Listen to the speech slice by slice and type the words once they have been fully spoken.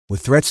With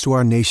threats to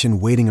our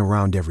nation waiting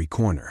around every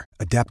corner,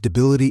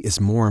 adaptability is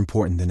more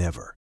important than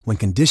ever. When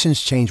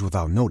conditions change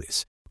without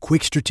notice,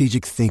 quick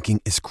strategic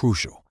thinking is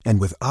crucial.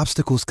 And with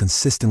obstacles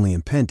consistently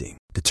impending,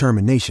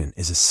 determination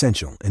is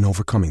essential in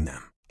overcoming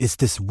them. It's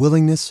this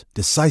willingness,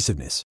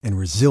 decisiveness, and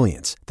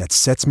resilience that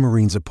sets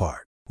Marines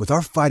apart. With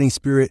our fighting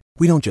spirit,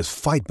 we don't just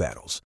fight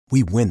battles,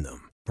 we win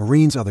them.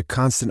 Marines are the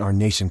constant our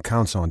nation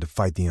counts on to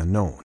fight the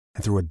unknown.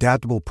 And through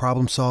adaptable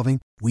problem solving,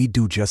 we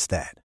do just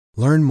that.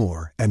 Learn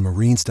more at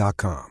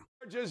marines.com.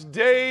 Just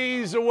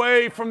days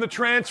away from the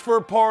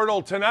transfer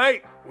portal.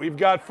 Tonight, we've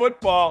got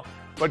football.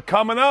 But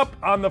coming up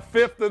on the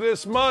 5th of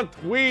this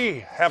month,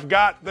 we have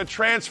got the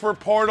transfer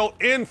portal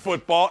in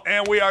football,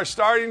 and we are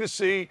starting to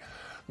see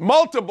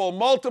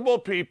multiple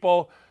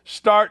people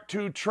start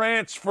to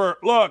transfer.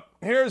 Look,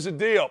 here's the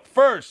deal.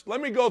 First,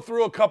 let me go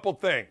through a couple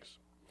things.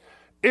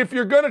 If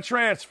you're going to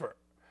transfer,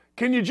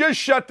 can you just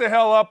shut the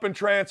hell up and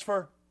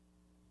transfer?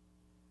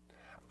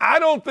 I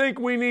don't think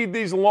we need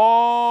these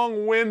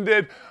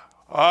long-winded,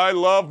 I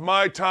love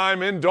my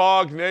time in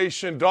Dog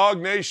Nation.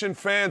 Dog Nation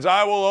fans,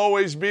 I will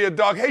always be a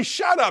dog. Hey,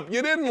 shut up.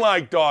 You didn't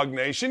like Dog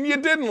Nation. You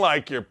didn't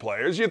like your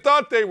players. You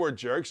thought they were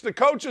jerks. The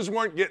coaches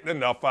weren't getting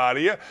enough out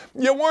of you.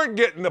 You weren't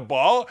getting the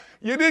ball.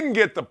 You didn't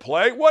get the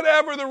play.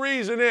 Whatever the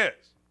reason is.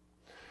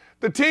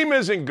 The team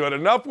isn't good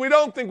enough. We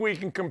don't think we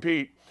can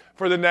compete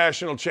for the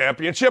national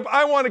championship.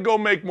 I want to go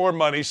make more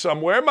money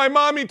somewhere. My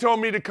mommy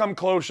told me to come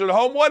closer to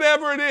home.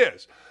 Whatever it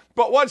is.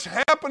 But what's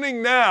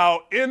happening now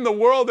in the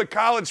world of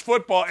college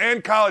football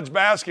and college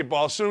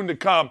basketball, soon to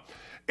come,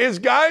 is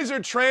guys are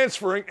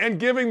transferring and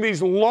giving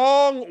these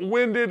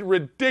long-winded,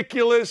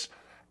 ridiculous,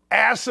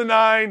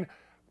 asinine,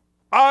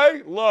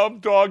 I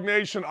love Dog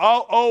Nation.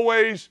 I'll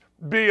always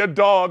be a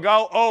dog.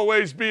 I'll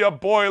always be a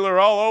boiler.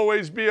 I'll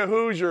always be a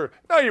Hoosier.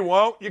 No, you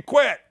won't. You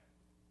quit.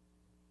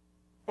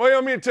 What do you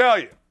want me to tell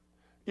you?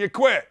 You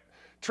quit.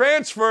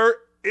 Transfer,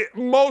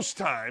 most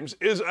times,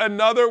 is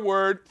another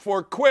word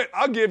for quit.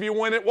 I'll give you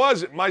when it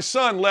wasn't. My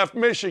son left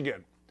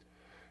Michigan.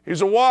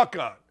 He's a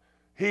walk-on.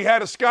 He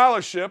had a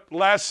scholarship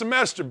last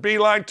semester.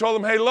 Beeline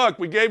told him, hey, look,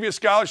 we gave you a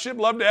scholarship.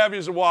 Love to have you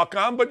as a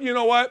walk-on, but you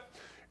know what?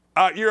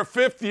 You're a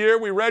fifth year.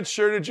 We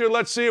redshirted you.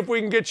 Let's see if we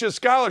can get you a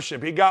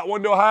scholarship. He got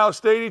one to Ohio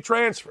State. He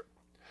transferred.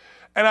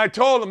 And I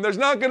told him, there's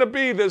not going to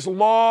be this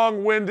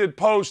long-winded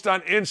post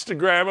on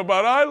Instagram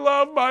about, I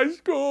love my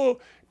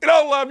school. You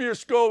don't love your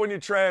school when you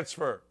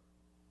transfer.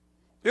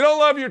 You don't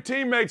love your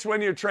teammates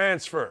when you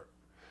transfer.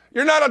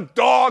 You're not a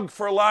dog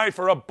for life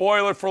or a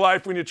boiler for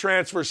life when you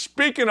transfer.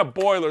 Speaking of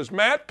boilers,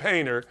 Matt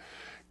Painter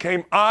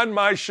came on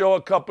my show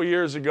a couple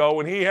years ago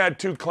when he had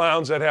two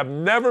clowns that have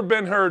never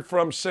been heard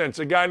from since.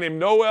 A guy named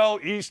Noel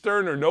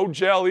Eastern or No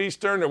Gel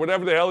Eastern or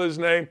whatever the hell his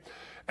name,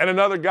 and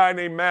another guy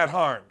named Matt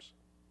Harms.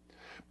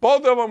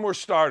 Both of them were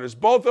starters.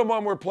 Both of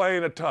them were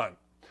playing a ton.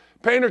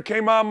 Painter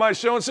came on my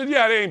show and said,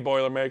 yeah, they ain't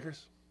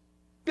Boilermakers.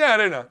 Yeah,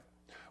 they're not.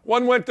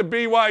 One went to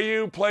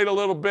BYU, played a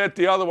little bit.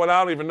 The other one,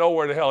 I don't even know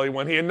where the hell he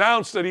went. He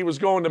announced that he was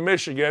going to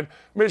Michigan.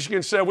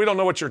 Michigan said, we don't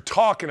know what you're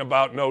talking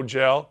about, No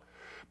Gel.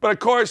 But, of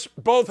course,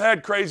 both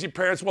had crazy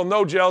parents. Well,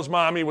 No Gel's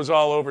mommy was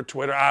all over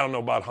Twitter. I don't know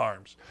about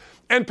Harms.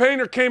 And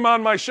Painter came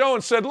on my show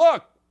and said,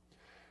 look,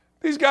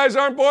 these guys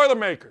aren't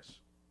Boilermakers.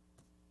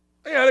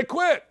 They had to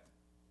quit.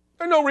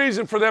 There's no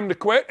reason for them to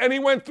quit. And he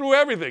went through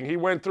everything. He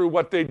went through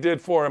what they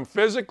did for him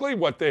physically,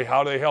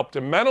 how they helped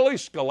him mentally,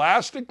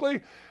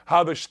 scholastically,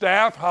 how the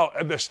staff,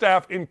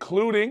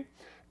 including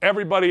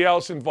everybody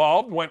else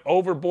involved, went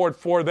overboard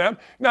for them.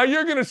 Now,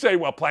 you're going to say,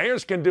 well,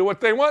 players can do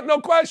what they want. No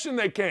question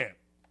they can.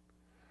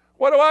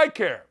 What do I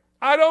care?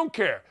 I don't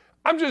care.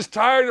 I'm just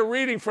tired of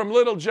reading from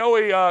little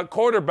Joey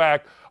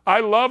quarterback.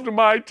 I loved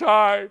my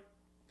time.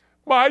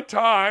 My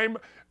time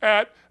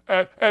at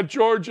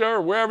Georgia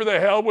or wherever the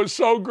hell was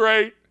so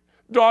great.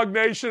 Dog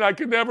Nation, I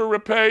could never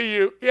repay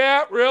you.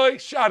 Yeah, really?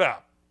 Shut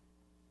up.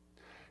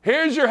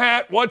 Here's your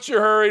hat. What's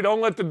your hurry?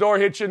 Don't let the door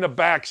hit you in the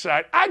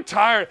backside. I'm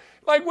tired.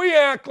 Like, we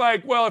act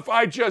like, well, if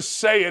I just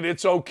say it,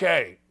 it's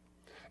okay.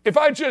 If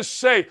I just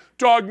say,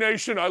 Dog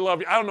Nation, I love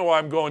you. I don't know why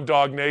I'm going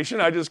Dog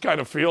Nation. I just kind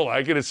of feel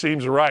like it. It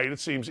seems right. It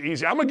seems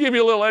easy. I'm going to give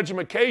you a little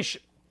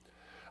education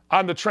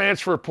on the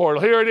transfer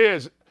portal. Here it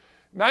is.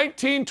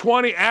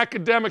 1920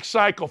 academic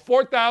cycle.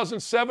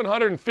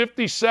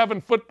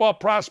 4,757 football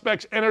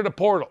prospects entered the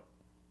portal.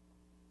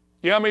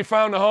 You know how many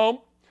found a home?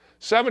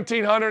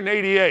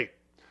 1,788.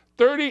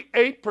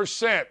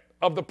 38%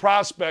 of the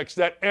prospects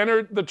that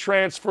entered the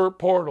transfer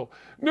portal.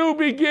 New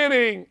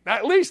beginning.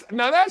 At least,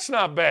 now that's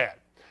not bad.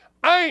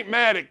 I ain't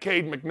mad at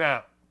Cade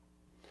McNown.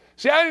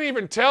 See, I didn't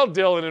even tell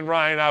Dylan and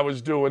Ryan I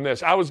was doing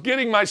this. I was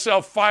getting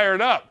myself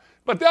fired up.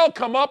 But they'll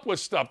come up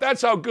with stuff.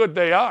 That's how good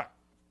they are.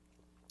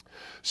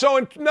 So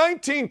in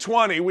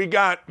 1920, we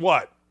got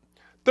what?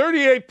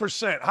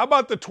 38%. How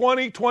about the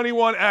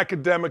 2021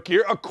 academic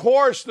year? Of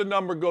course, the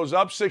number goes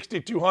up,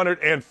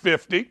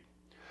 6,250.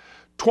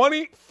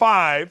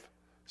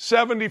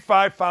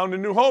 2,575 found a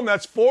new home.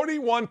 That's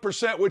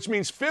 41%, which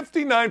means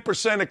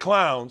 59% of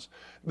clowns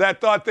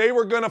that thought they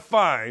were going to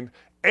find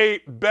a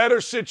better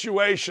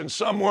situation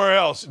somewhere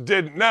else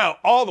didn't. Now,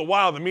 all the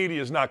while, the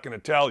media is not going to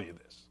tell you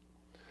this.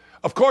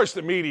 Of course,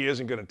 the media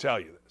isn't going to tell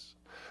you this.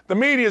 The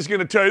media is going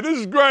to tell you, this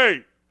is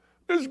great.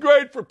 This is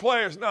great for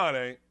players. No, it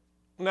ain't.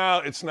 No,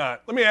 it's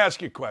not. Let me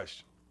ask you a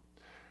question.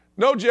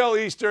 No Gel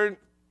Eastern,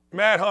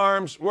 Matt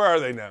Harms, where are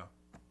they now?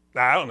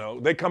 I don't know.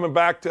 They coming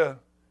back to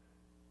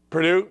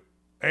Purdue?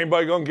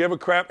 Anybody going to give a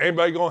crap?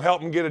 Anybody going to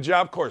help them get a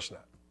job? Of course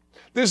not.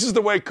 This is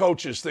the way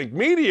coaches think.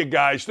 Media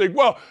guys think,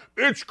 well,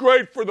 it's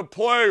great for the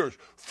players.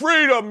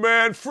 Freedom,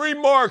 man. Free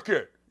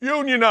market.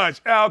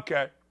 Unionize.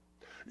 Okay.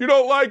 You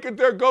don't like it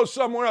there, go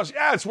somewhere else.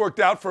 Yeah, it's worked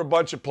out for a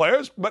bunch of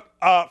players, but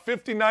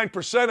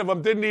 59% of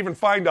them didn't even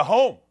find a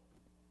home.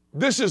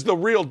 This is the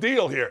real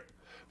deal here.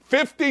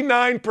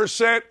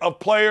 59% of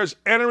players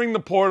entering the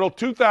portal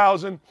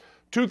 2000,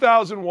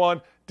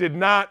 2001 did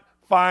not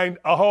find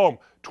a home.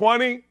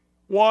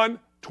 21,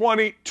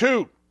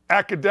 22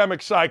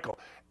 academic cycle.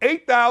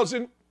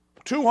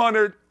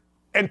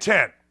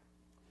 8,210.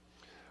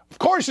 Of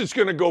course it's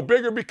going to go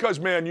bigger because,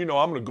 man, I'm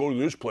going to go to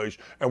this place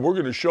and we're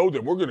going to show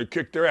them. We're going to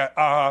kick their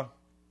ass.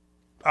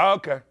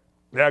 Okay.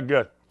 Yeah,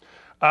 good.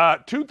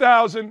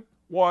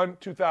 2001,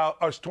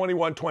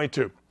 21,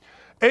 22.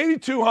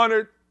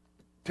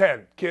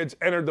 8,210 kids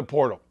entered the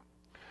portal.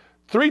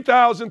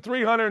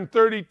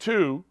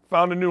 3,332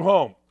 found a new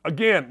home.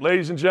 Again,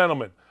 ladies and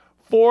gentlemen,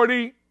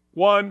 41%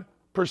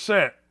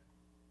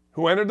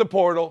 who entered the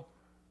portal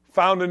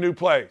found a new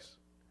place.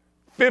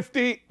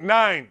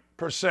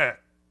 59%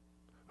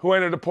 who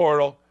entered the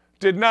portal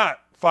did not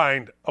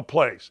find a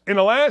place. In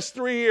the last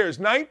 3 years,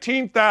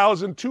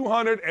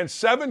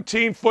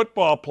 19,217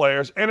 football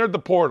players entered the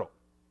portal.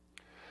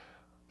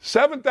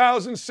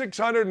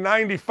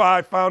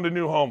 7,695 found a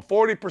new home.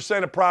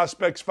 40% of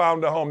prospects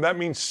found a home. That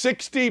means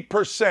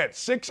 60%,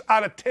 6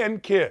 out of 10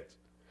 kids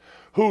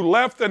who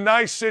left a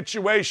nice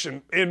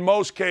situation in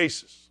most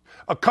cases.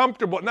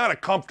 Not a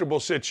comfortable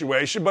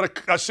situation, but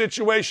a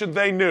situation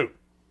they knew.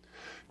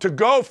 To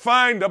go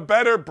find a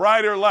better,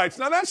 brighter life.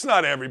 Now, that's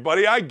not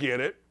everybody. I get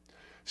it.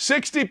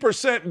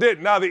 60%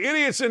 didn't. Now, the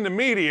idiots in the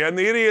media and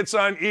the idiots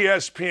on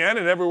ESPN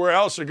and everywhere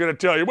else are going to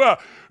tell you, well,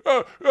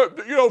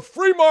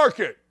 free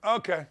market.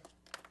 Okay.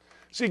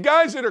 See,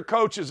 guys that are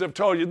coaches have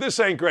told you this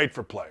ain't great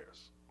for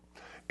players.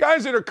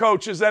 Guys that are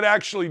coaches that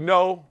actually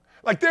know,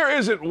 like there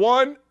isn't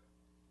one,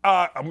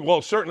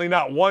 certainly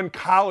not one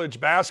college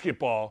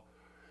basketball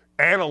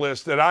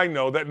analyst that I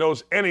know that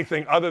knows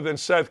anything other than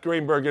Seth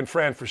Greenberg and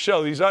Fran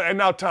Fraschilla. And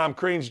now Tom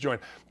Crean's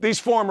joined. These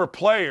former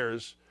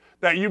players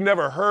that you've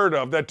never heard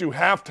of that do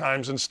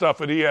halftimes and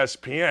stuff at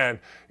ESPN,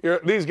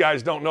 these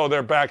guys don't know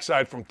their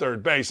backside from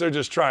third base. They're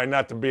just trying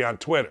not to be on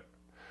Twitter.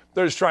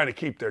 They're just trying to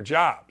keep their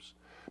jobs.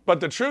 But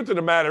the truth of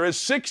the matter is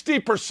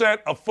 60%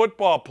 of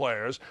football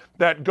players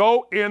that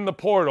go in the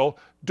portal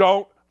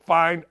don't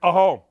find a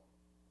home.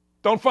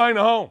 Don't find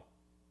a home.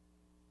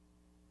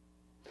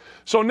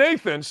 So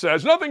Nathan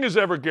says, nothing is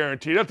ever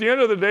guaranteed. At the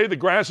end of the day, the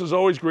grass is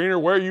always greener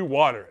where you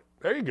water it.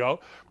 There you go.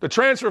 The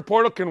transfer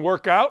portal can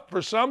work out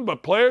for some,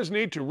 but players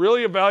need to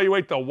really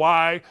evaluate the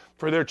why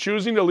for their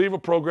choosing to leave a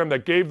program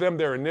that gave them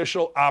their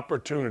initial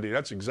opportunity.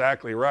 That's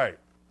exactly right.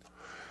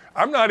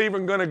 I'm not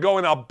even going to go,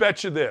 and I'll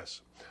bet you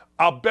this.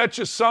 I'll bet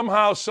you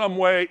somehow, some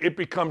way it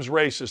becomes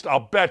racist.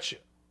 I'll bet you.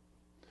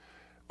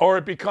 Or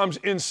it becomes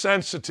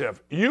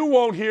insensitive. You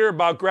won't hear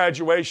about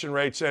graduation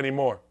rates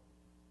anymore.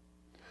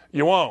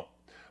 You won't.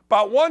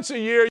 About once a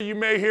year, you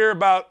may hear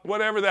about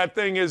whatever that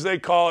thing is they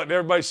call it, and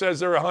everybody says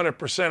they're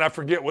 100%. I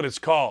forget what it's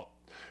called.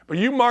 But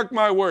you mark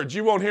my words,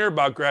 you won't hear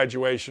about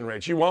graduation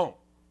rates. You won't.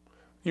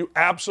 You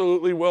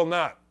absolutely will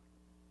not.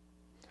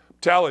 I'm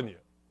telling you.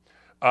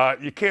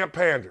 You can't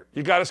pander.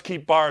 You got to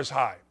keep bars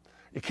high.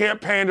 You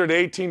can't pander to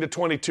 18 to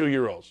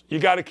 22-year-olds. You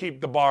got to keep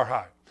the bar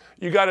high.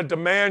 You got to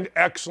demand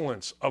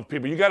excellence of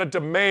people. You got to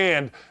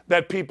demand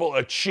that people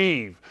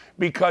achieve,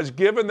 because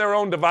given their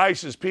own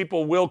devices,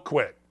 people will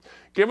quit.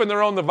 Given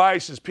their own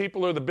devices,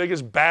 people are the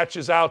biggest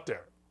batches out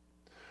there.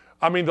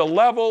 I mean, the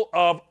level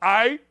of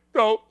I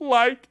don't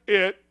like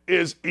it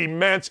is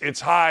immense.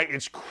 It's high.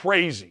 It's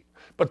crazy.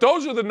 But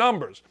those are the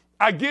numbers.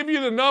 I give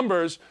you the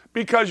numbers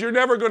because you're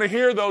never going to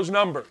hear those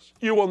numbers.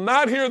 You will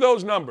not hear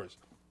those numbers.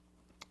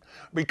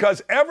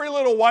 Because every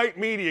little white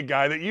media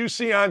guy that you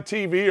see on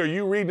TV or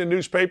you read in the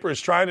newspaper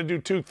is trying to do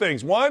two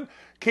things. One,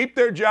 keep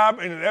their job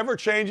in an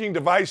ever-changing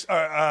in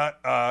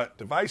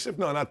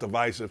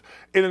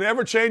an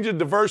ever-changing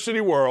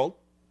diversity world.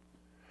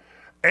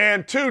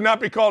 And two, not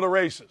be called a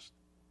racist.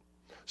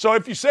 So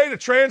if you say the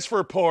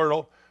transfer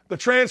portal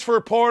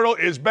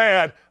is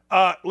bad,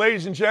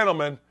 ladies and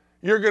gentlemen,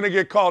 you're going to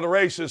get called a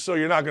racist, so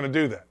you're not going to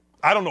do that.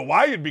 I don't know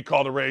why you'd be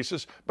called a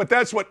racist, but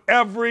that's what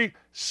every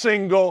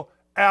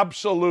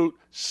absolute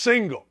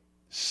single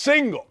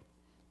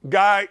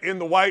guy in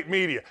the white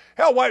media.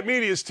 Hell, white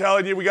media is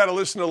telling you we got to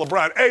listen to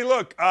LeBron. Hey,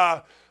 look,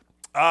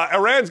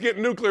 Iran's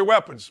getting nuclear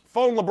weapons.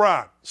 Phone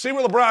LeBron. See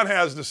what LeBron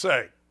has to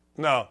say.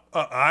 No,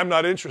 I'm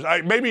not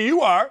interested. Maybe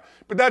you are,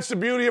 but that's the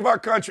beauty of our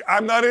country.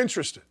 I'm not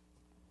interested.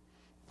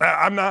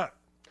 I'm not.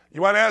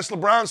 You want to ask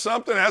LeBron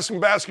something? Ask him a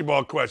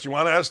basketball question. You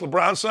want to ask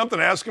LeBron something?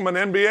 Ask him an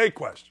NBA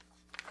question.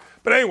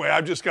 But anyway,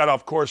 I've just got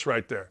off course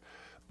right there.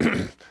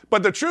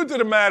 But the truth of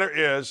the matter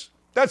is,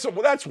 That's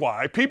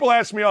why. People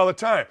ask me all the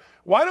time,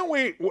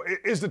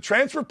 is the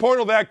transfer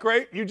portal that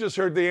great? You just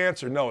heard the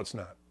answer. No, it's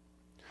not.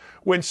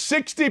 When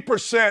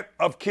 60%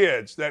 of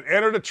kids that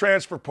enter the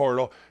transfer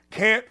portal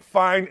can't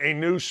find a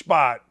new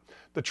spot,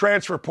 the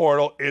transfer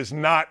portal is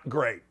not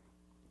great.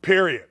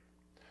 Period.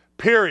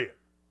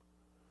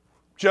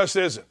 Just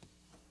isn't.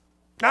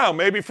 Now,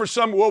 maybe for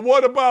some, well,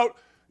 what about,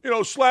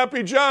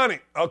 Slappy Johnny?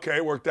 Okay,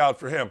 worked out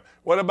for him.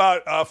 What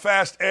about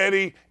Fast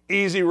Eddie,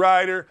 Easy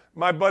Rider,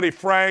 my buddy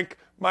Frank,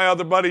 my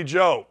other buddy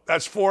Joe?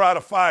 That's 4 out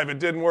of 5. It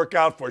didn't work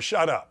out for.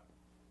 Shut up.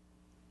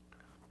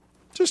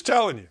 Just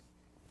telling you.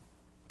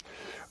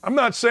 I'm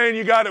not saying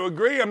you got to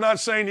agree. I'm not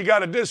saying you got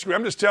to disagree.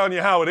 I'm just telling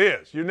you how it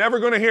is. You're never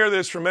going to hear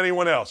this from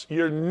anyone else.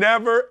 You're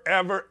never,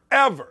 ever,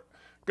 ever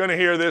going to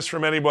hear this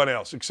from anyone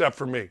else except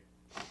for me.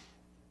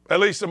 At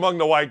least among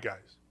the white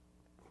guys.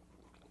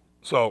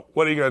 So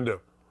what are you going to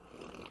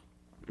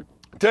do?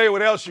 Tell you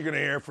what else you're going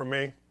to hear from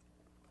me.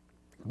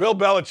 Bill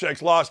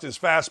Belichick's lost his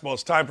fastball.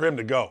 It's time for him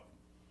to go.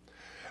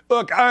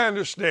 Look, I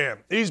understand.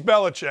 He's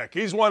Belichick.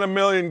 He's won 1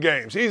 million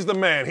games. He's the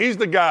man. He's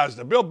the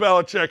Gazda. Bill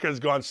Belichick has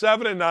gone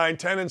 7-9,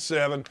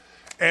 10-7,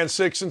 and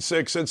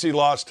 6-6 since he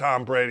lost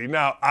Tom Brady.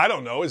 Now, I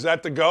don't know. Is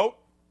that the GOAT?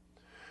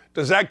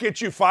 Does that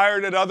get you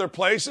fired at other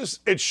places?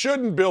 It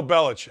shouldn't, Bill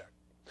Belichick.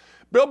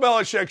 Bill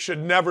Belichick should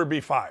never be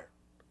fired.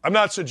 I'm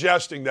not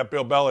suggesting that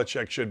Bill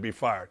Belichick should be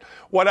fired.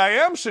 What I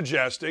am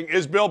suggesting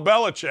is Bill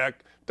Belichick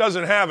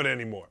doesn't have it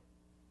anymore.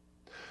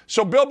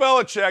 So Bill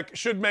Belichick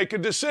should make a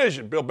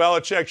decision. Bill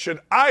Belichick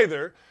should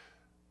either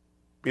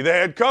be the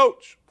head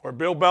coach or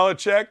Bill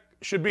Belichick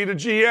should be the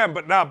GM,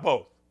 but not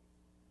both.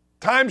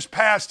 Time's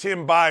passed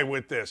him by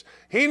with this.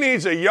 He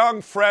needs a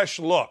young, fresh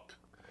look.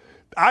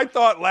 I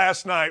thought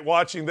last night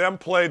watching them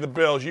play the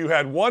Bills, you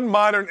had one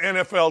modern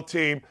NFL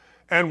team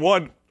and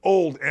one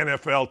old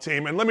NFL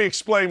team. And let me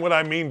explain what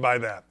I mean by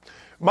that.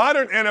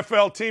 Modern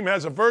NFL team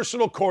has a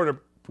versatile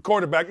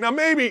quarterback. Now,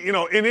 maybe,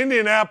 in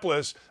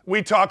Indianapolis,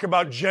 we talk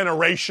about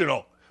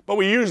generational, but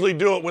we usually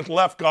do it with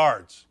left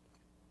guards.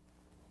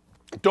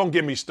 Don't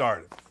get me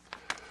started.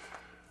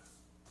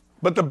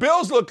 But the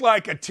Bills look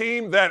like a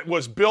team that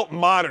was built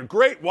modern.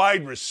 Great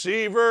wide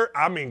receiver.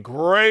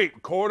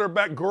 Great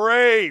quarterback.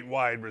 Great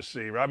wide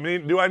receiver.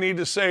 Do I need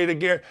to say it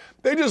again?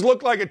 They just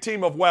look like a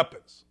team of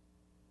weapons.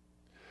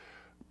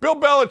 Bill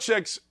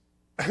Belichick's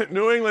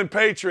New England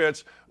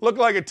Patriots looked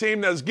like a team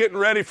that was getting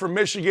ready for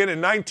Michigan in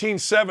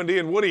 1970,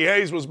 and Woody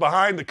Hayes was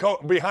behind the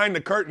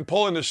curtain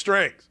pulling the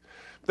strings.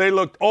 They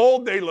looked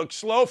old. They looked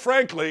slow.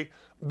 Frankly,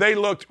 they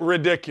looked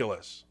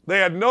ridiculous. They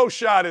had no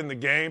shot in the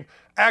game.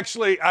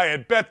 Actually, I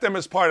had bet them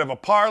as part of a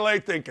parlay,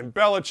 thinking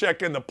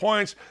Belichick in the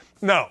points.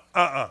 No,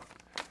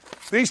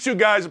 These two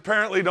guys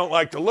apparently don't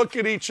like to look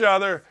at each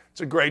other.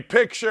 It's a great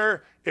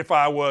picture. If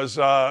I was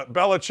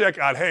Belichick,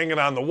 I'd hang it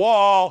on the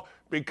wall.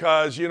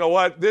 Because, you know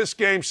what, this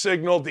game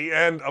signaled the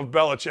end of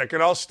Belichick,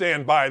 and I'll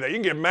stand by that. You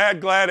can get mad,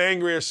 glad,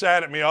 angry, or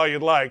sad at me all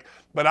you'd like,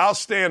 but I'll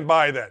stand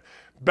by that.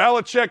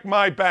 Belichick,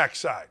 my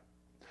backside.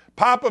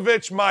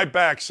 Popovich, my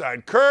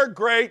backside. Kerr,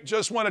 great,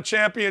 just won a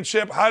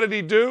championship. How did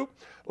he do?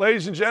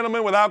 Ladies and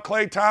gentlemen, without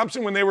Klay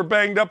Thompson, when they were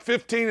banged up,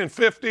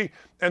 15-50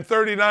 and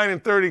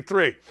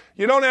 39-33.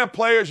 You don't have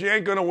players, you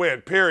ain't going to win,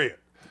 period.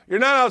 You're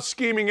not out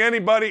scheming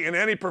anybody in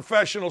any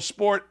professional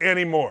sport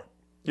anymore.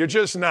 You're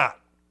just not.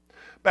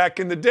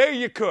 Back in the day,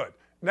 you could.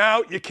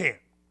 Now, you can't.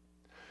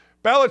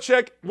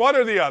 Belichick, one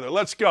or the other.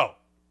 Let's go.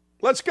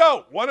 Let's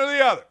go. One or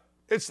the other.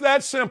 It's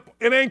that simple.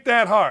 It ain't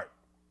that hard.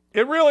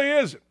 It really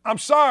isn't. I'm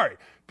sorry.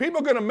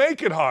 People are going to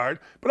make it hard,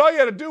 but all you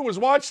had to do was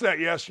watch that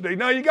yesterday.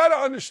 Now, you got to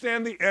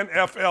understand the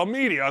NFL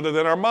media, other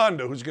than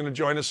Armando, who's going to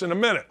join us in a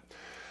minute.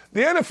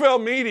 The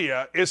NFL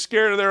media is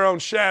scared of their own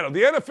shadow.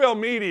 The NFL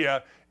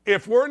media,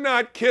 if we're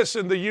not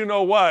kissing the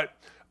you-know-what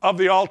of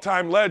the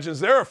all-time legends,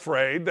 they're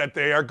afraid that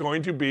they are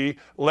going to be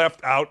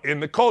left out in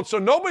the cold. So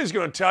nobody's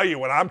going to tell you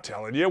what I'm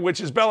telling you,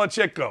 which is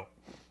Belichick go.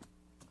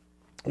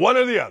 One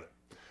or the other.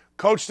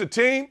 Coach the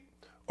team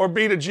or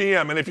be the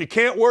GM. And if you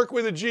can't work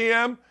with a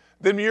GM,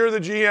 then you're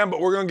the GM, but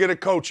we're going to get a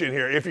coach in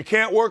here. If you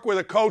can't work with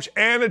a coach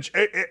and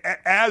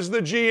as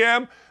the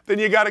GM, then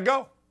you got to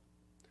go.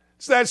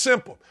 It's that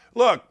simple.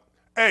 Look,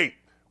 hey,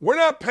 we're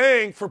not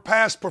paying for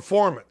past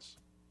performance.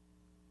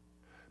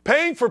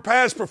 Paying for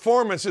past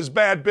performance is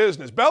bad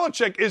business.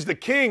 Belichick is the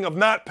king of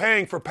not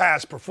paying for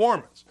past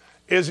performance.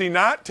 Is he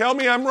not? Tell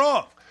me I'm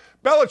wrong.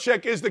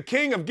 Belichick is the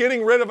king of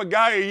getting rid of a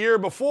guy a year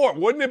before.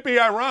 Wouldn't it be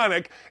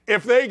ironic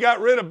if they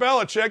got rid of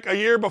Belichick a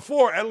year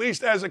before, at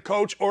least as a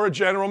coach or a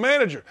general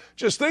manager?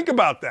 Just think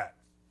about that.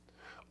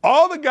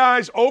 All the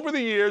guys over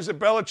the years that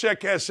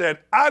Belichick has said,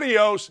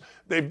 adios,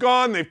 they've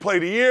gone, they've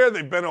played a year,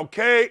 they've been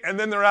okay, and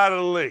then they're out of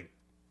the league.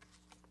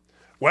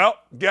 Well,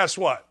 guess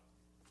what?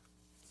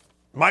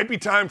 Might be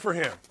time for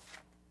him.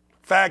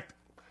 In fact,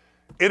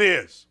 it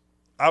is.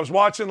 I was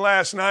watching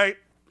last night.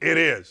 It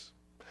is.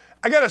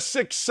 I got a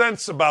sixth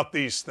sense about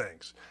these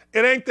things.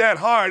 It ain't that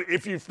hard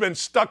if you've been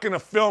stuck in a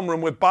film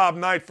room with Bob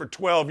Knight for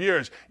 12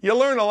 years. You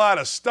learn a lot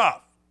of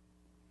stuff.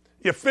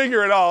 You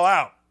figure it all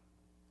out.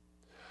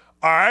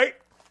 All right?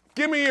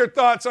 Give me your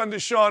thoughts on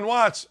Deshaun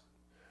Watson.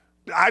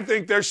 I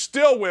think there's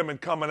still women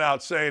coming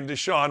out saying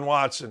Deshaun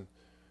Watson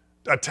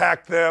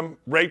attacked them,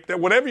 raped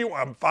them, whatever you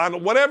want,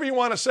 whatever you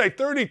want to say.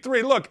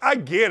 33. Look, I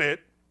get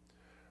it.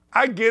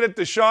 I get it.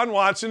 Deshaun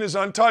Watson is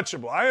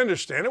untouchable. I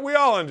understand it. We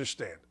all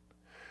understand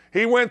it.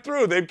 He went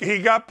through.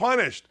 He got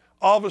punished.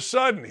 All of a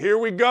sudden, here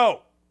we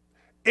go.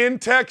 In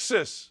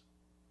Texas,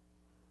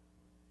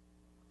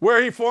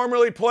 where he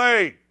formerly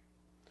played,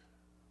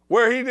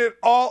 where he did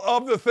all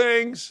of the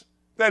things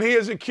that he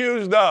is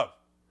accused of.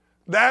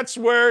 That's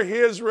where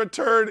his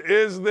return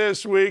is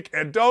this week.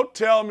 And don't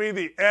tell me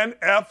the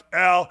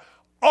NFL,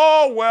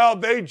 oh, well,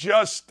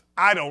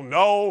 I don't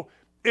know.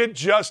 It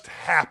just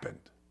happened.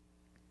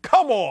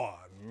 Come on,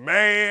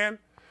 man.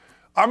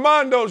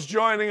 Armando's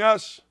joining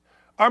us.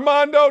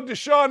 Armando,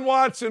 Deshaun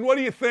Watson, what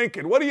are you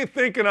thinking? What are you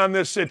thinking on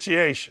this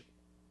situation?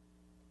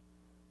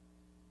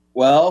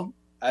 Well,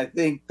 I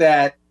think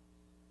that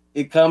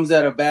it comes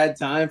at a bad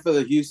time for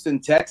the Houston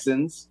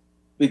Texans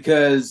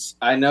because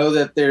I know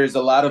that there's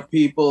a lot of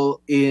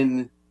people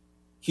in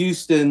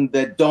Houston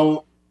that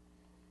don't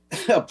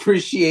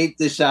appreciate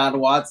Deshaun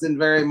Watson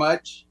very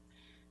much.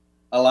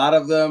 A lot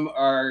of them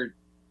are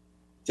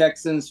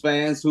Texans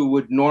fans who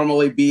would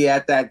normally be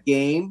at that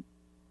game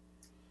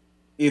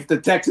if the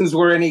Texans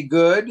were any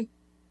good,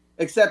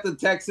 except the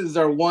Texans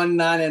are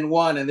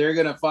 1-9-1, and they're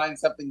going to find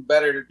something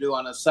better to do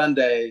on a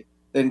Sunday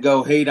than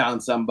go hate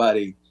on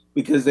somebody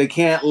because they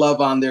can't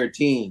love on their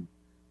team.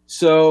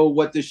 So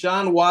what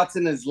Deshaun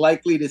Watson is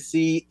likely to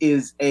see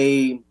is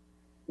a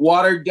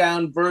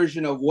watered-down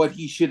version of what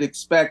he should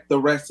expect the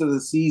rest of the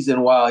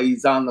season while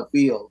he's on the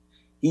field.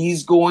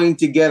 He's going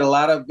to get a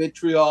lot of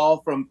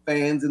vitriol from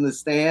fans in the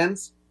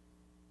stands,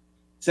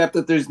 except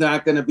that there's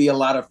not going to be a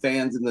lot of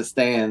fans in the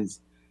stands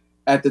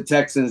at the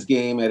Texans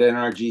game at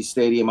NRG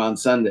Stadium on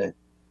Sunday.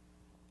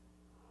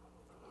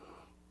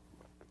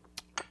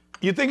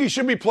 You think he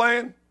should be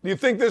playing? Do you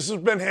think this has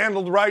been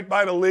handled right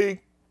by the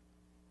league?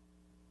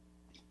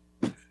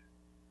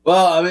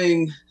 Well, I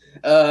mean,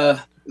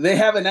 they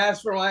haven't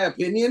asked for my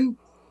opinion,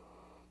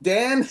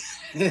 Dan,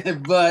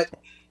 but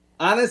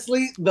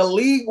honestly, the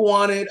league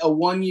wanted a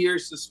 1-year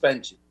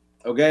suspension,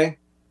 okay?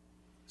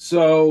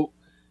 So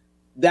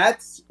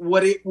that's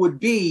what it would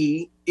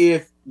be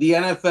if the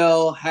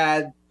NFL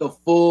had the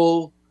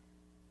full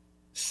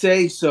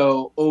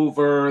say-so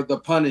over the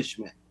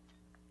punishment.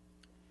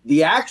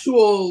 The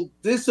actual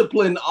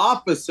discipline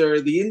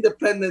officer, the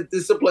independent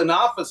discipline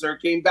officer,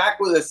 came back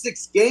with a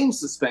 6-game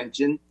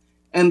suspension,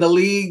 and the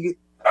league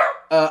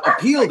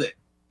appealed it.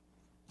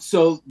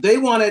 So they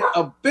wanted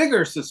a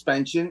bigger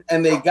suspension,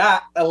 and they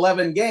got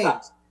 11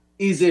 games.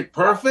 Is it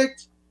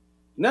perfect?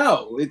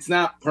 No, it's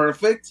not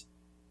perfect.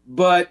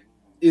 But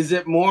is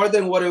it more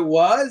than what it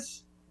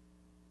was?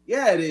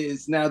 Yeah, it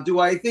is. Now, do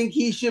I think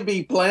he should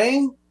be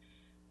playing?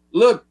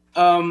 Look,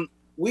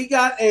 we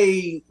got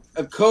a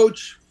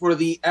coach for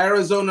the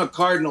Arizona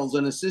Cardinals,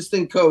 an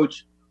assistant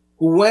coach,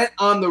 who went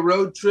on the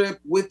road trip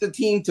with the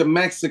team to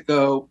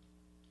Mexico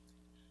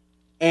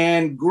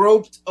and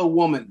groped a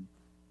woman,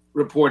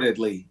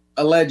 reportedly,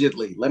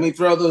 allegedly. Let me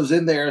throw those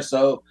in there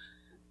so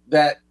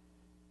that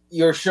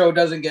your show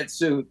doesn't get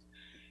sued.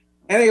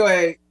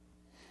 Anyway,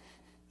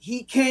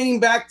 he came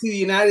back to the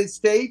United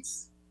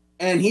States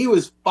and he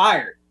was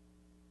fired.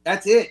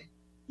 That's it.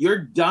 You're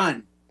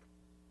done.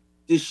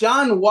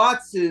 Deshaun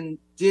Watson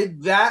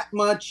did that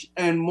much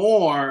and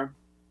more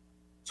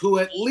to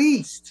at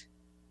least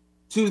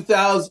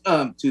 24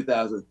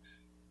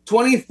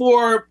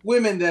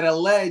 women that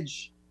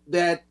allege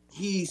that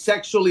he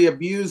sexually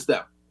abused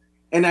them.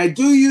 And I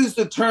do use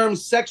the term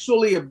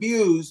sexually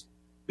abused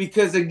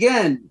because,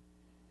 again,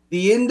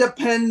 the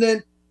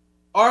independent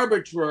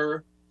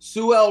arbiter,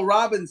 Sue L.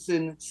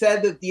 Robinson,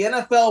 said that the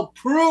NFL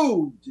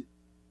proved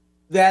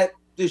that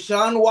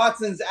Deshaun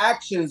Watson's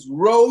actions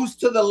rose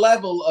to the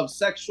level of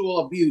sexual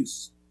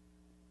abuse.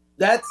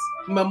 That's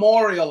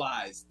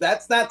memorialized.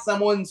 That's not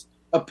someone's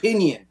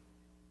opinion.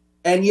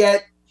 And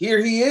yet,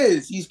 here he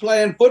is. He's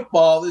playing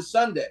football this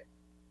Sunday.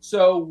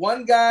 So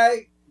one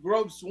guy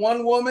gropes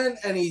one woman,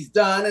 and he's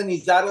done, and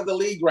he's out of the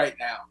league right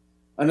now.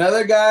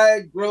 Another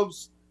guy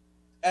gropes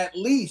at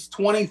least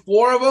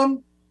 24 of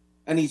them,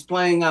 and he's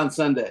playing on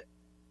Sunday.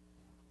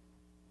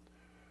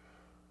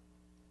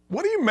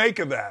 What do you make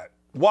of that?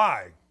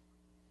 Why?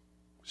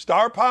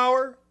 Star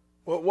power?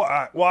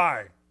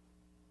 Why?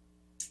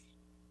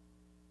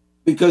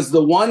 Because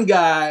the one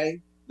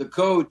guy, the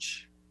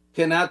coach,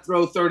 cannot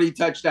throw 30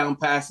 touchdown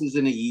passes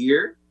in a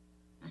year.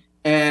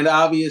 And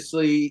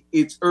obviously,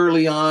 it's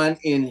early on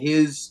in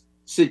his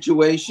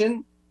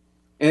situation.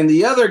 And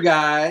the other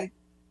guy,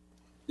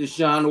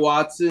 Deshaun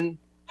Watson,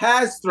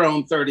 has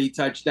thrown 30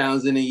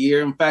 touchdowns in a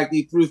year. In fact,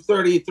 he threw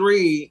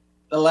 33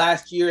 the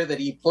last year that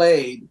he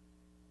played.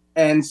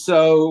 And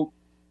so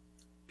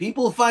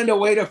people find a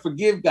way to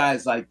forgive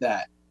guys like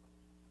that.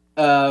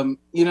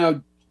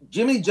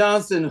 Jimmy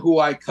Johnson, who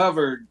I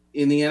covered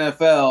in the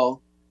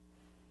NFL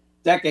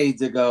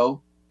decades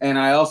ago, and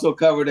I also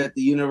covered at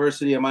the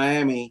University of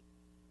Miami,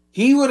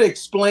 he would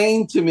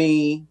explain to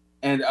me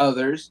and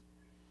others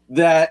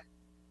that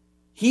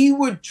he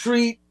would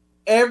treat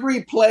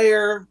every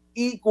player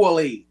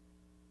equally.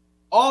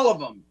 All of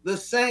them the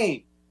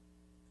same.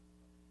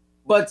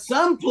 But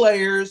some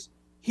players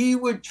he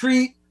would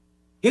treat,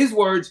 his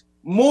words,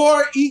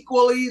 more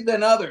equally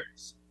than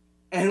others.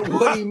 And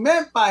what he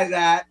meant by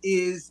that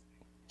is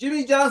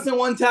Jimmy Johnson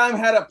one time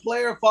had a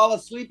player fall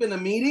asleep in a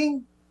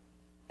meeting.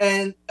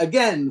 And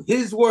again,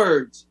 his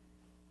words,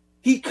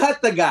 he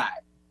cut the guy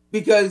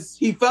because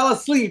he fell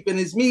asleep in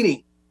his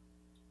meeting.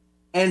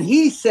 And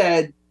he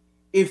said,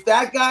 if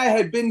that guy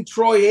had been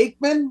Troy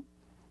Aikman,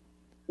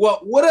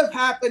 what would have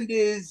happened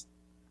is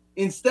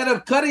instead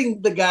of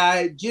cutting the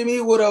guy, Jimmy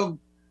would have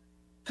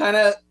kind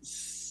of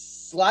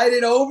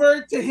slid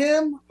over to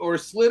him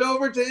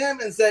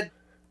and said,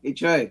 hey,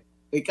 Trey,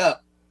 wake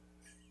up.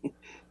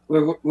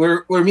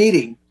 We're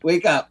meeting.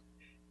 Wake up.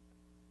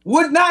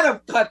 Would not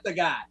have cut the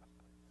guy.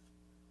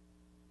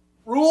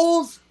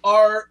 Rules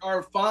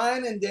are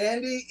fine and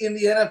dandy in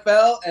the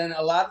NFL, and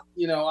a lot,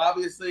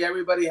 obviously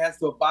everybody has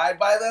to abide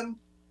by them.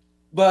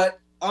 But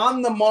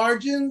on the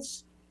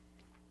margins,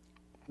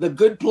 the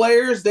good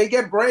players, they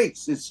get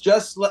breaks. It's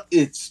just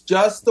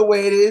the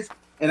way it is.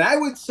 And I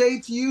would say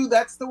to you,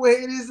 that's the way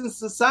it is in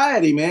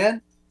society,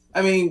 man.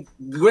 I mean,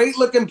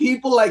 great-looking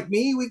people like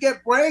me, we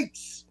get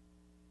breaks.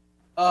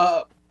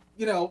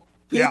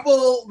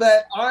 People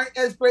that aren't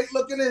as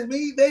great-looking as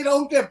me, they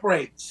don't get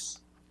breaks.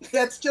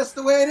 That's just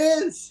the way it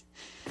is.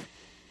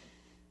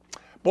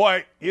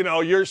 Boy,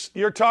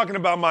 you're talking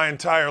about my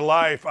entire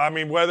life. I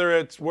mean, whether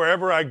it's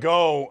wherever I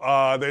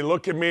go, they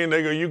look at me and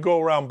they go, you go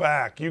around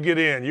back. You get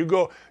in. You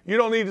go. You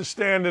don't need to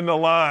stand in the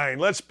line.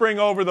 Let's bring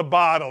over the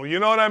bottle. You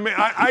know what I mean?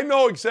 I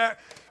know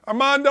exactly.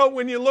 Armando,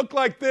 when you look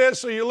like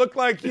this or you look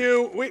like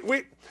you,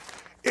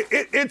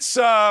 it's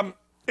a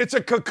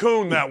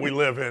cocoon that we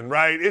live in,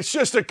 right? It's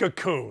just a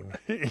cocoon,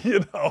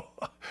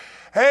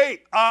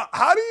 Hey,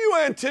 how do you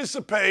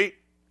anticipate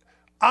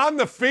on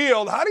the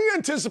field, how do you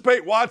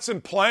anticipate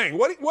Watson playing?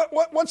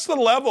 What's the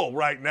level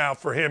right now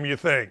for him, you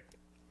think?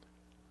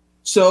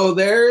 So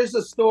there's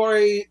a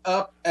story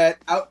up at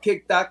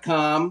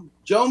Outkick.com.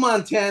 Joe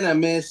Montana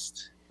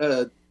missed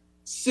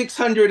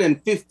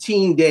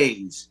 615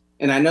 days.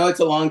 And I know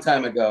it's a long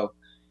time ago.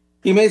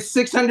 He missed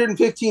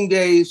 615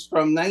 days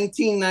from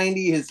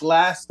 1990, his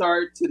last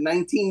start, to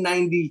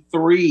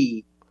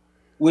 1993,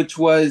 which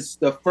was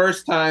the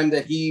first time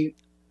that he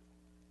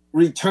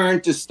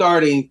returned to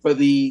starting for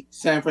the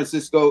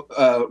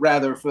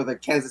for the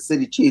Kansas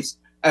City Chiefs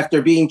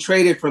after being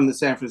traded from the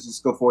San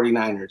Francisco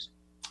 49ers.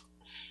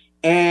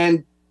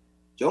 And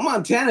Joe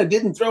Montana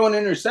didn't throw an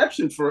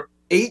interception for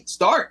 8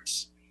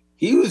 starts.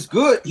 He was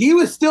good. He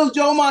was still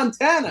Joe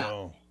Montana.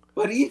 No.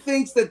 But he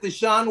thinks that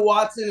Deshaun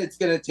Watson, it's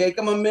going to take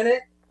him a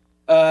minute,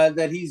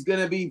 that he's going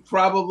to be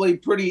probably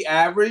pretty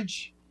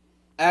average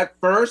at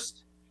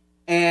first,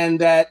 and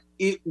that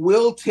it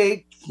will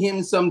take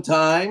him some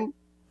time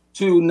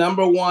to,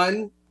 number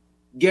one,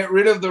 get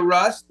rid of the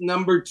rust.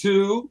 Number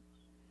two,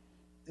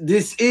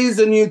 this is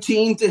a new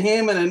team to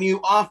him and a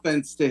new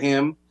offense to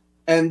him.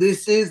 And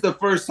this is the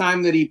first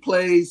time that he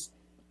plays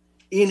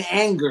in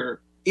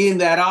anger in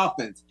that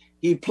offense.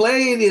 He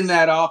played in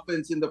that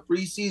offense in the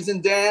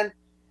preseason, Dan,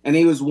 and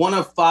he was 1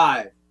 of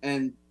 5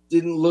 and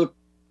didn't look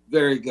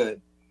very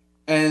good.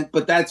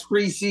 But that's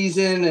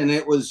preseason, and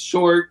it was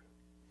short,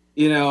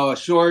 a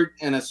short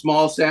and a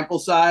small sample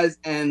size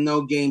and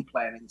no game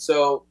planning.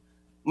 So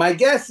my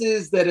guess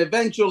is that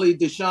eventually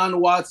Deshaun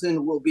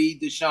Watson will be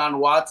Deshaun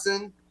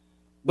Watson.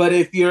 But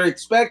if you're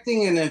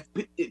expecting, and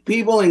if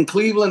people in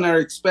Cleveland are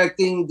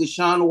expecting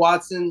Deshaun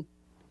Watson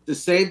to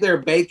save their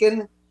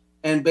bacon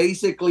and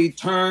basically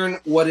turn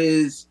what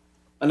is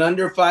an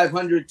under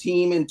 500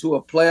 team into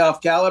a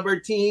playoff caliber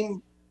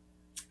team,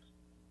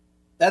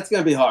 that's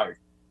going to be hard.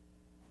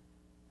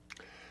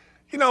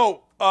 A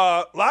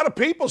lot of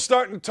people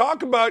starting to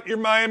talk about your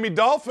Miami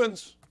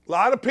Dolphins. A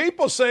lot of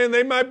people saying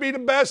they might be the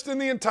best in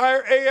the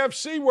entire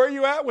AFC. Where are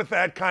you at with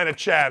that kind of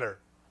chatter?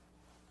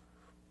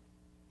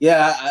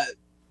 Yeah,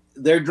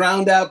 they're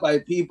drowned out by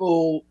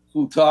people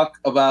who talk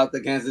about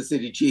the Kansas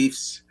City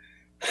Chiefs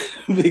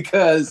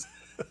because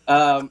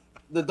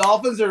the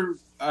Dolphins are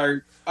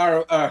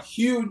a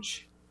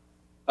huge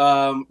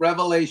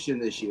revelation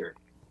this year.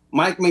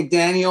 Mike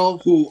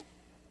McDaniel, who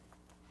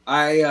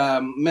I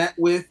met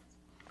with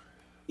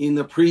in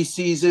the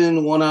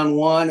preseason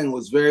one-on-one and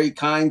was very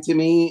kind to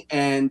me.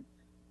 And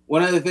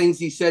one of the things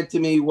he said to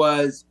me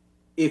was,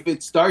 if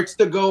it starts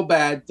to go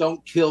bad,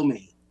 don't kill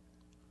me.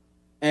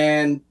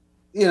 And,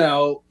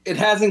 it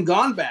hasn't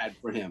gone bad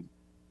for him.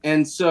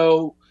 And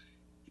so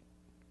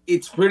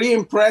it's pretty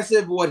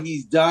impressive what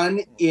he's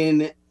done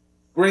in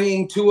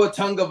bringing Tua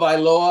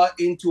Tagovailoa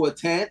into a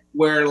tent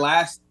where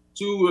last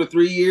 2 or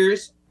 3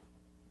 years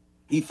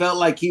he felt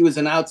like he was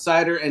an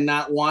outsider and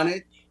not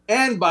wanted.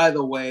 And by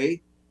the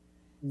way,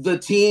 the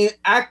team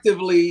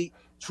actively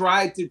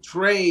tried to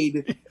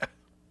trade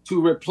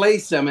to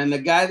replace him. And the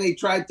guy they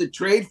tried to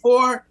trade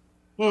for,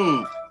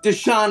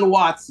 Deshaun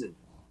Watson.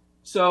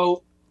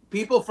 So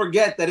people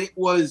forget that it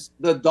was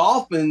the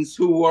Dolphins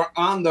who were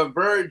on the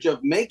verge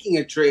of making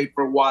a trade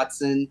for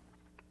Watson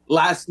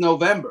last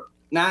November,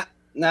 not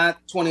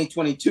not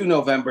 2022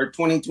 November,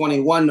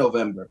 2021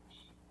 November.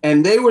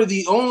 And they were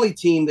the only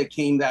team that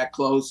came that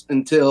close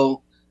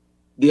until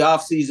the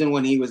offseason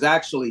when he was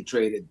actually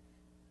traded.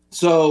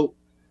 So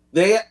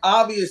they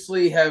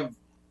obviously have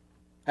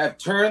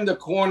turned the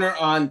corner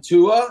on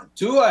Tua.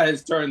 Tua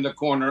has turned the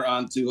corner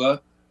on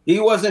Tua. He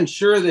wasn't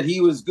sure that he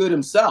was good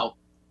himself.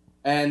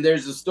 And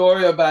there's a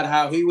story about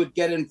how he would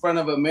get in front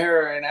of a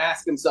mirror and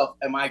ask himself,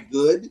 am I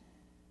good?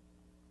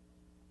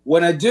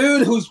 When a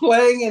dude who's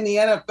playing in the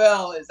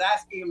NFL is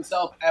asking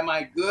himself, am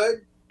I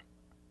good?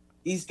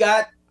 He's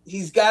got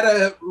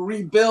to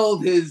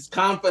rebuild his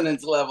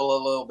confidence level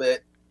a little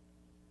bit.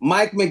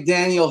 Mike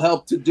McDaniel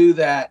helped to do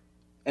that.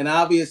 And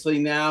obviously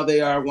now they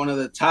are one of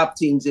the top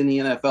teams in the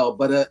NFL.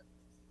 But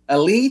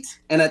elite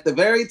and at the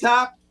very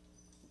top,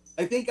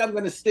 I think I'm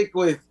going to stick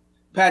with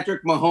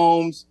Patrick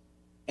Mahomes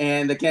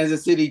and the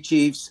Kansas City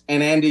Chiefs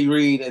and Andy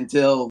Reid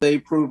until they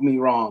prove me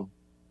wrong.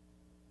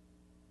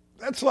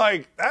 That's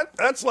like that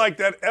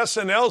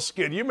SNL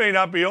skit. You may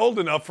not be old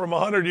enough from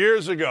 100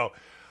 years ago.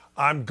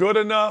 I'm good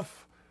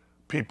enough.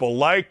 People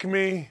like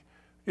me.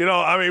 You know,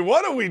 I mean,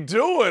 what are we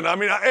doing? I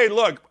mean, hey,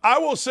 look, I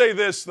will say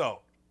this, though.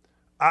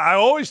 I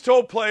always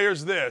told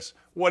players this.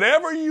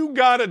 Whatever you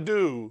got to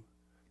do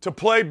to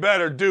play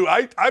better, do.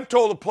 I've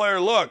told a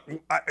player, look,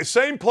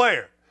 same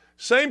player.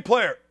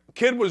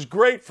 Kid was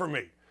great for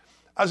me.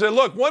 I said,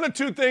 look, one of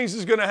two things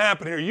is going to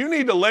happen here. You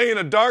need to lay in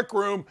a dark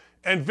room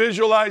and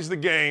visualize the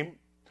game,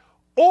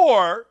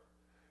 or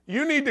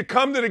you need to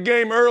come to the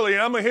game early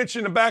and I'm going to hit you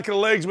in the back of the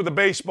legs with a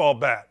baseball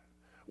bat.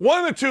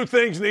 One of the two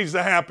things needs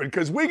to happen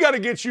because we got to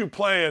get you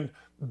playing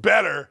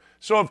better.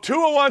 So if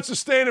Tua wants to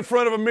stand in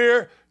front of a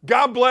mirror,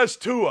 God bless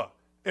Tua,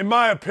 in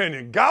my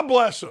opinion. God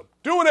bless him.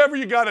 Do whatever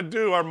you got to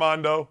do,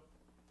 Armando.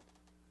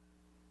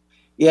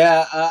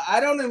 Yeah, I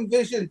don't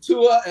envision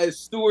Tua as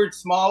Stuart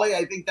Smalley.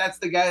 I think that's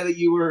the guy that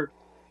you were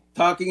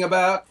talking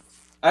about.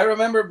 I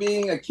remember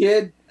being a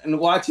kid and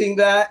watching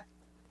that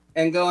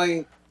and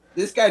going,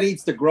 this guy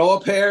needs to grow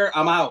a pair.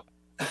 I'm out.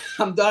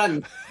 I'm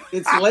done.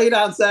 It's late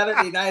on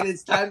Saturday night.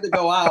 It's time to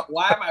go out.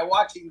 Why am I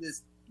watching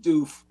this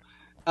doof?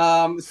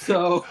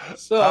 So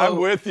I'm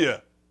with you.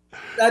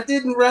 That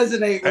didn't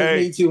resonate with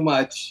me too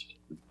much.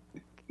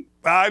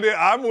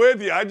 I'm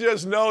with you. I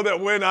just know that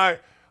when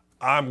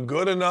I'm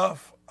good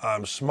enough,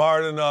 I'm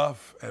smart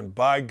enough, and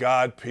by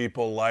God,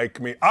 people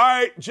like me. All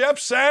right, Jeff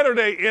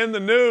Saturday in the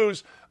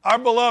news. Our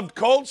beloved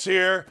Colts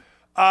here.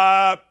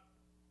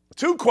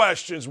 Two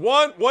questions.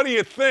 One, what do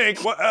you think,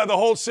 the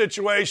whole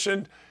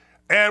situation?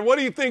 And what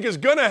do you think is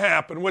going to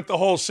happen with the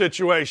whole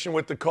situation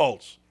with the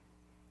Colts?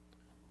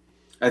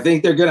 I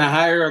think they're going to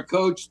hire a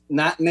coach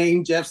not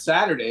named Jeff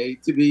Saturday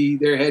to be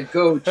their head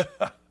coach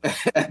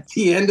at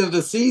the end of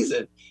the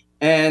season.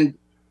 And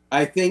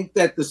I think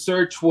that the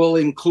search will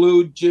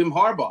include Jim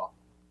Harbaugh.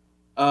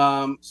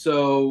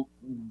 So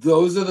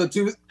those are the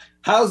two.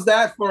 How's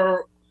that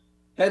for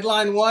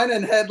headline one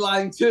and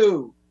headline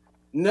two?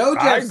 No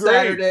Jeff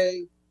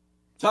Saturday.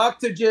 Talk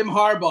to Jim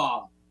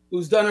Harbaugh,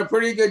 who's done a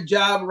pretty good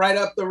job right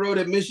up the road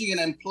at Michigan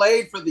and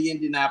played for the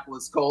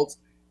Indianapolis Colts.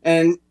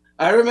 And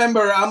I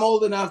remember, I'm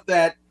old enough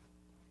that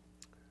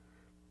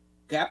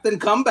Captain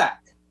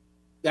Comeback.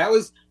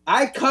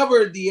 I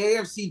covered the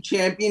AFC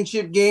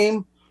Championship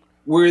game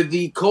where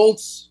the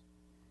Colts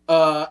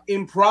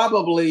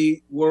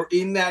improbably were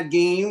in that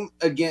game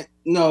again.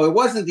 No, it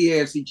wasn't the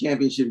AFC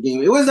Championship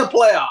game. It was the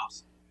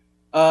playoffs.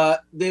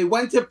 They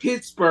went to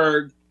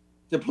Pittsburgh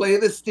to play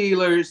the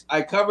Steelers.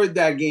 I covered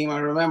that game. I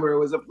remember it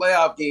was a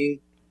playoff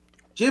game.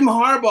 Jim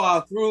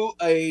Harbaugh threw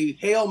a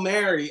Hail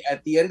Mary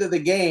at the end of the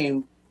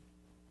game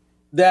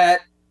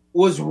that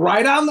was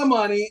right on the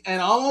money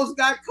and almost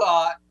got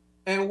caught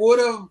and would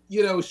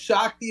have,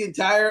 shocked the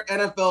entire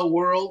NFL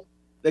world.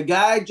 The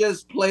guy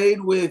just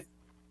played with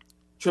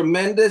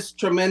tremendous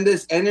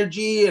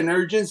energy and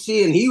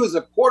urgency, and he was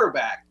a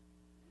quarterback.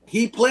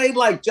 He played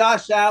like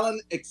Josh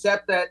Allen,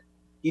 except that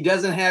he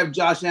doesn't have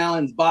Josh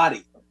Allen's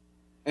body.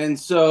 And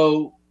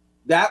so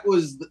that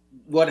was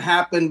what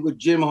happened with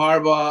Jim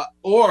Harbaugh,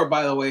 or,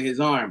 by the way, his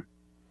arm.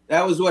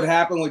 That was what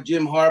happened with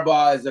Jim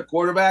Harbaugh as a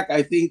quarterback.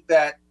 I think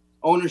that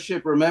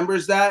ownership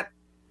remembers that.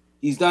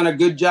 He's done a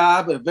good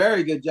job, a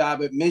very good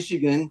job at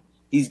Michigan.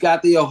 He's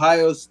got the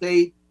Ohio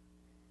State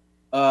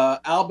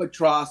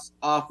albatross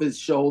off his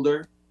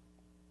shoulder.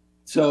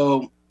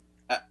 So,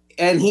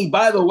 and he,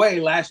 by the way,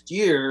 last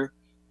year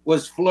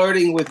was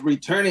flirting with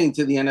returning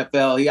to the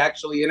NFL. He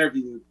actually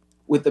interviewed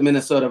with the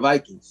Minnesota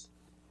Vikings.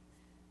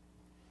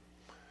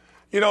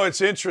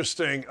 It's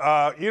interesting.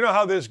 You know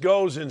how this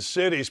goes in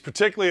cities,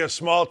 particularly a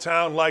small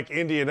town like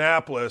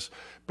Indianapolis,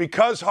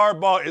 because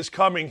Harbaugh is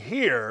coming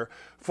here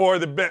for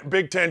the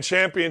Big Ten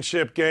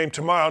championship game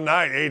tomorrow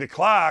night, 8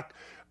 o'clock.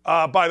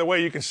 By the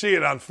way, you can see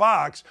it on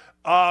Fox.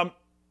 Not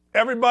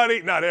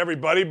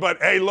everybody, but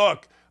hey,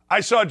 look, I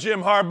saw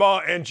Jim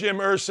Harbaugh and Jim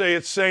Irsay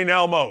at St.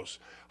 Elmo's.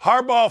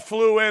 Harbaugh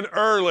flew in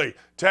early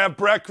to have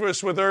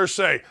breakfast with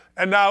Irsay,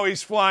 and now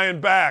he's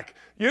flying back.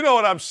 You know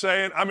what I'm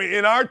saying? I mean,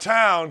 in our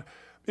town,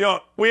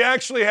 we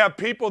actually have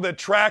people that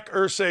track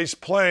Irsay's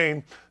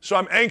plane, so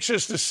I'm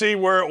anxious to see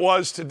where it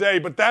was today.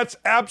 But that's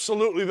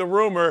absolutely the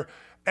rumor,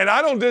 and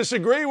I don't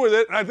disagree with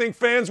it. I think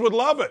fans would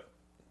love it.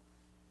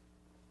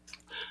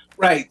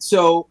 Right.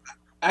 So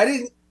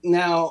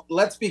now,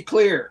 let's be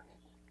clear.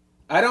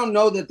 I don't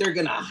know that they're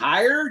going to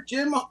hire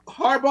Jim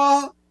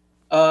Harbaugh.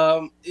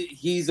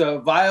 He's a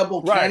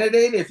viable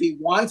candidate if he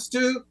wants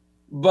to,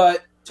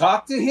 but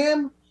talk to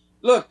him.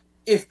 Look,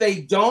 if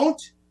they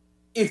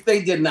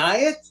deny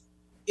it,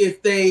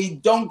 if they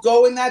don't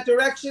go in that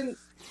direction,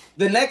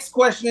 the next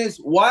question is,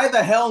 why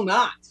the hell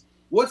not?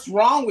 What's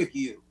wrong with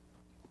you?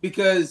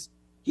 Because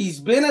he's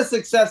been a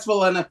successful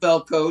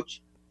NFL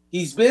coach.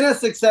 He's been a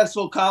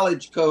successful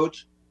college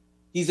coach.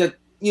 He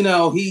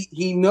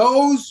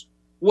knows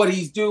what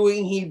he's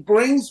doing. He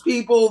brings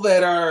people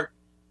that are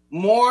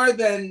more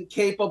than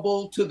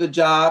capable to the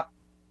job.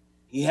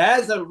 He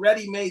has a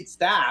ready-made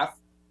staff.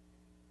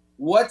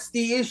 What's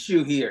the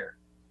issue here?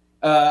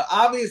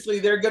 Obviously,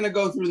 they're going to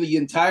go through the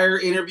entire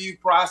interview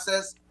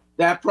process.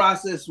 That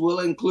process will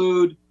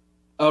include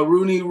a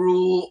Rooney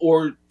Rule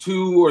or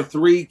 2 or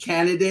 3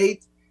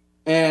 candidate,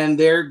 and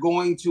they're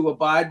going to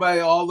abide by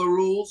all the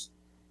rules.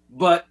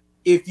 But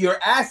if you're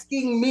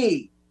asking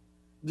me,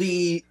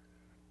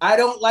 I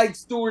don't like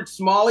Stuart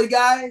Smalley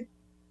guy,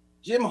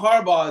 Jim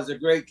Harbaugh is a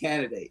great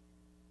candidate.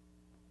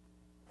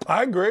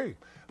 I agree.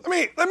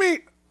 Let me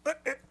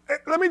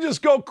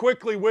just go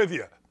quickly with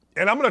you,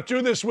 and I'm going to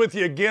do this with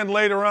you again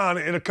later on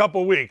in a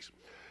couple weeks.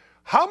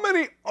 How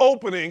many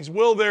openings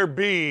will there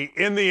be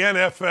in the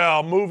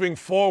NFL moving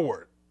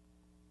forward?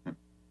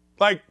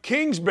 Like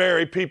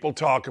Kingsbury, people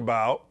talk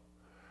about.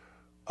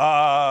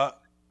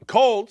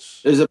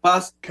 Colts.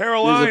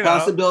 Carolina. There's a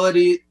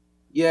possibility.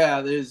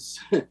 Yeah, there's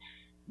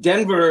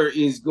Denver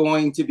is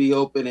going to be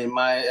open in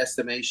my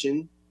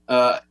estimation.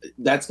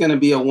 That's going to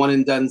be a one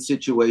and done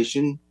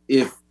situation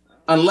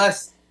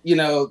unless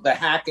the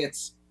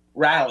Hackett's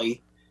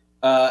rally.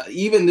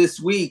 Even this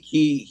week,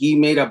 he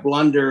made a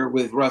blunder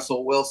with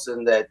Russell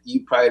Wilson that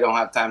you probably don't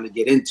have time to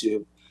get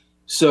into.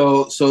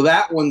 So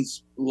that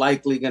one's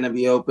likely going to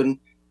be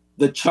open.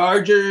 The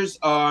Chargers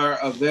are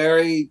a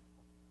very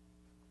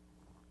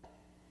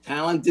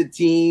talented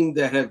team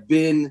that have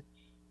been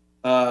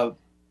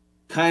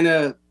kind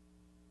of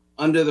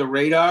under the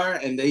radar,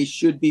 and they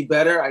should be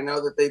better. I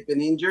know that they've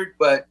been injured,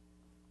 but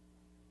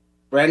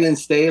Brandon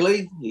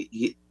Staley,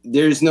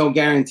 there's no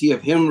guarantee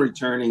of him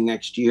returning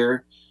next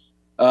year.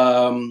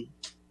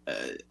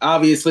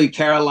 Obviously,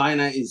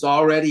 Carolina is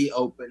already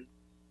open.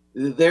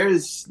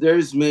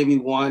 There's maybe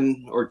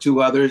 1 or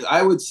 2 others.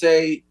 I would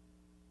say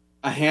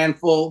a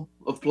handful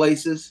of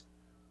places.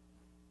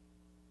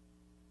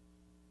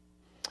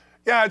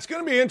 Yeah, it's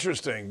going to be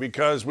interesting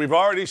because we've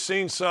already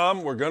seen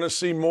some. We're going to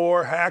see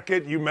more.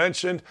 Hackett, you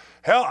mentioned.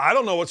 Hell, I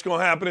don't know what's going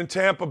to happen in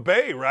Tampa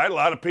Bay, right? A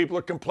lot of people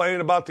are complaining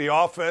about the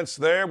offense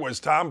there. Was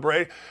Tom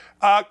Brady?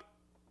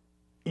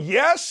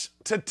 Yes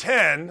to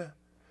 10,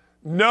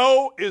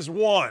 no is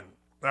 1,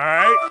 all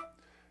right?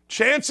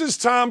 Chances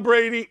Tom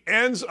Brady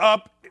ends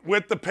up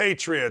with the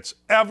Patriots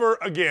ever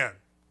again?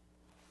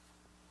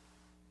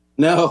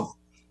 No.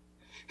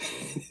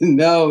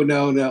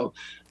 No.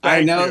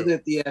 I know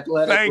that the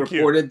Athletic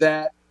reported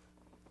that.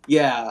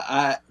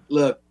 Yeah,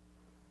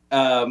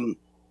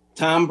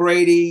 Tom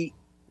Brady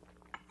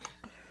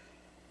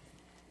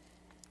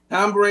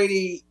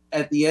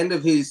at the end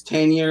of his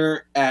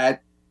tenure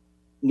at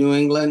New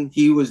England,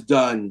 he was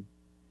done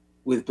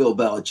with Bill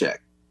Belichick.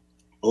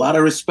 A lot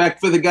of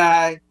respect for the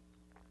guy,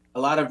 a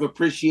lot of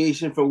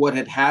appreciation for what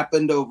had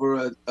happened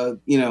over a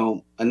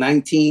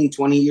 19,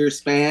 20-year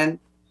span,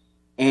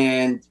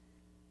 and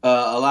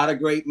a lot of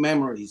great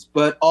memories,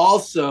 but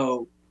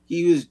also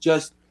he was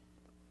just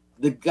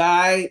the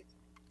guy.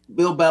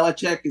 Bill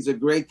Belichick is a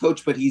great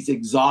coach, but he's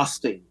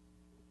exhausting.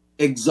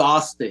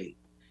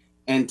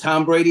 And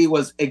Tom Brady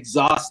was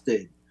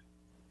exhausted.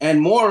 And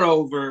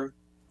moreover,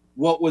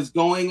 what was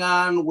going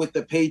on with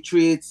the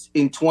Patriots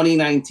in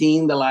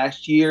 2019, the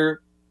last year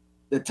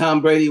that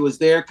Tom Brady was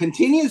there,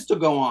 continues to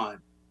go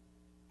on.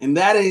 And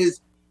that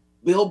is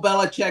Bill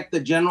Belichick, the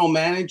general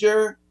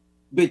manager,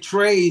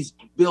 betrays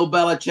Bill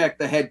Belichick,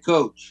 the head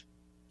coach.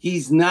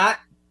 He's not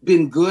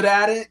been good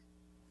at it.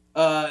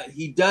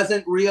 He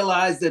doesn't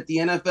realize that the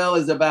NFL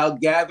is about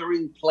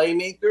gathering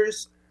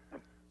playmakers.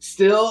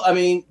 Still,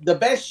 the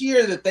best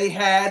year that they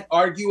had,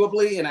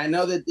 arguably, and I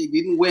know that they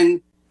didn't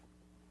win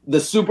the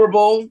Super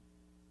Bowl,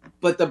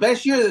 but the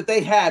best year that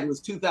they had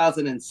was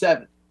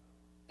 2007.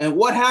 And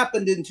what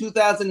happened in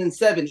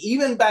 2007,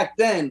 even back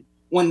then,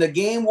 when the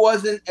game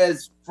wasn't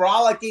as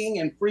frolicking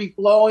and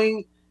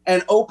free-flowing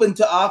and open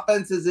to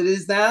offense as it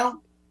is now,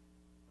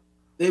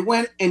 they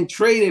went and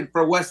traded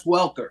for Wes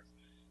Welker.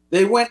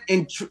 They went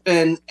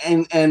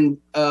and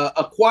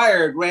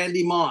acquired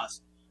Randy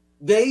Moss.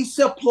 They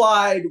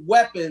supplied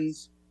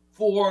weapons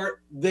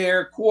for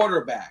their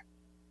quarterback.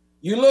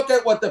 You look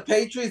at what the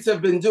Patriots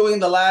have been doing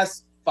the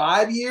last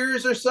 5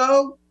 years or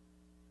so,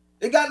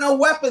 they got no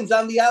weapons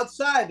on the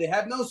outside. They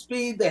have no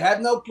speed. They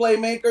have no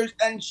playmakers.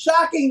 And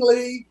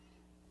shockingly,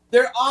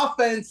 their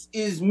offense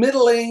is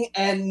middling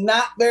and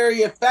not very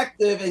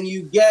effective, and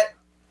you get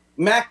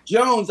Mac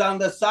Jones on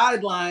the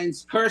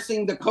sidelines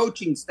cursing the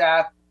coaching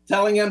staff,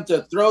 telling him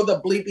to throw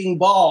the bleeping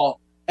ball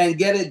and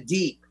get it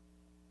deep.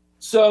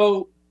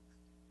 So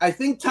I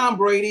think Tom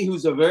Brady,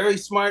 who's a very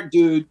smart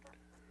dude,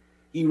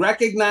 he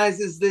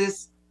recognizes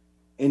this,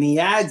 and he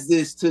adds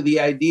this to the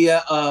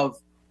idea of,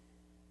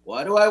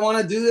 why do I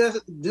want to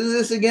do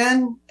this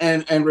again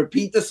and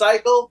repeat the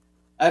cycle?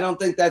 I don't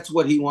think that's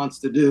what he wants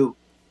to do.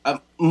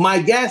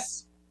 My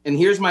guess, and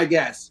here's my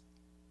guess,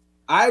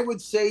 I would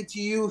say to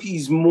you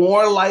he's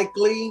more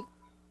likely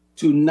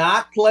to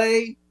not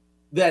play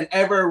than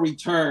ever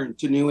return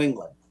to New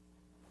England.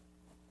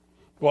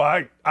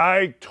 Well,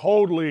 I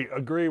totally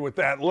agree with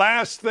that.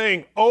 Last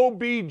thing,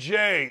 OBJ,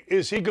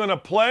 is he going to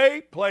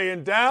play? Play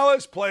in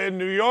Dallas? Play in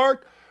New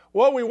York?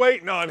 What are we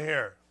waiting on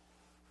here?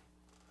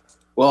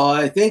 Well,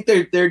 I think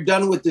they're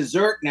done with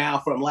dessert now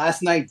from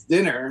last night's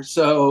dinner.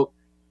 So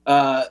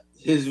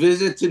his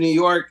visit to New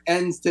York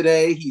ends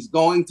today. He's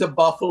going to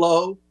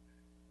Buffalo,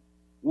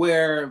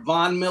 where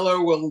Von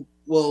Miller will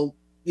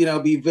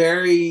be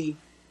very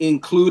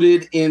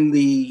included in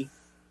the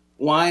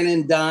wine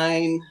and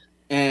dine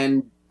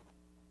and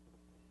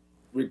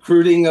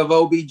recruiting of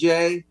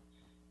OBJ.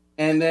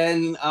 And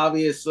then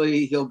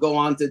obviously he'll go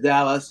on to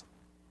Dallas.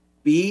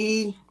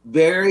 Be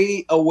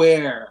very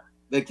aware.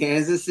 The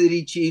Kansas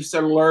City Chiefs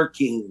are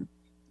lurking.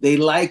 They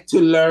like to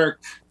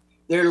lurk.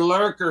 They're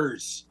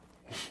lurkers,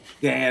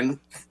 Dan.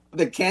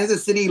 The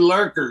Kansas City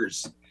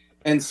lurkers.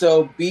 And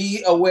so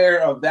be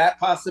aware of that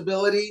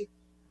possibility.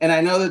 And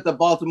I know that the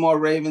Baltimore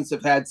Ravens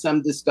have had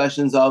some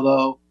discussions,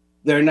 although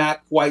they're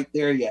not quite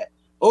there yet.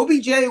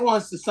 OBJ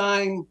wants to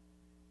sign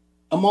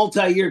a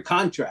multi-year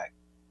contract.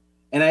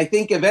 And I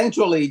think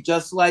eventually,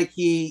 just like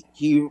he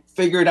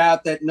figured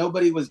out that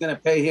nobody was going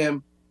to pay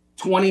him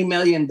 $20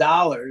 million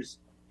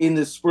in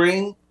the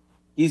spring,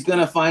 he's going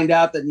to find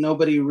out that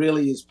nobody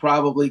really is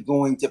probably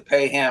going to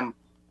pay him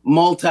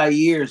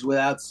multi-years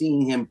without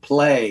seeing him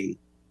play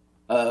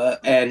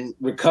and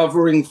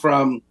recovering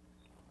from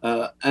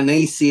an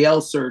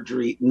ACL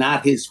surgery,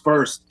 not his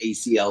first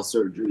ACL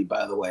surgery,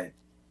 by the way.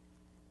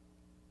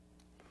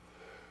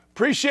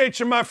 Appreciate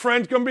you, my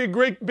friend. It's going to be a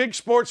great big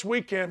sports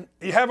weekend.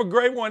 You have a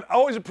great one. I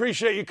always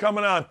appreciate you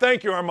coming on.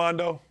 Thank you,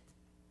 Armando.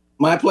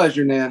 My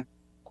pleasure, Nan.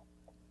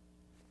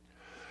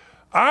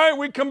 All right,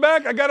 we come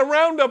back. I got a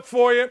roundup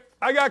for you.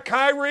 I got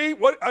Kyrie.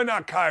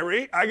 Not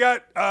Kyrie. I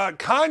got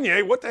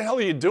Kanye. What the hell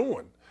are you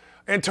doing?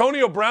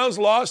 Antonio Brown's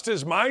lost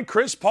his mind.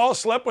 Chris Paul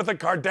slept with a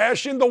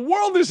Kardashian. The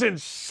world is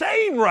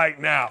insane right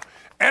now.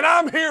 And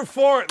I'm here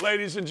for it,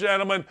 ladies and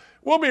gentlemen.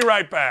 We'll be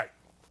right back.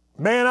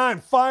 Man, I'm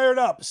fired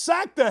up.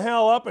 Sack the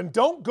hell up and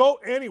don't go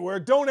anywhere.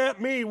 Don't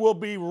at me. We'll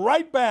be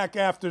right back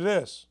after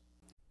this.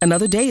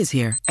 Another day is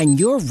here, and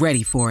you're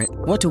ready for it.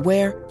 What to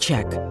wear?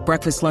 Check.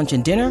 Breakfast, lunch,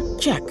 and dinner?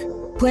 Check.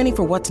 Planning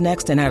for what's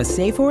next and how to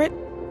save for it?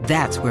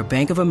 That's where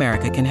Bank of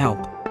America can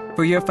help.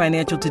 For your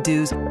financial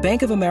to-dos,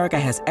 Bank of America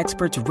has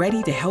experts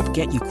ready to help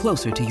get you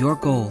closer to your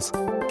goals.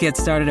 Get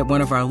started at one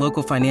of our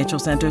local financial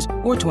centers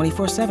or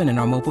 24/7 in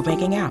our mobile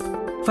banking app.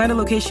 Find a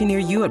location near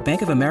you at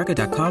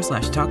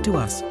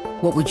bankofamerica.com/talktous.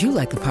 What would you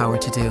like the power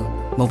to do?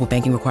 Mobile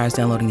banking requires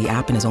downloading the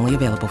app and is only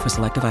available for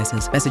select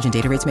devices. Message and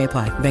data rates may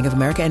apply. Bank of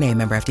America N.A.,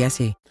 member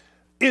FDIC.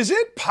 Is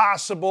it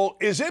possible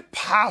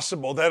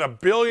that a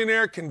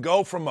billionaire can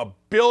go from a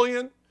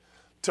billion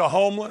to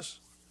homeless?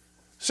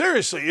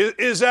 Seriously,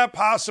 is that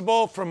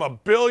possible, from a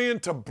billion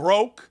to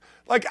broke?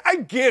 Like, I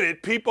get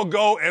it. People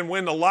go and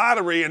win the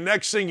lottery, and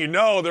next thing you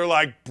know, they're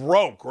like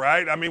broke,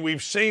 right? I mean,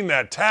 we've seen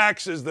that.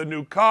 Taxes, the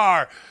new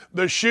car,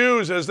 the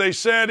shoes, as they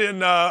said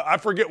in, I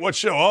forget what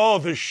show. Oh,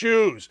 the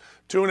shoes,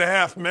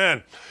 2.5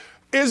 Men.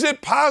 Is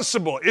it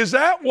possible? Is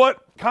that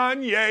what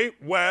Kanye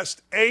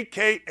West,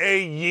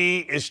 a.k.a. Ye,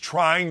 is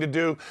trying to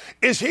do?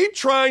 Is he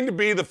trying to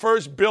be the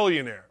first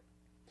billionaire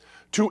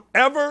to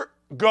ever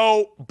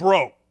go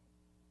broke?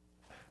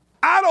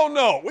 I don't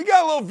know. We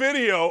got a little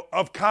video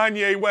of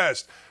Kanye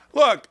West.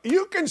 Look,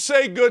 you can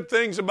say good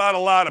things about a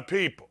lot of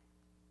people,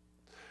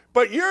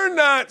 but you're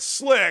not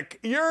slick,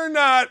 you're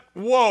not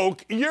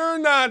woke, you're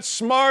not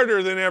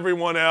smarter than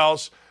everyone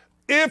else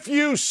if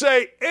you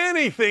say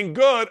anything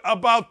good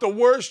about the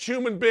worst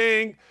human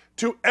being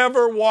to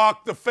ever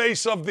walk the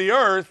face of the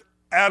earth,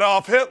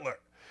 Adolf Hitler.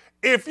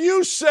 If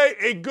you say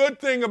a good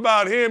thing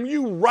about him,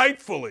 you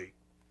rightfully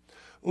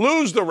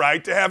lose the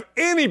right to have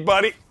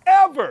anybody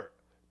ever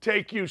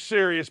take you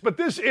serious. But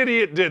this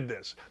idiot did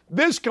this.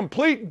 This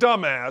complete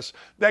dumbass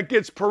that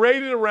gets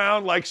paraded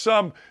around like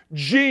some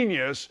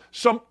genius,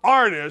 some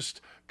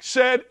artist,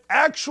 said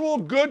actual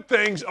good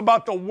things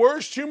about the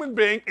worst human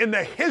being in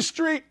the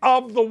history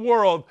of the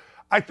world.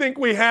 I think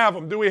we have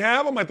him. Do we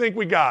have him? I think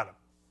we got him.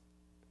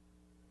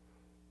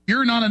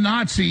 You're not a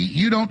Nazi.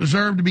 You don't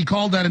deserve to be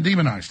called that and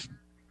demonized.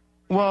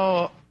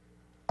 Well,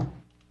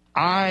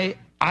 I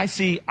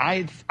see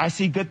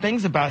good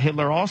things about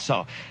Hitler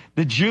also.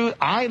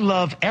 I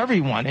love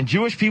everyone, and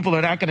Jewish people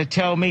are not going to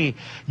tell me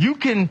you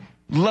can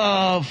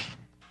love,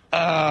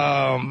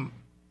 us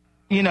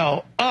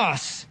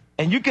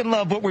and you can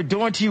love what we're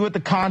doing to you with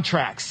the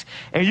contracts,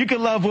 and you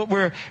can love what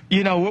we're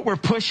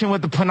pushing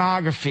with the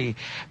pornography.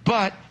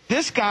 But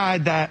this guy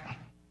that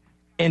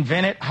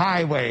invented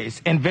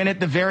highways, invented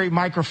the very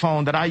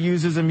microphone that I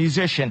use as a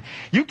musician,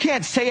 you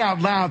can't say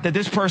out loud that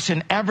this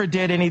person ever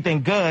did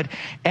anything good,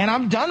 and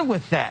I'm done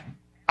with that.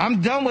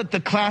 I'm done with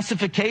the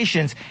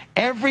classifications.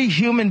 Every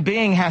human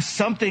being has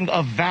something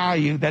of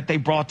value that they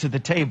brought to the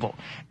table,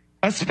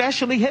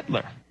 especially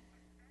Hitler.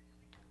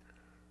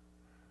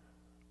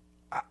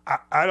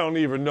 I don't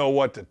even know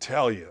what to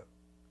tell you.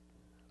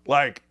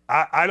 Like,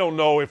 I don't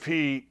know if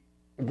he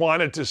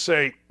wanted to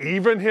say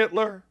even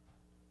Hitler.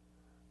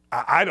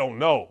 I don't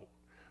know.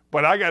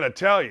 But I got to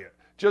tell you,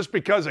 just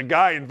because a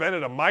guy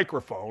invented a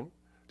microphone,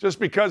 just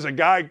because a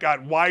guy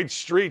got wide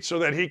streets so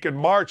that he could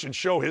march and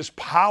show his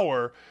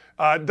power,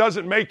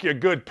 doesn't make you a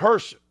good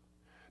person.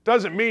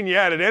 Doesn't mean you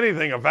added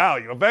anything of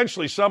value.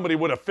 Eventually, somebody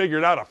would have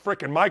figured out a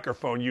frickin'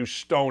 microphone, you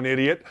stone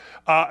idiot.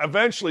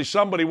 Eventually,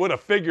 somebody would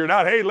have figured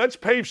out, hey, let's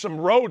pave some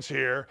roads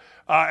here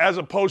as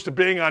opposed to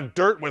being on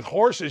dirt with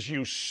horses,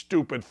 you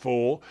stupid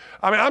fool.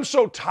 I mean, I'm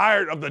so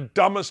tired of the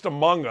dumbest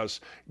among us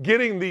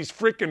getting these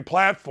frickin'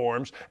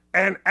 platforms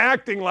and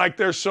acting like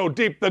they're so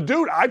deep. The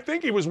dude, I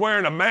think he was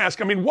wearing a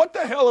mask. I mean, what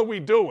the hell are we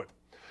doing?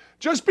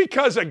 Just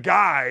because a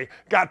guy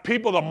got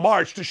people to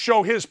march to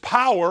show his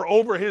power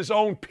over his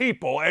own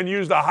people and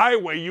use the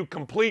highway, you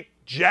complete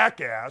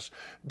jackass,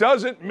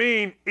 doesn't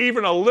mean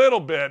even a little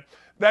bit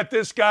that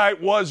this guy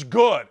was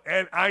good.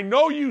 And I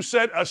know you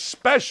said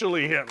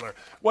especially Hitler.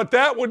 What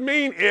that would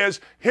mean is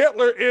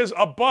Hitler is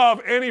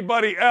above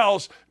anybody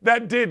else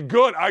that did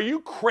good. Are you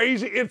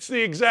crazy? It's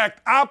the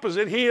exact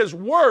opposite. He is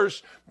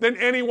worse than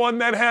anyone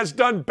that has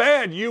done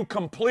bad, you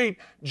complete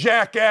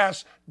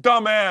jackass,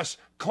 dumbass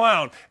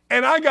clown.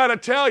 And I got to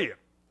tell you,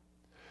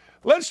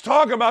 let's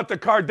talk about the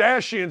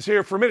Kardashians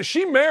here for a minute.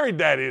 She married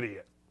that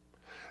idiot.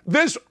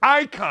 This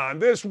icon,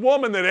 this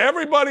woman that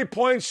everybody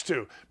points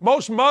to,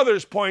 most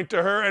mothers point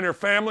to her and her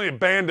family, a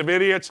band of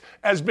idiots,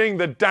 as being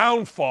the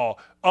downfall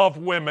of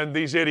women,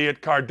 these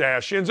idiot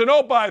Kardashians. And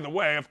oh, by the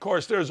way, of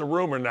course, there's a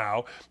rumor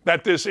now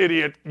that this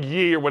idiot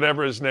Ye, or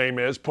whatever his name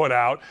is, put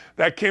out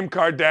that Kim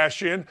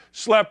Kardashian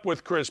slept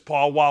with Chris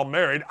Paul while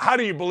married. How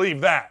do you believe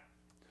that?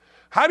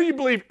 How do you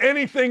believe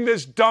anything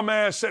this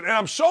dumbass said? And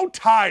I'm so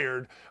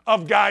tired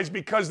of guys,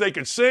 because they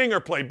could sing or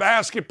play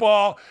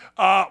basketball,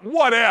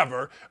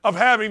 whatever, of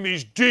having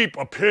these deep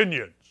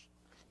opinions.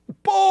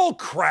 Bull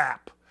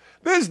crap.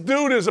 This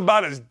dude is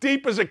about as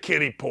deep as a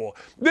kiddie pool.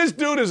 This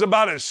dude is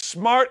about as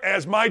smart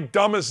as my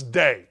dumbest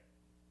day.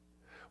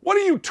 What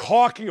are you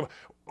talking about?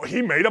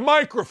 He made a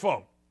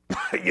microphone.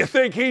 You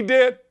think he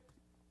did?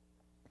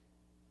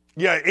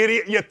 Yeah,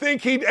 idiot. You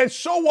think he did? And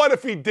so what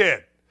if he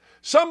did?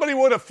 Somebody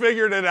would have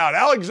figured it out.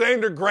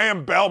 Alexander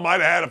Graham Bell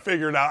might have had to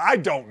figure it out. I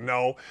don't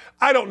know.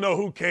 I don't know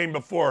who came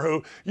before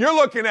who. You're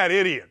looking at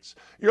idiots.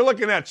 You're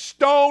looking at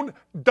stone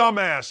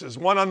dumbasses,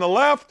 one on the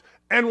left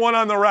and one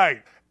on the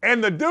right.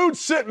 And the dude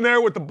sitting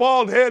there with the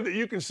bald head that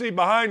you can see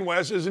behind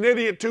Wes is an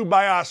idiot too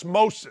by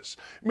osmosis.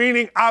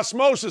 Meaning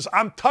osmosis,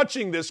 I'm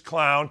touching this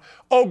clown.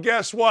 Oh,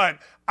 guess what?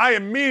 I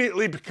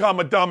immediately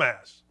become a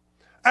dumbass.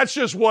 That's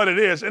just what it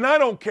is. And I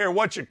don't care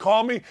what you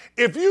call me.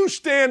 If you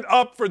stand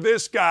up for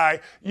this guy,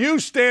 you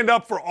stand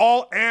up for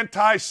all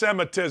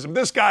anti-Semitism.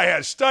 This guy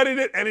has studied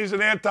it, and he's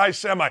an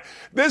anti-Semite.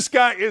 This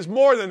guy is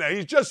more than that.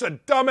 He's just a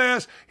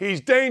dumbass. He's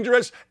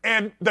dangerous.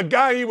 And the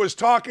guy he was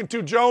talking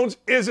to, Jones,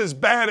 is as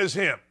bad as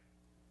him.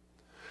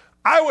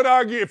 I would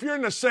argue if you're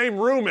in the same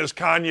room as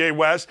Kanye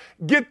West,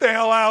 get the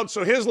hell out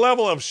so his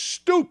level of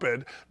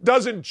stupid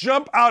doesn't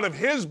jump out of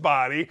his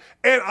body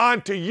and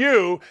onto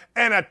you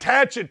and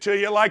attach it to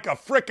you like a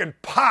frickin'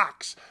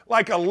 pox,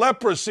 like a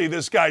leprosy.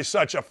 This guy's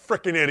such a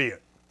frickin'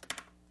 idiot.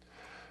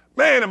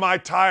 Man, am I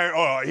tired.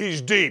 Oh,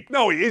 he's deep.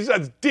 No, he's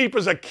as deep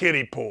as a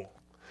kiddie pool.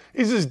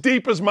 He's as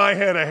deep as my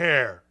head of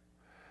hair.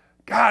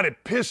 God,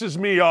 it pisses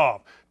me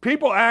off.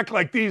 People act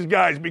like these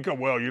guys become,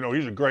 well, you know,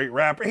 he's a great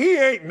rapper. He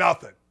ain't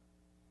nothing.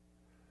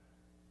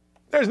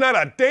 There's not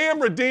a damn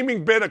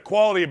redeeming bit of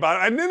quality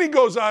about it. And then he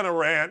goes on a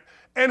rant,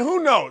 and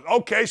who knows?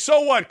 Okay,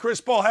 so what?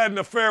 Chris Paul had an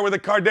affair with a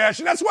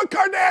Kardashian. That's what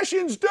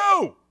Kardashians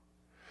do.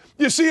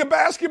 You see a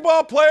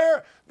basketball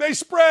player, they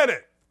spread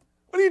it.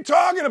 What are you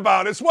talking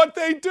about? It's what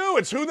they do.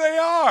 It's who they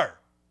are.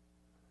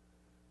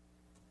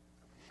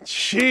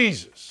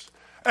 Jesus.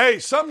 Hey,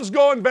 something's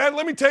going bad.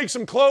 Let me take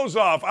some clothes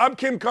off. I'm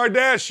Kim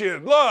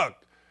Kardashian. Look,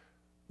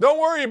 don't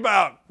worry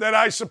about that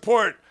I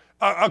support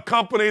a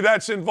company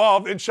that's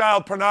involved in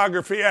child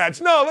pornography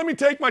ads. No, let me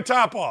take my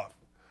top off.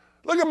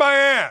 Look at my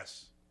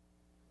ass.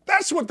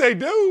 That's what they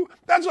do.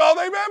 That's all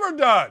they've ever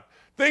done.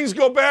 Things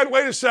go bad.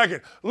 Wait a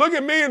second. Look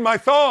at me and my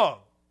thong.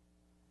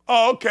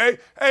 Oh, okay.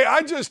 Hey,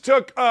 I just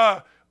took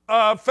fat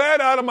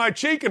out of my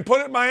cheek and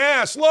put it in my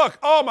ass. Look.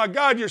 Oh, my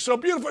God, you're so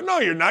beautiful. No,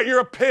 you're not. You're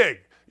a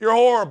pig. You're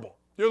horrible.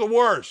 You're the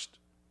worst.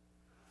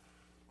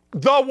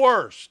 The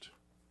worst.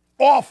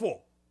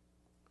 Awful.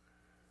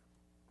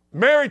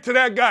 Married to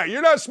that guy.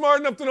 You're not smart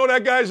enough to know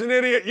that guy's an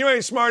idiot. You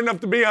ain't smart enough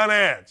to be on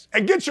ads.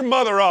 And get your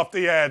mother off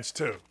the ads,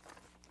 too.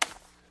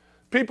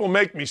 People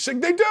make me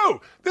sick. They do.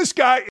 This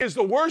guy is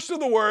the worst of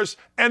the worst,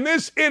 and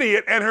this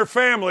idiot and her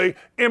family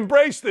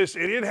embraced this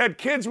idiot, had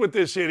kids with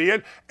this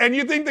idiot, and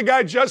you think the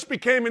guy just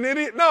became an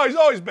idiot? No, he's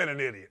always been an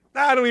idiot.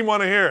 I don't even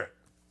want to hear it.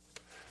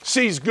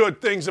 Sees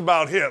good things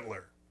about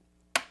Hitler.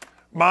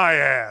 My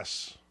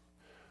ass.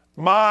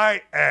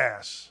 My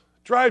ass.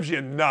 Drives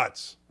you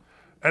nuts.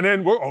 And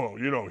then,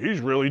 he's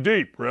really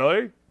deep.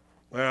 Really?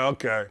 Well,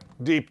 okay.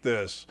 Deep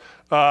this.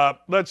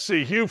 Let's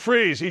see. Hugh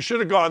Freeze, he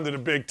should have gone to the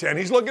Big Ten.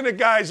 He's looking at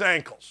guys'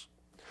 ankles.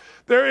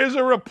 There is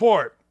a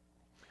report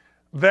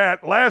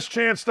that Last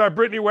Chance star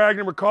Brittany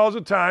Wagner recalls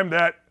a time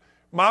that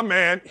my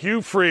man,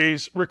 Hugh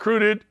Freeze,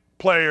 recruited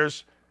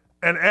players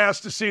and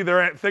asked to see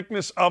their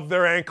thickness of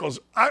their ankles.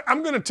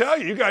 I'm going to tell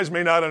you, you guys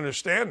may not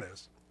understand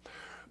this,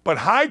 but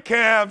high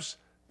calves,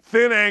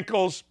 thin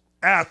ankles,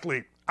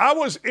 athlete. I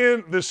was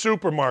in the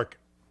supermarket,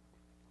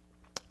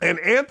 and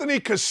Anthony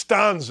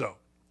Costanzo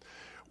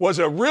was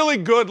a really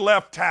good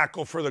left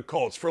tackle for the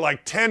Colts for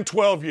like 10,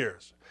 12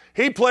 years.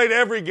 He played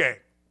every game.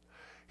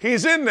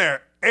 He's in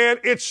there, and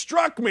it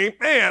struck me,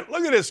 man,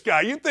 look at this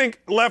guy. You think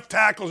left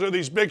tackles are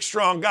these big,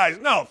 strong guys.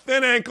 No,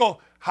 thin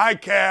ankle, high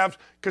calves.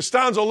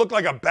 Costanzo looked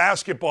like a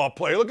basketball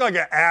player, looked like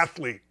an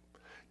athlete.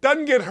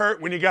 Doesn't get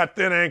hurt when you got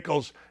thin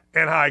ankles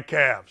and high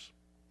calves.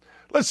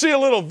 Let's see a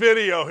little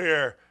video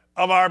here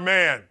of our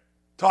man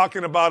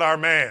talking about our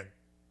man.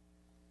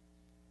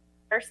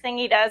 First thing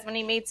he does when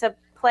he meets a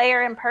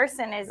player in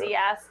person is he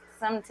asks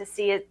them to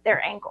see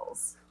their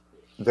ankles.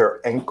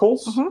 Their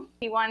ankles? Mm-hmm.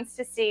 He wants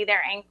to see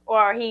their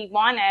or he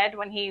wanted,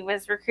 when he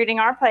was recruiting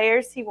our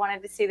players, he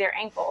wanted to see their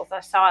ankles. I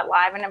saw it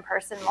live and in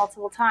person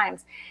multiple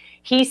times.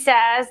 He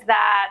says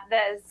that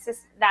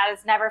that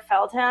has never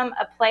failed him.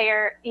 A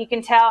player, you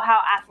can tell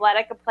how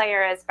athletic a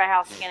player is by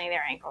how skinny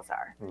their ankles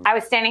are. I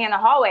was standing in the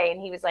hallway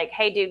and he was like,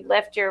 "Hey, dude,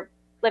 lift your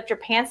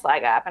pants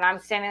leg up." And I'm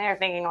standing there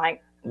thinking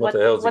like, what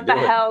the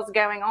hell's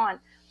going on?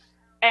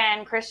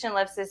 And Christian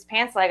lifts his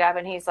pants leg up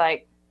and he's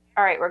like,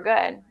 "All right, we're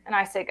good." And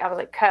I was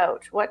like,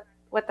 "Coach, what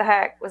the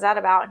heck was that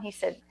about?" And he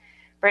said,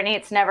 "Brittany,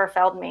 it's never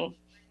failed me.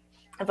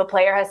 If a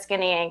player has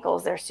skinny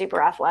ankles, they're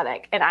super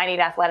athletic, and I need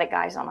athletic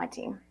guys on my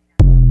team."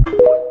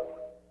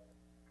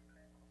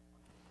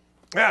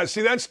 Yeah,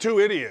 see, that's two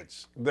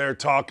idiots. They're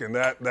talking,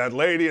 that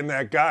lady and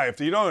that guy.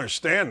 If you don't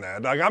understand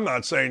that, like, I'm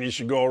not saying you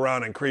should go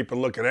around and creep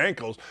and look at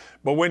ankles,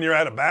 but when you're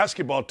at a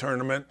basketball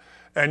tournament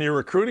and you're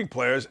recruiting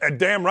players, and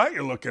damn right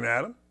you're looking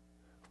at them.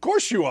 Of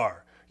course you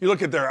are. You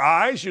look at their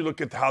eyes, you look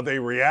at how they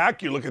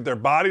react, you look at their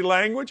body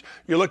language,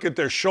 you look at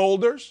their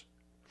shoulders,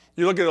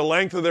 you look at the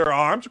length of their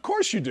arms. Of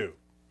course you do.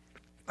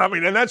 I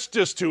mean, and that's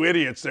just two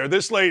idiots there.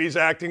 This lady's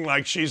acting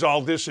like she's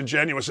all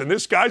disingenuous, and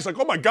this guy's like,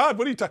 "Oh my God,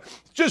 what are you talking?"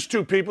 Just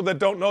two people that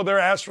don't know their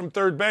ass from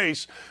third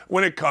base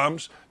when it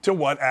comes to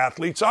what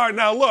athletes are.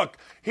 Now, look,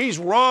 he's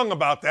wrong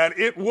about that.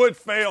 It would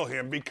fail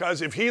him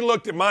because if he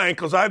looked at my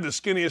ankles, I have the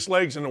skinniest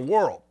legs in the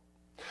world.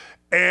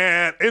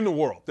 And in the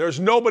world, there's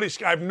nobody.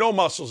 I have no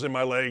muscles in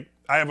my leg.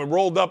 I have a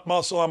rolled up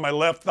muscle on my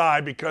left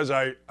thigh because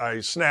I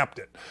snapped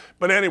it.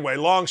 But anyway,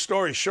 long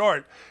story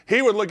short,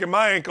 he would look at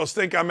my ankles,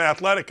 think I'm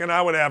athletic, and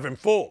I would have him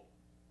fooled.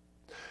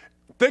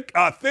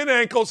 Thin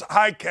ankles,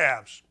 high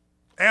calves.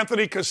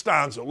 Anthony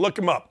Costanzo, look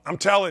him up. I'm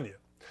telling you.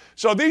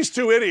 So these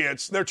two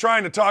idiots, they're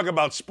trying to talk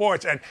about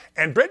sports,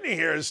 and Brittany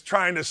here is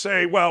trying to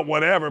say, well,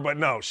 whatever, but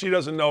no, she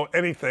doesn't know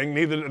anything.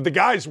 Neither the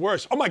guy's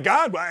worse. Oh my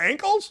God, my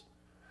ankles?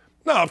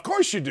 No, of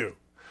course you do.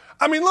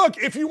 I mean, look,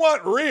 if you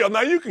want real,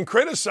 now you can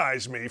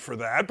criticize me for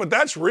that, but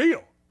that's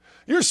real.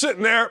 You're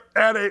sitting there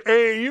at an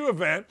AAU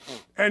event,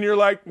 and you're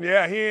like,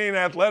 yeah, he ain't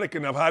athletic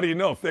enough. How do you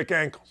know? Thick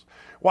ankles.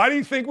 Why do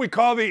you think we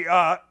call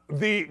the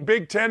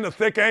Big Ten the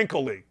Thick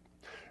Ankle League?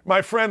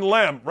 My friend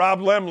Rob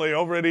Lemley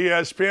over at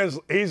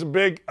ESPN,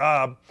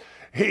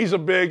 he's a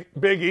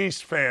big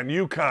East fan,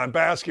 UConn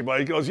basketball.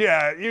 He goes,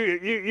 yeah,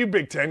 you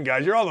Big Ten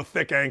guys, you're all the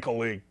Thick Ankle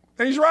League.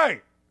 And he's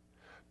right.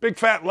 Big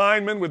fat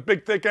linemen with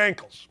big thick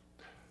ankles.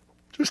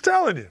 Just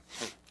telling you.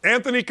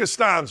 Anthony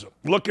Costanzo,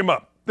 look him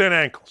up, thin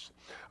ankles.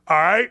 All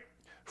right.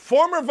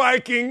 Former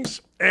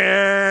Vikings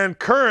and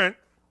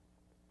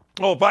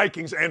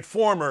Vikings and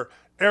former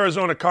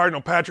Arizona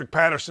Cardinal Patrick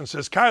Patterson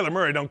says Kyler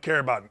Murray don't care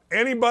about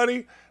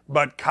anybody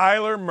but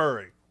Kyler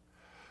Murray.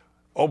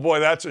 Oh boy,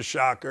 that's a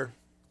shocker.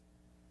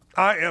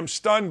 I am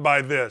stunned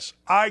by this.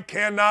 I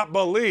cannot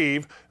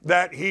believe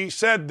that he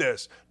said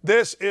this.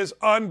 This is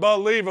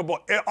unbelievable.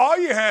 All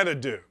you had to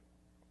do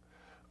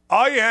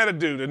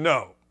to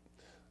know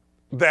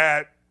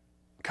that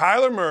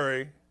Kyler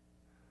Murray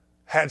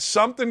had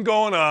something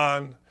going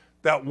on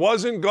that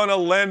wasn't going to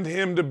lend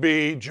him to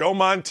be Joe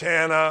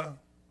Montana,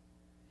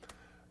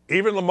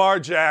 even Lamar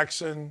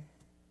Jackson,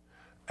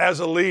 as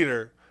a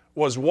leader,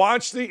 was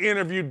watch the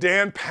interview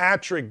Dan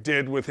Patrick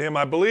did with him.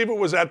 I believe it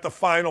was at the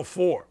Final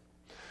Four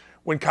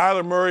when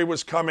Kyler Murray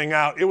was coming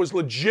out. It was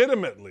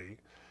legitimately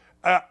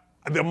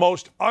the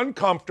most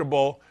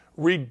uncomfortable,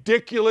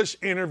 ridiculous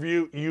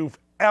interview you've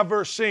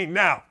ever seen.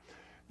 Now,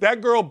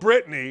 that girl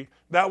Brittany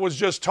that was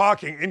just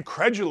talking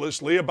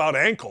incredulously about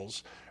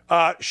ankles,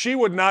 she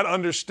would not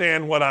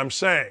understand what I'm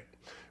saying.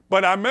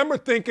 But I remember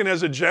thinking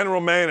as a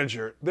general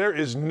manager, there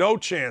is no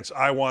chance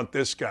I want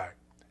this guy.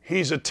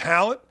 He's a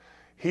talent.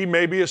 He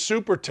may be a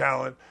super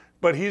talent,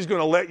 but he's going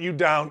to let you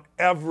down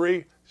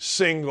every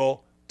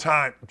single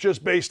time,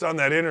 just based on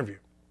that interview.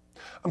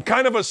 I'm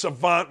kind of a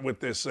savant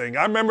with this thing.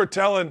 I remember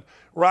telling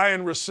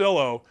Ryan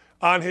Russillo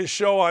on his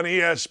show on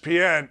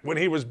ESPN when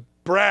he was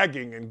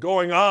bragging and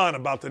going on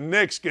about the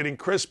Knicks getting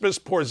Kristaps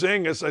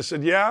Porzingis. I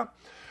said, yeah.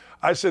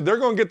 I said, they're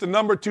going to get the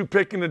number 2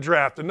 pick in the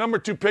draft. The number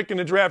 2 pick in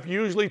the draft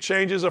usually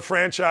changes a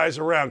franchise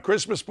around.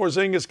 Kristaps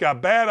Porzingis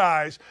got bad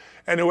eyes,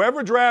 and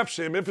whoever drafts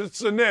him, if it's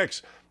the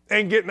Knicks,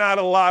 ain't getting out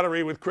of the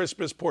lottery with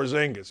Kristaps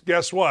Porzingis.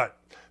 Guess what?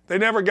 They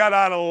never got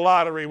out of the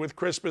lottery with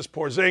Kristaps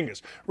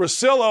Porzingis.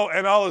 Russillo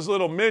and all his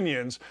little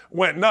minions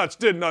went nuts,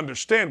 didn't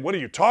understand. What are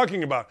you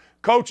talking about?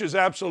 Coaches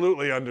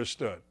absolutely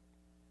understood.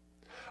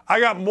 I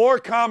got more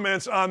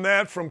comments on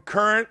that from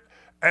current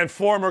and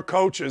former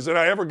coaches than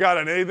I ever got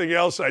on anything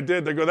else I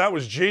did. They go, that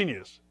was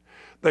genius.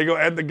 They go,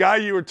 and the guy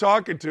you were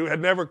talking to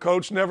had never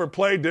coached, never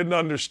played, didn't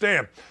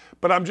understand.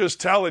 But I'm just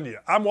telling you,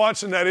 I'm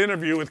watching that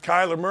interview with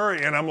Kyler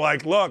Murray, and I'm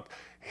like, look,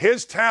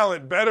 his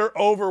talent better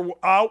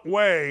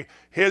outweigh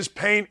his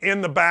pain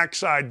in the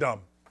backside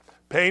dumb.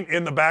 Pain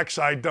in the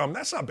backside dumb.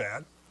 That's not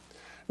bad.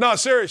 No,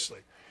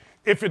 seriously.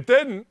 If it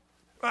didn't,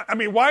 I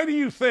mean, why do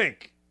you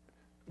think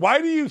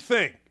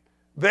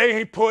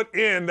they put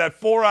in that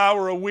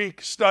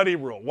 4-hour-a-week study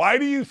rule? Why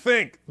do you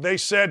think they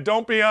said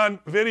don't be on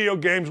video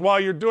games while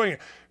you're doing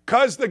it?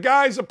 Because the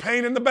guy's a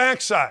pain in the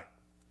backside.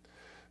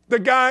 The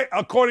guy,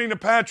 according to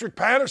Patrick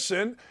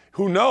Patterson,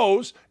 who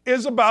knows,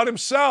 is about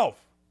himself.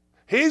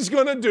 He's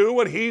going to do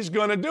what he's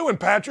going to do, and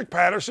Patrick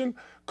Patterson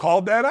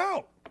called that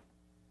out.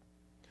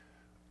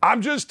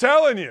 I'm just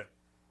telling you,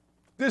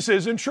 this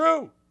isn't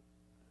true.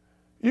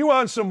 You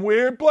want some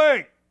weird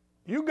Blake?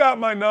 You got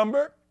my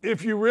number.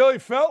 If you really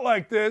felt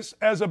like this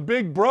as a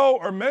big bro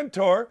or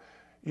mentor,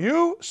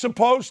 you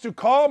supposed to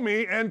call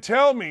me and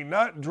tell me,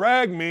 not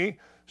drag me,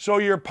 so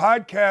your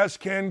podcast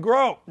can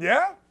grow.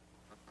 Yeah?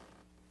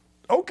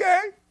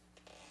 Okay.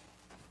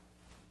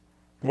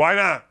 Why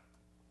not?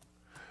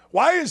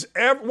 Why is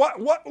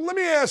let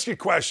me ask you a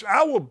question.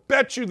 I will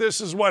bet you this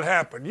is what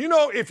happened. You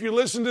know, if you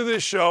listen to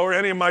this show or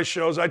any of my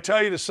shows, I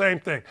tell you the same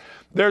thing.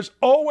 There's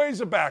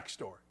always a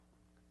backstory.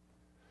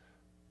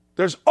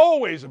 There's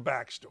always a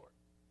backstory.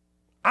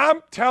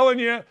 I'm telling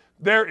you,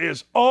 there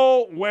is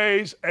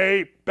always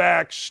a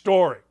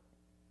backstory.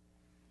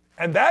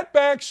 And that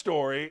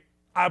backstory,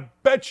 I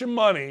bet you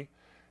money,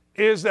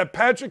 is that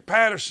Patrick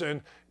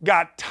Patterson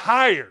got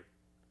tired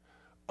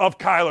of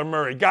Kyler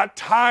Murray, got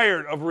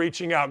tired of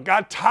reaching out,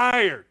 got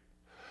tired.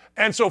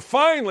 And so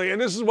finally,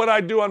 and this is what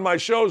I do on my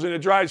shows, and it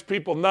drives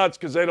people nuts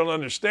because they don't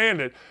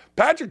understand it,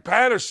 Patrick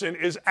Patterson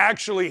is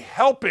actually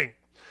helping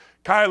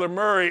Kyler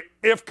Murray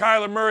if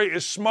Kyler Murray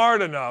is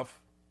smart enough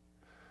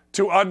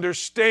to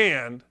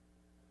understand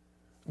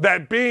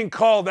that being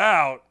called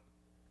out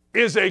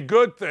is a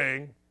good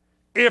thing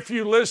if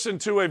you listen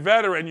to a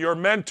veteran, your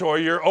mentor,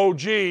 your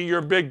OG,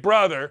 your big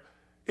brother,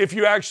 if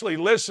you actually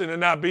listen and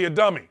not be a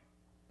dummy.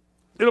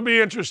 It'll be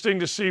interesting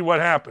to see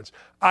what happens.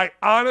 I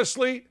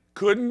honestly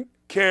couldn't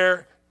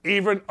care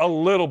even a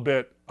little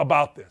bit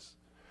about this.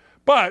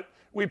 But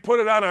we put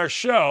it on our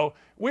show.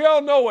 We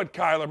all know what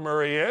Kyler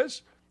Murray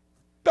is.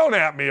 Don't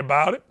at me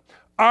about it.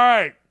 All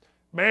right,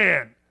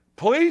 man.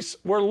 Police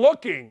were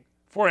looking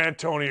for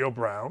Antonio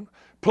Brown.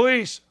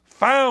 Police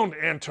found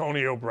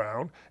Antonio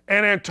Brown,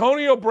 and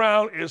Antonio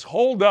Brown is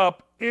holed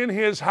up in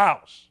his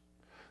house.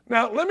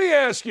 Now, let me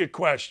ask you a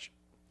question.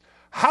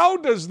 How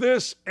does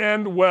this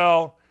end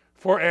well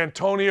for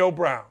Antonio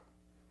Brown?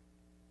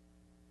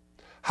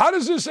 How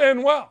does this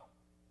end well?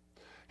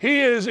 He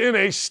is in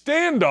a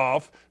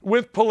standoff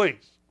with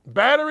police.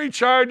 Battery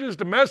charges,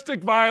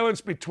 domestic violence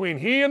between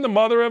he and the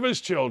mother of his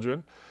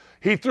children.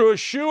 He threw a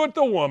shoe at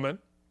the woman.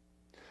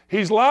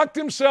 He's locked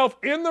himself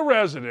in the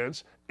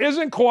residence,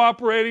 isn't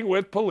cooperating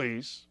with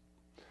police.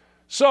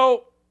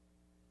 So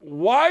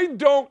why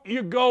don't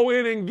you go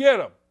in and get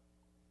him?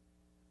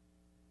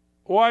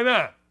 Why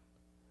not?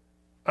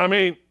 I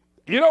mean,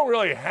 you don't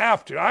really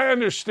have to. I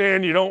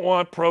understand you don't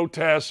want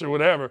protests or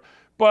whatever,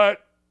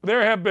 but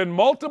there have been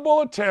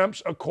multiple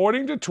attempts,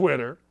 according to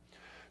Twitter,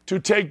 to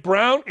take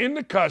Brown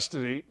into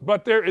custody,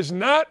 but there is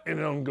not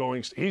an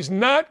ongoing, he's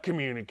not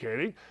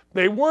communicating.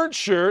 They weren't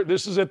sure,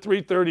 this is at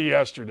 3:30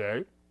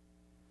 yesterday,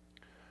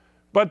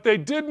 but they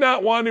did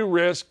not want to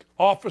risk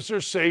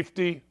officer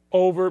safety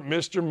over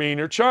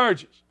misdemeanor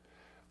charges.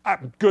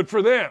 Good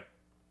for them.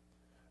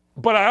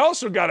 But I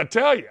also got to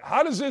tell you,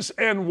 how does this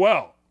end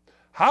well?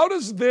 How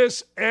does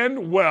this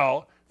end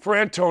well for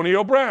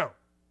Antonio Brown?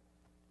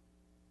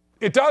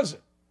 It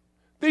doesn't.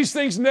 These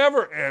things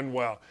never end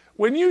well.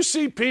 When you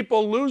see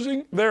people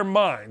losing their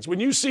minds, when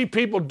you see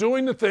people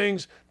doing the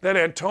things that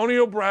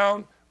Antonio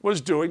Brown was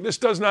doing, this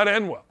does not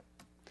end well.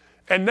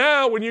 And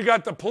now when you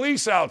got the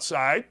police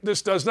outside,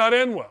 this does not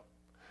end well.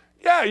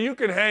 Yeah, you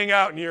can hang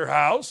out in your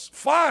house,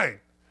 fine.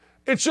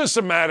 It's just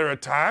a matter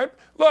of time.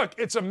 Look,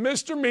 it's a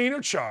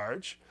misdemeanor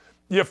charge.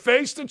 You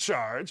face the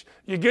charge,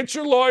 you get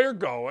your lawyer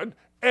going,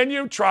 and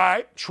you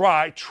try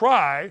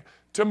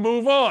to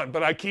move on.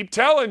 But I keep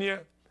telling you,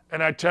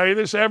 and I tell you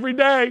this every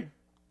day,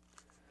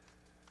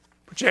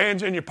 put your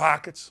hands in your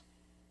pockets.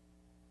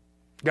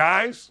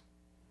 Guys,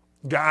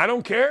 I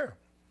don't care.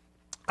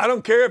 I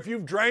don't care if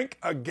you've drank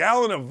a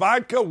gallon of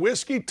vodka,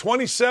 whiskey,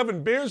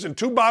 27 beers, and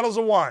 2 bottles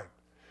of wine.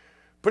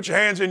 Put your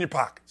hands in your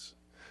pockets.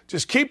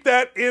 Just keep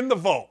that in the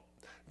vault.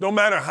 No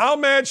matter how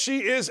mad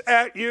she is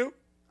at you,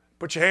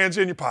 put your hands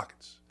in your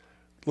pockets.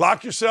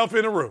 Lock yourself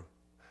in a room.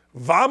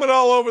 Vomit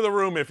all over the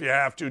room if you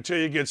have to till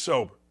you get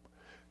sober.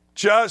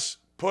 Just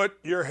put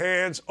your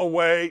hands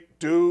away.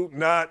 Do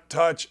not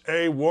touch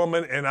a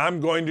woman, and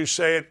I'm going to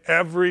say it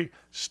every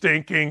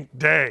stinking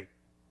day.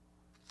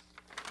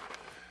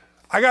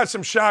 I got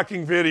some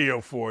shocking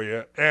video for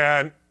you,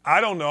 and I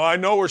don't know. I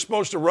know we're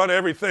supposed to run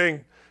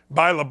everything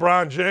by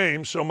LeBron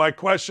James, so my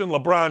question,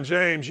 LeBron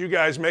James, you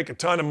guys make a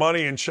ton of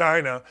money in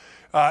China.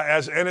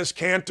 As Enes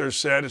Kanter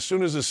said, as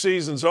soon as the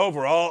season's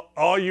over,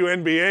 all you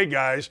NBA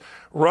guys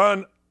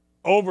run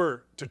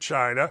over to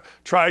China,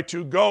 try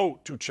to go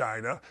to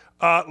China.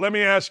 Let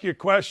me ask you a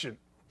question.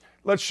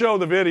 Let's show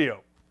the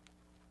video.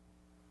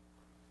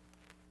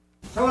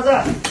 小伙子，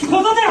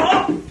口罩戴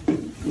好，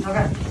拿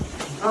开。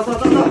走，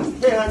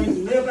配合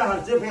你没有办法，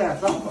直接配合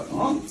上好了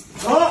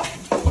啊！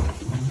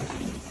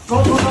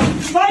走，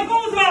翻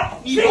工是吧？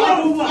你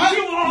翻工啊？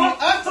听我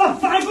啊！走，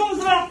翻工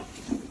是吧？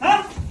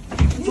啊？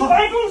你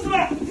翻工是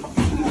吧？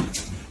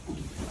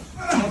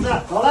小子，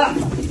好了。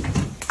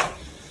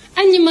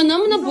哎，你们能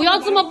不能不要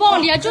这么暴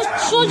力啊？就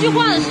说句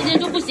话的时间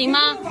就不行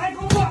吗？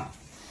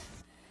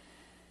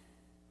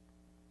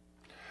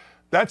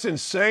 That's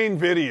insane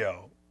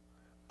video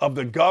of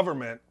the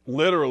government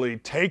literally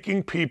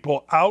taking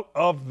people out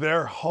of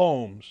their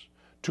homes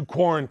to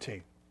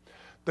quarantine.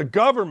 The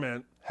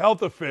government,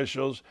 health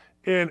officials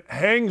in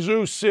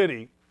Hangzhou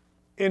City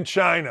in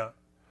China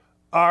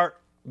are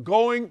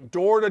going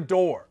door to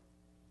door,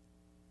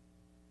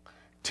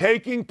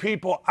 taking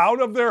people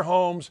out of their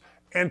homes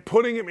and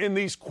putting them in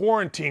these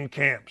quarantine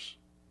camps.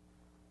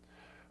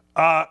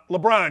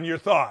 LeBron, your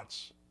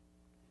thoughts?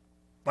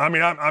 I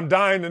mean, I'm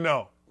dying to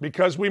know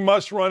because we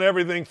must run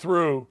everything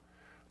through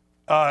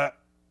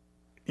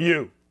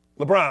you.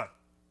 LeBron,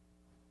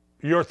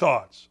 your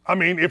thoughts? I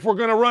mean, if we're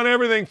going to run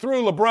everything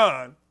through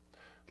LeBron,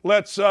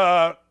 let's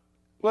do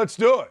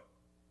it.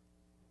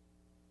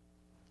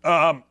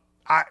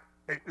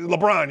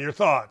 LeBron, your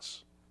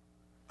thoughts?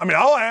 I mean,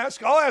 I'll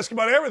ask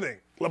about everything.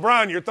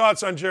 LeBron, your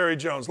thoughts on Jerry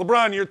Jones?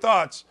 LeBron, your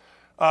thoughts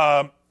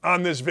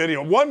on this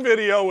video? One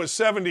video was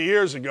 70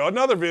 years ago.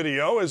 Another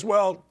video is,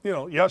 well,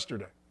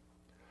 yesterday.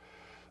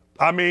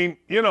 I mean,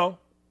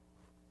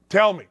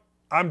 tell me.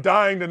 I'm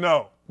dying to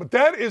know. But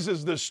that is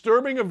as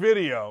disturbing a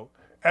video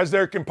as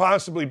there can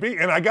possibly be.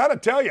 And I got to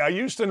tell you, I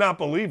used to not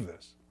believe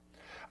this.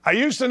 I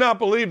used to not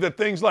believe that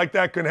things like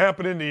that could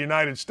happen in the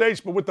United States.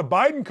 But with the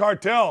Biden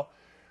cartel,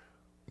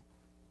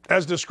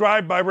 as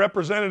described by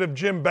Representative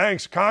Jim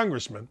Banks,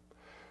 congressman,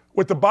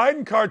 with the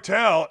Biden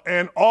cartel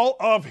and all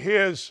of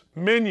his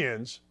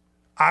minions,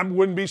 I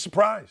wouldn't be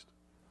surprised.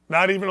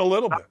 Not even a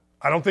little bit.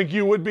 I don't think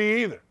you would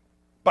be either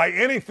by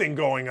anything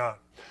going on.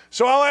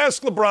 So I'll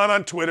ask LeBron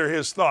on Twitter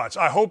his thoughts.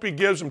 I hope he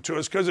gives them to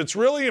us because it's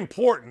really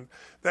important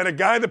that a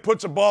guy that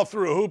puts a ball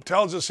through a hoop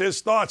tells us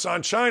his thoughts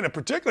on China,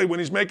 particularly when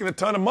he's making a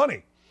ton of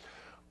money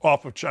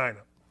off of China.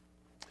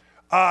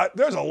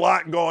 There's a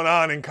lot going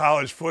on in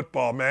college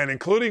football, man,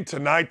 including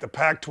tonight, the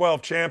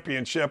Pac-12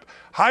 championship.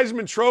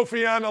 Heisman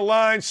Trophy on the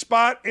line,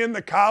 spot in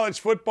the college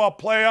football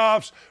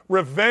playoffs,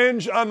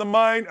 revenge on the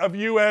mind of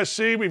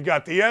USC. We've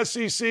got the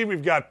SEC,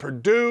 we've got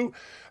Purdue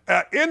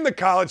in the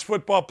college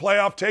football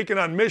playoff, taking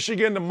on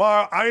Michigan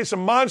tomorrow. It's a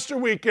monster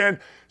weekend,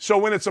 so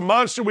when it's a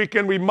monster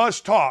weekend, we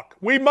must talk.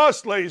 We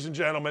must, ladies and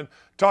gentlemen,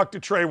 talk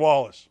to Trey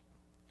Wallace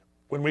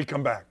when we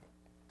come back.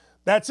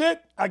 That's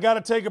it. I got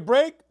to take a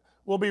break.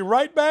 We'll be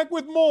right back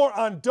with more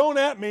on Don't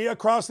At Me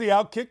across the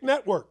Outkick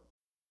Network.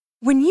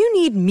 When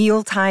you need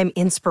mealtime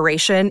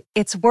inspiration,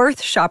 it's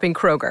worth shopping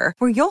Kroger,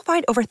 where you'll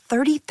find over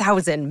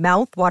 30,000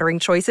 mouth-watering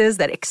choices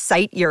that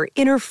excite your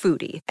inner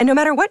foodie. And no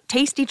matter what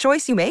tasty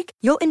choice you make,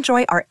 you'll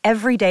enjoy our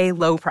everyday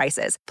low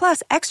prices,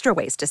 plus extra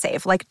ways to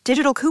save, like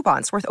digital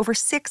coupons worth over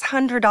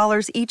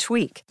 $600 each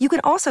week. You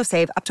can also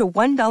save up to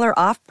 $1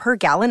 off per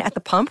gallon at the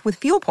pump with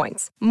fuel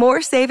points.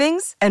 More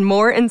savings and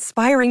more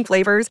inspiring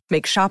flavors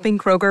make shopping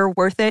Kroger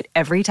worth it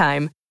every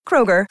time.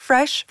 Kroger,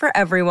 fresh for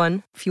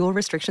everyone. Fuel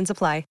restrictions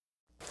apply.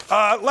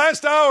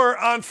 Last hour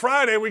on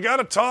Friday, we got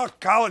to talk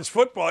college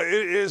football. It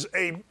is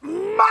a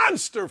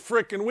monster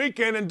freaking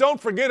weekend. And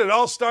don't forget, it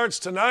all starts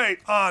tonight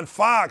on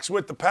Fox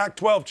with the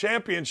Pac-12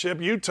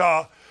 championship.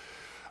 Utah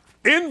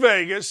in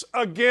Vegas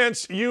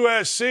against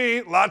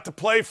USC. A lot to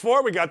play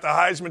for. We got the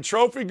Heisman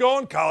Trophy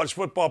going, college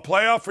football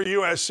playoff for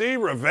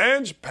USC,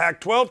 revenge,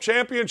 Pac-12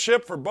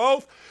 championship for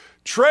both.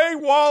 Trey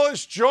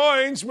Wallace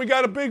joins. We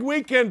got a big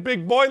weekend,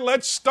 big boy.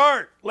 Let's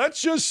start.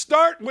 Let's just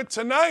start with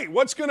tonight.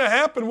 What's going to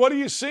happen? What are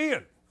you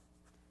seeing?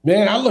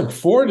 Man, I look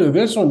forward to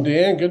this one,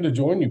 Dan. Good to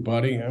join you,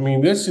 buddy. I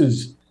mean, this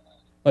is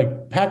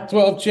like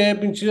Pac-12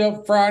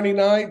 championship Friday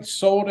night,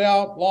 sold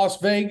out Las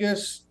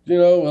Vegas,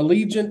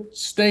 Allegiant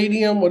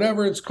Stadium,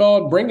 whatever it's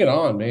called. Bring it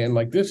on, man.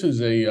 Like this is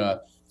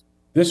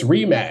this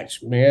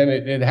rematch, man.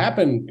 It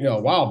happened,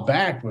 a while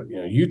back, but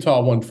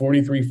Utah won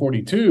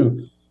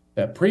 43-42.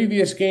 That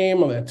previous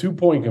game on that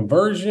 2-point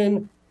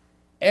conversion,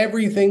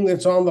 everything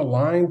that's on the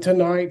line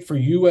tonight for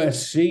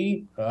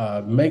USC,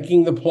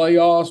 making the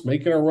playoffs,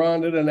 making a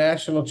run at a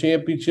national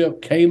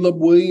championship, Caleb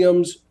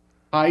Williams,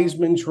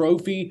 Heisman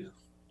Trophy.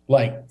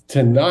 Like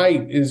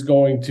tonight is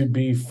going to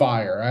be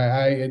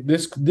fire.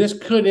 This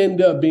could end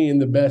up being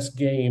the best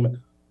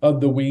game of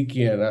the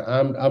weekend.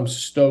 I'm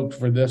stoked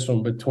for this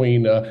one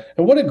between and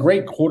what a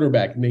great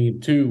quarterback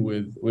name too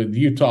with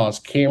Utah's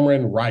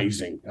Cameron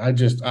Rising.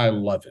 I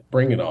love it.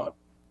 Bring it on.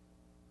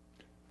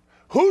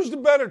 Who's the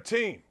better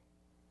team?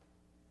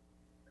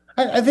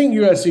 I think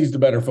USC is the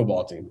better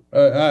football team.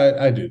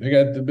 I do. They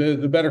got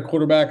the better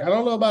quarterback. I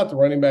don't know about the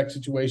running back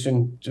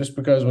situation just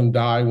because when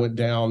Dye went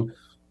down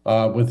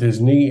with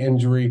his knee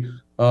injury.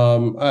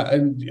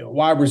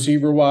 Wide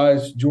receiver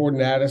wise,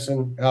 Jordan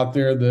Addison out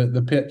there,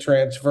 the Pitt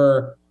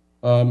transfer.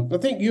 I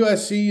think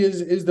USC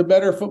is the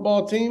better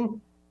football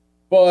team,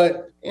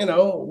 but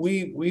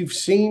we've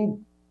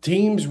seen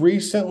teams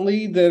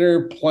recently that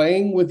are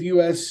playing with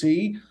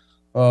USC.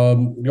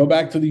 Go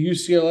back to the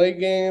UCLA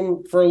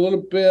game for a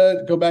little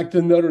bit. Go back to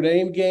the Notre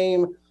Dame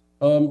game.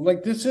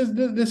 This is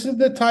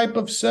the type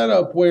of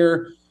setup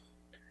where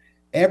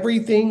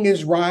everything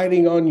is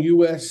riding on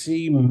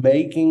USC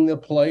making the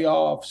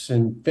playoffs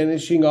and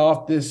finishing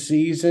off this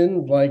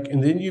season.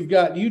 And then you've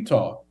got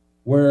Utah,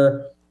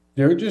 where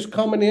they're just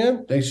coming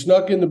in. They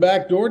snuck in the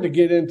back door to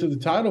get into the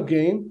title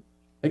game.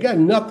 They got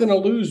nothing to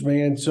lose,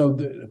 man. So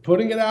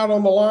putting it out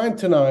on the line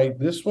tonight,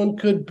 this one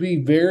could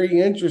be very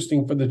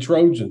interesting for the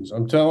Trojans.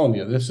 I'm telling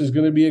you, this is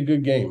going to be a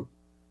good game.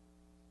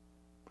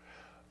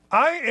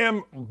 I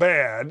am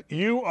bad,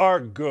 you are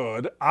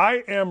good.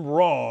 I am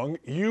wrong,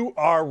 you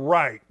are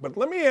right. But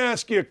let me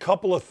ask you a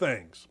couple of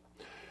things.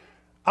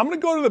 I'm going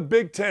to go to the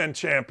Big Ten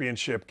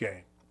championship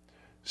game.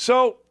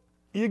 So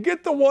you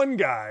get the one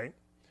guy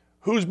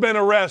who's been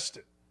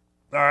arrested,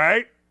 all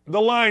right?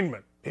 The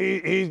lineman.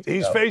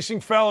 He's facing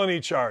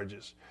felony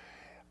charges.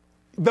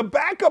 The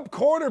backup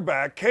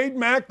quarterback, Cade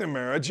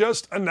McNamara,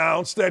 just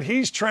announced that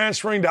he's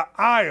transferring to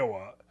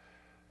Iowa.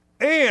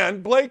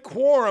 And Blake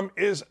Corum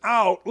is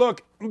out.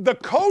 Look, the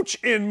coach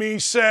in me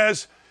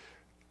says,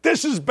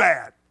 this is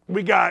bad.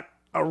 We got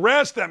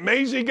arrest that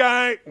Maisie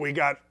guy. We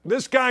got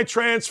this guy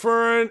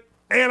transferring.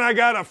 And I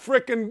got a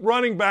frickin'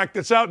 running back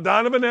that's out.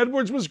 Donovan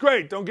Edwards was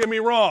great. Don't get me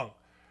wrong.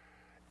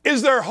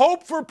 Is there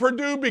hope for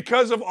Purdue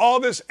because of all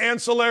this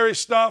ancillary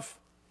stuff?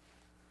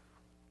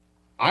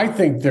 I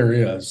think there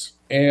is.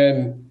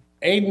 And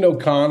Aiden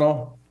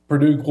O'Connell,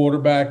 Purdue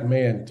quarterback,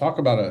 man, talk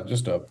about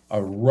just a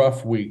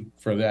rough week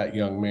for that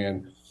young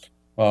man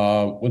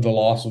with the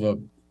loss of a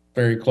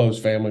very close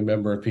family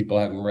member if people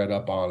hadn't read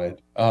up on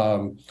it.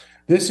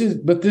 This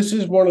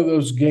is one of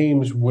those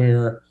games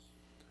where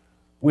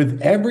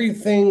with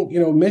everything,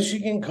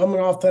 Michigan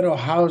coming off that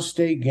Ohio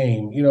State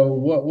game,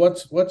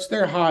 what's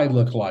their high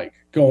look like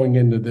going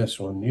into this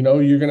one?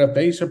 You're going to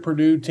face a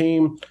Purdue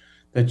team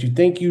that you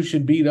think you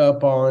should beat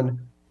up on,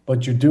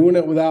 but you're doing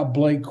it without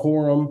Blake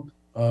Corum.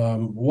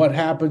 What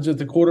happens at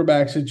the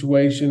quarterback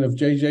situation if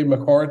J.J.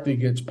 McCarthy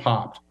gets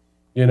popped,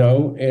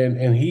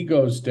 and he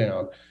goes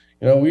down?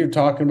 We were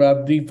talking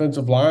about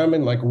defensive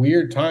linemen, like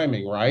weird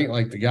timing, right?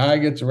 Like the guy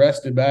gets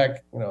arrested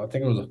back, I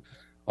think it was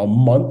a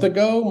month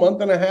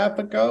and a half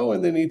ago,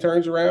 and then he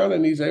turns around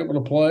and he's able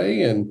to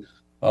play. And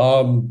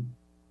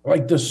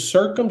the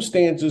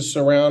circumstances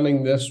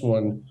surrounding this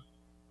one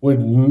would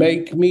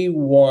make me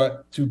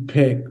want to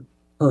pick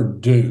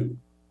Purdue.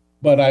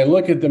 But I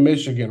look at the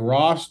Michigan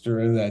roster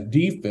and that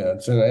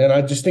defense, and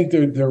I just think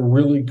they're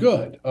really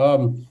good.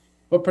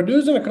 But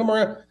Purdue's going to come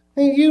around.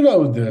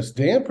 And this,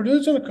 Dan.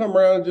 Purdue's going to come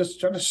around and just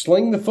try to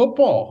sling the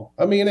football.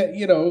 I mean, and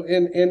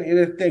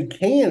if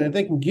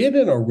they can get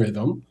in a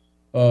rhythm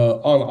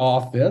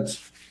on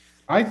offense,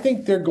 I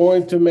think they're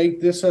going to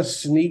make this a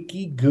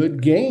sneaky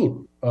good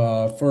game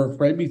for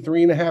maybe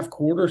 3.5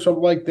 quarters,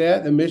 something like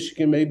that. And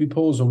Michigan maybe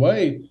pulls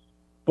away.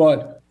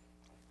 But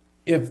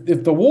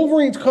if the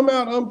Wolverines come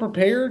out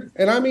unprepared,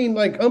 and I mean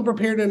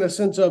unprepared in a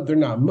sense of they're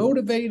not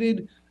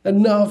motivated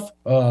enough,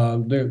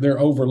 they're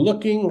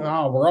overlooking,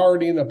 we're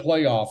already in the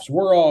playoffs,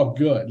 we're all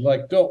good. We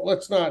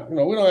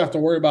don't have to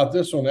worry about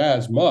this one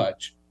as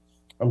much.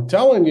 I'm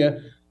telling you,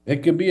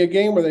 it could be a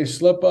game where they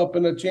slip up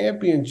in a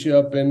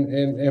championship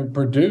and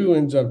Purdue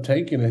ends up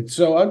taking it.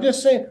 So I'm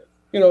just saying,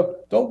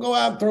 don't go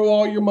out and throw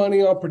all your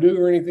money on Purdue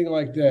or anything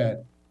like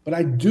that. But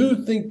I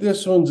do think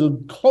this one's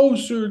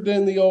closer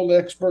than the old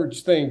experts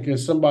think,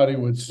 as somebody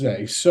would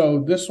say. So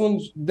this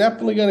one's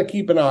definitely going to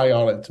keep an eye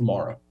on it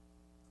tomorrow.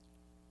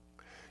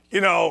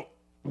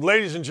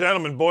 Ladies and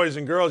gentlemen, boys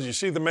and girls, you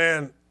see the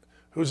man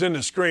who's in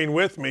the screen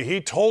with me.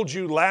 He told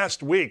you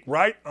last week,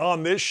 right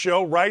on this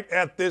show, right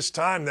at this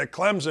time, that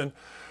Clemson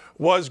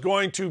was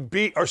going to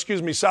beat,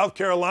 South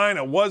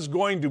Carolina was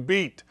going to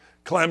beat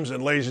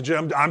Clemson, ladies and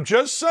gentlemen. I'm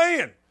just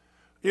saying.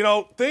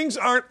 things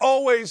aren't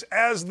always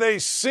as they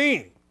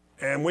seem.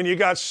 And when you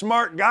got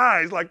smart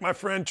guys like my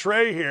friend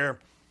Trey here,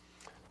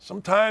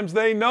 sometimes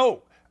they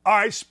know. All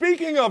right,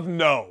 speaking of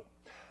no,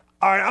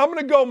 all right, I'm going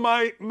to go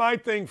my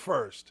thing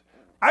first.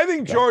 I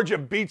think Georgia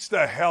beats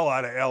the hell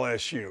out of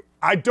LSU.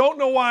 I don't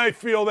know why I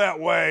feel that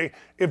way.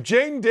 If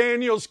Jaden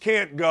Daniels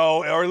can't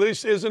go, or at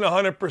least isn't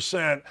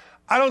 100%,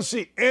 I don't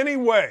see any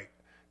way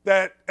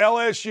that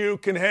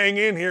LSU can hang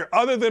in here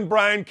other than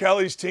Brian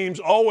Kelly's teams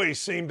always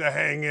seem to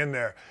hang in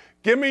there.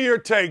 Give me your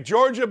take.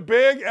 Georgia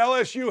big,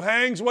 LSU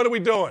hangs. What are we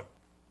doing?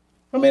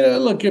 I mean,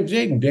 look, if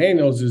Jaden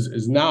Daniels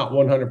is not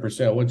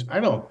 100%, which I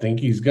don't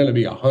think he's going to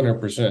be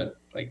 100%,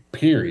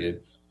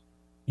 period,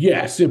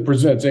 yes, it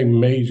presents a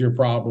major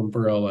problem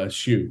for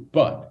LSU.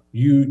 But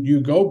you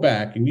go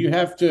back and you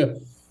have to,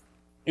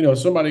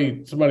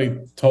 somebody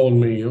told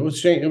me, it was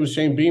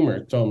Shane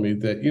Beamer told me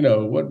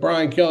that, what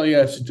Brian Kelly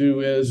has to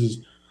do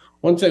is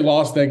once they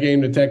lost that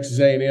game to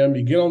Texas A&M,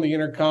 you get on the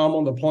intercom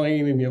on the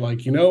plane and you're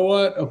like, you know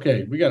what?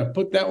 Okay, we got to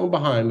put that one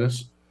behind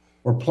us.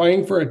 We're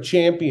playing for a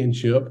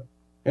championship,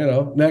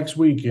 next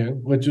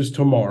weekend, which is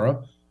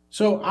tomorrow.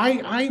 So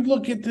I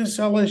look at this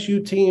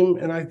LSU team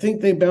and I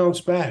think they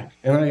bounce back.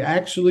 And I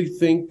actually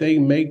think they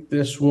make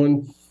this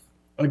one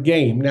a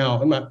game.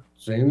 Now, I'm not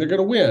saying they're going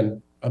to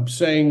win. I'm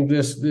saying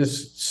this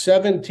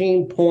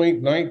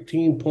 17-point,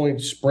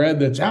 19-point spread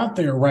that's out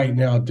there right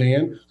now,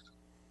 Dan,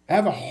 I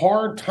have a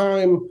hard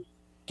time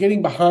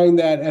getting behind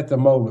that at the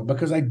moment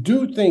because I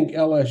do think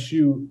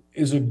LSU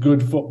is a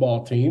good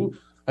football team.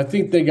 I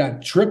think they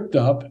got tripped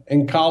up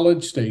in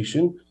College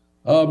Station.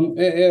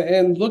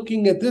 And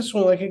looking at this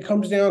one, it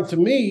comes down to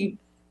me,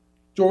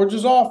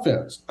 Georgia's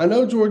offense. I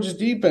know Georgia's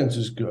defense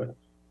is good,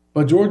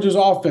 but Georgia's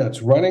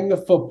offense, running the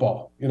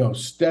football,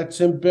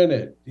 Stetson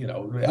Bennett,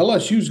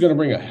 LSU's going to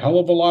bring a hell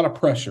of a lot of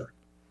pressure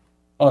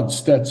on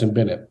Stetson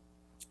Bennett.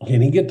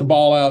 Can he get the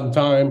ball out in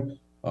time?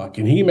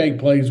 Can he make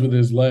plays with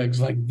his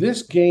legs?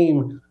 This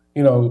game,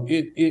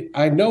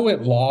 I know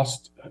it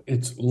lost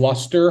its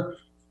luster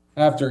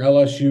after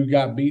LSU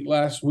got beat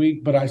last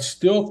week, but I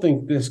still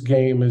think this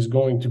game is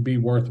going to be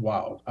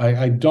worthwhile.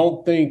 I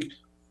don't think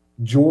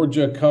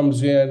Georgia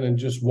comes in and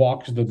just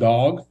walks the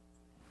dog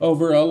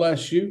over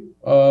LSU.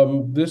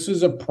 This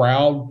is a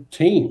proud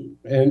team.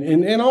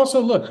 And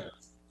also, look,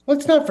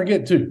 let's not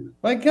forget, too,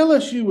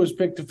 LSU was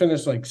picked to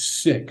finish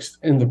 6th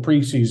in the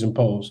preseason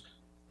polls.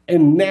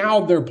 And now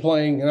they're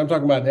playing, and I'm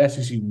talking about the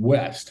SEC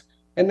West,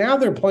 and now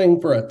they're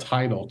playing for a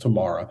title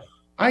tomorrow.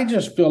 I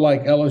just feel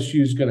like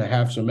LSU is going to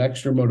have some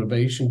extra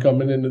motivation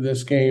coming into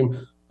this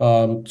game.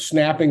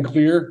 Snap and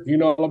clear,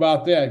 all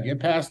about that. Get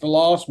past the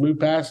loss, move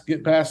past,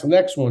 get past the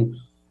next one.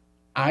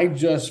 I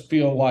just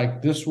feel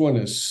like this one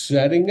is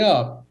setting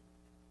up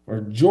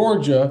for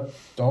Georgia.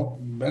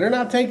 Better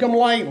not take them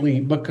lightly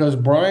because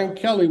Brian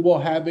Kelly will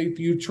have a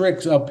few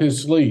tricks up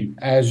his sleeve,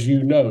 as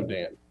you know,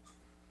 Dan.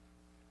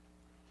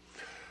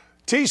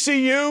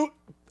 TCU,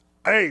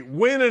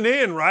 winning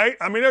in, right?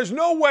 I mean, there's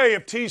no way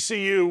if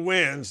TCU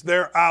wins,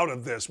 they're out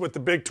of this with the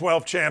Big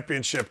 12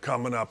 championship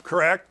coming up,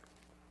 correct?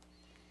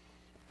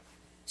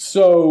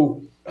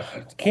 So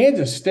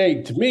Kansas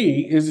State, to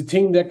me, is a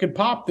team that could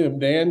pop them,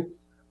 Dan.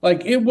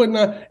 It would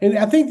not – and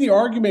I think the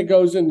argument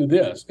goes into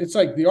this. It's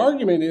the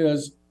argument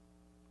is,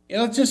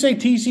 let's just say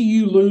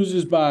TCU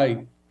loses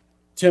by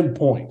 10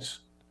 points.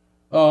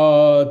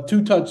 2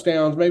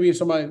 touchdowns,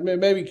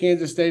 maybe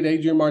Kansas State,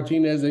 Adrian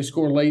Martinez, they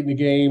score late in the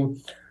game.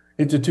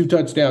 It's a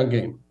 2-touchdown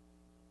game.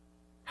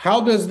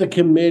 How does the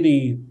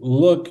committee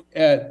look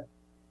at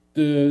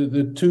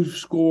the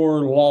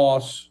 2-score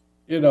loss,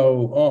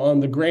 on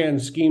the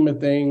grand scheme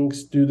of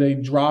things? Do they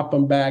drop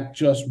them back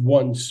just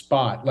one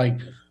spot?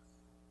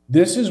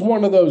 This is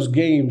one of those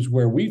games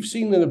where we've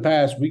seen in the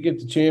past, we get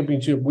to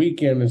championship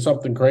weekend and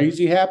something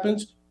crazy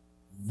happens.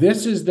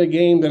 This is the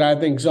game that I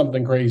think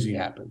something crazy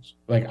happens.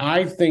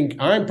 I think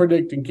I'm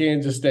predicting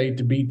Kansas State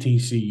to beat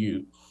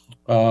TCU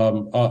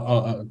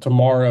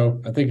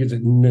tomorrow. I think it's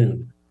at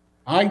noon.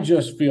 I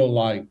just feel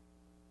like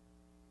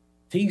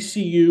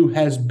TCU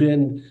has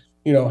been,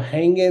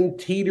 hanging,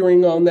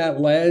 teetering on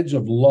that ledge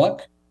of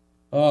luck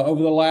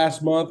over the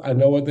last month. I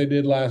know what they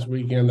did last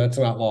weekend. That's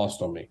not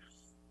lost on me.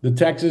 The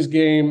Texas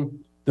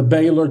game, the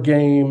Baylor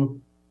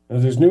game,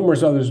 there's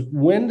numerous others.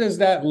 When does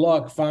that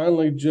luck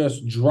finally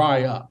just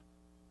dry up?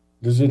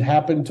 Does it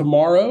happen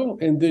tomorrow?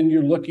 And then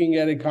you're looking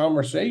at a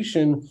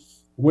conversation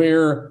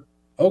where,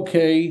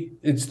 okay,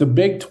 it's the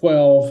Big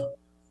 12.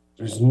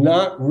 There's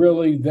not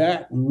really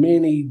that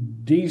many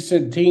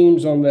decent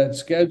teams on that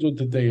schedule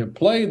that they have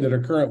played that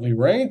are currently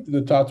ranked in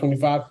the top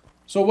 25.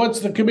 So what's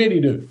the committee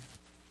do?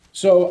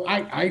 So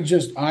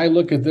I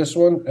look at this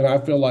one and I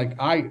feel like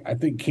I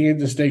think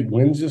Kansas State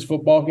wins this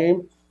football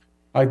game.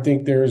 I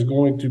think there is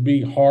going to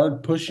be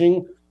hard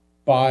pushing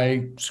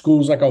by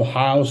schools like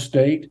Ohio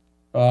State,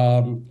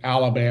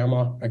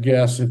 Alabama, I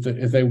guess,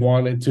 if they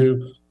wanted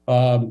to,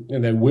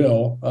 and they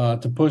will,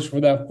 to push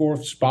for that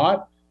 4th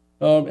spot.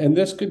 And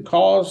this could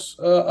cause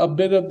a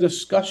bit of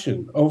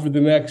discussion over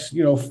the next,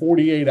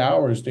 48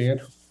 hours,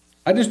 Dan.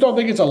 I just don't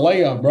think it's a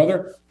layup,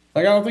 brother.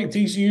 Like, I don't think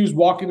TCU's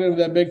walking into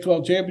that Big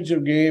 12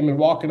 championship game and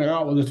walking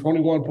out with a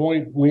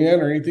 21-point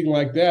win or anything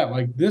like that.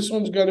 Like, this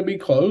one's going to be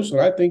close,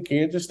 and I think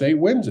Kansas State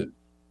wins it.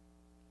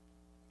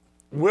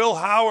 Will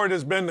Howard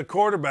has been the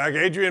quarterback.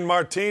 Adrian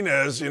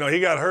Martinez, he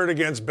got hurt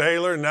against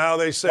Baylor. Now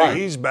they say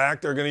he's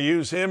back. They're going to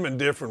use him in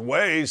different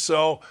ways.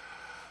 So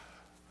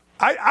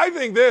I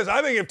think this.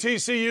 I think if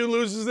TCU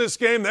loses this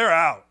game, they're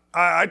out.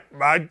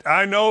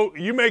 I know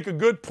you make a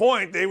good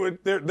point.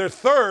 They're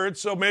third,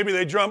 so maybe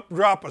they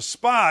drop a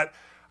spot.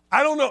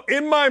 I don't know.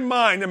 In my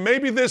mind, and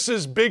maybe this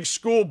is big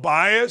school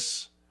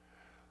bias,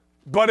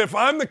 but if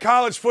I'm the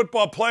college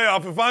football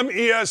playoff, if I'm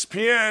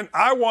ESPN,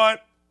 I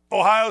want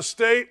Ohio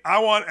State, I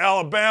want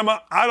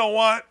Alabama, I don't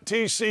want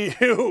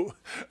TCU.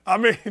 I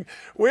mean,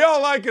 we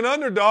all like an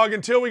underdog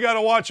until we got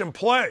to watch them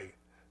play.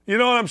 You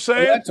know what I'm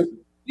saying?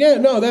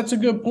 That's a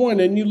good point.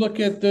 And you look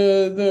at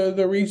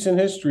the recent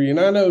history, and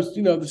I know,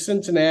 the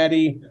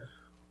Cincinnati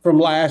from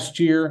last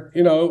year,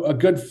 a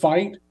good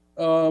fight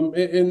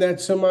in that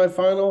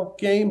semifinal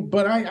game.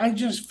 But I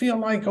just feel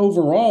like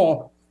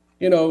overall,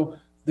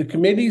 the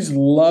committee's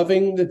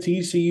loving the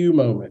TCU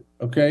moment,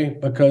 okay,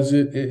 because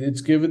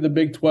it's given the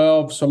Big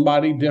 12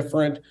 somebody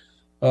different.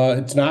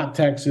 It's not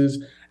Texas.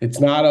 It's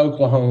not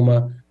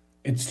Oklahoma.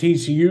 It's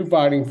TCU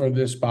fighting for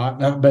this spot,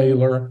 not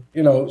Baylor.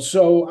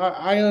 So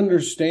I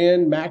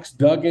understand Max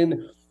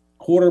Duggan,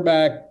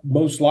 quarterback,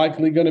 most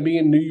likely going to be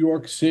in New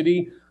York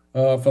City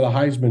for the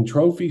Heisman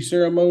Trophy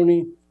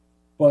ceremony.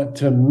 But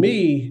to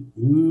me,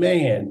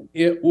 man,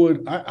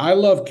 I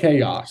love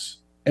chaos.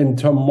 And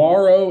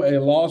tomorrow, a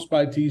loss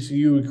by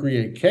TCU would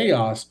create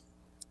chaos.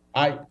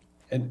 I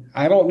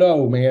don't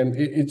know, man.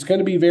 It's going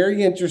to be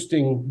very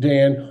interesting,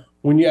 Dan,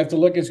 when you have to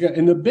look at –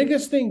 and the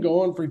biggest thing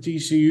going for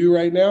TCU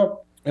right now,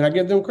 and I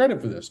give them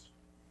credit for this,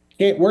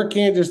 where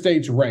Kansas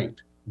State's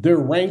ranked. They're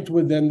ranked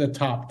within the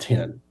top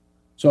 10.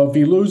 So if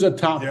you lose a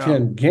top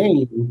 10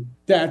 game,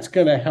 that's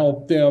going to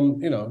help them,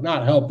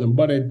 not help them,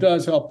 but it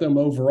does help them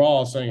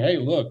overall saying, hey,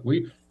 look,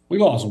 we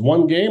lost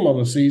one game on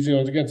the season. It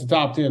was against a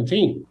top 10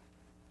 team.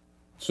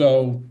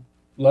 So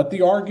let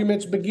the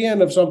arguments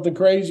begin if something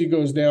crazy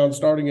goes down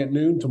starting at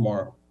noon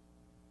tomorrow.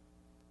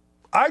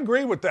 I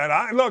agree with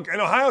that. Look, in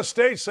Ohio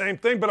State, same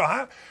thing.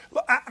 But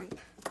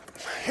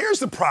here's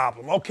the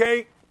problem,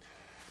 okay?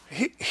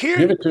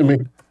 Give it to me.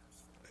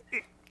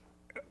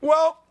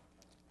 Well,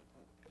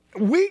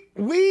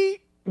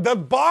 the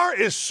bar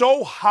is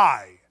so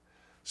high.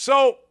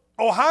 So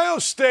Ohio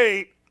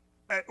State,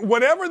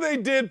 whatever they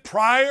did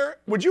prior,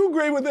 would you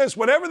agree with this?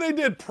 Whatever they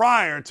did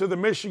prior to the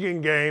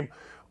Michigan game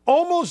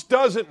almost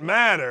doesn't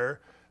matter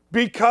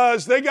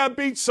because they got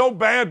beat so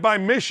bad by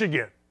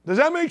Michigan. Does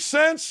that make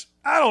sense?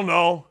 I don't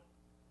know.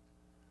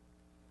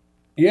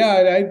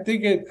 Yeah, I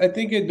think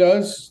it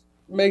does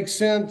make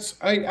sense.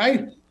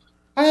 I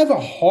have a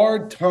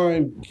hard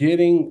time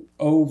getting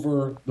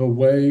over the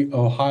way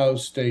Ohio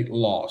State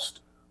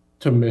lost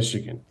to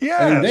Michigan. Yes.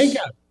 And they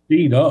got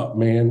beat up,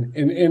 man.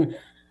 And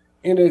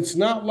it's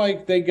not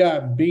like they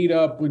got beat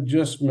up with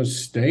just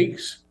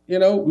mistakes.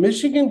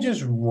 Michigan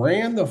just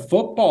ran the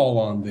football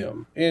on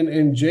them.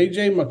 And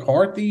J.J.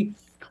 McCarthy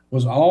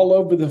was all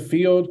over the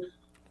field.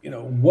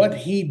 What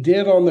he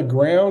did on the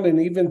ground and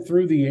even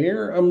through the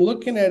air, I'm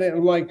looking at it and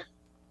I'm like,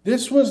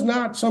 this was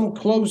not some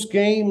close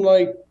game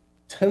like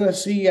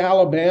Tennessee,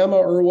 Alabama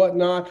or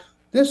whatnot.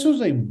 This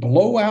was a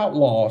blowout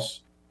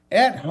loss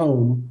at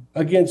home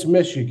against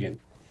Michigan.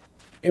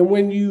 And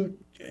when you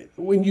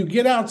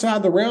get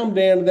outside the realm,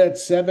 Dan, of that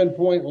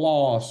 7-point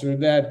loss or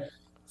that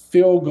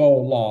field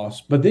goal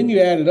loss, but then you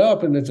add it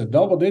up and it's a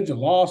double-digit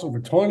loss over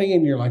 20,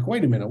 and you're like,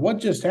 wait a minute, what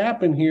just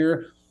happened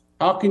here?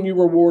 How can you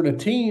reward a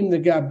team that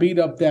got beat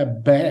up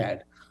that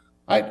bad?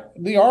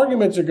 The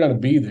arguments are going to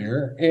be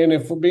there, and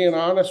if we're being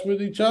honest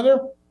with each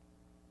other,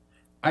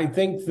 I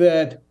think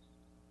that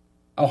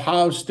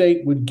Ohio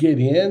State would get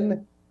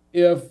in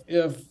if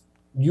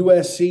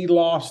USC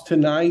lost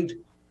tonight,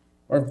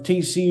 or if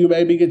TCU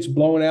maybe gets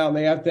blown out and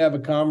they have to have a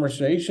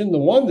conversation. The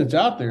one that's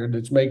out there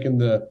that's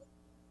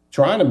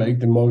trying to make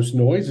the most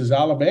noise is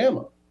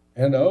Alabama,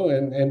 and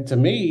to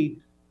me,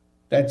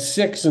 that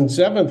 6th and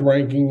 7th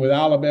ranking with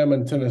Alabama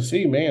and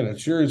Tennessee, man, it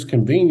sure is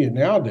convenient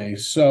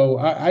nowadays. So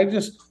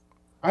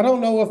I don't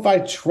know if I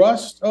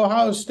trust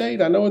Ohio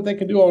State. I know what they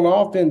can do on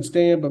offense,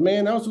 Dan, but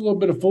man, that was a little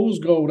bit of fool's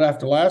gold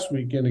after last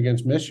weekend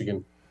against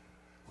Michigan.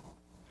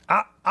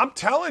 I'm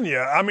telling you,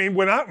 I mean,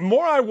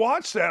 more I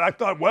watched that, I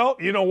thought, well,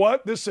 you know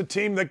what? This is a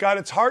team that got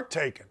its heart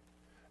taken.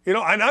 And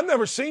I've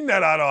never seen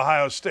that out of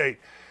Ohio State.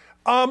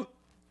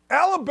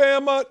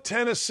 Alabama,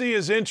 Tennessee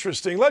is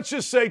interesting. Let's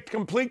just say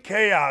complete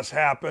chaos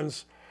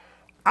happens.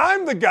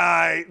 I'm the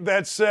guy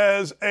that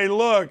says, hey,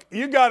 look,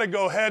 you got to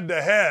go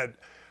head-to-head.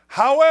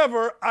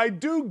 However, I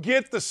do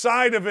get the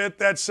side of it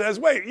that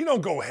says, wait, you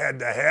don't go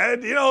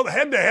head-to-head.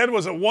 Head-to-head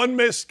was a one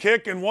missed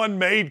kick and one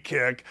made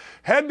kick.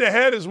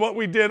 Head-to-head is what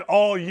we did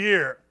all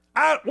year.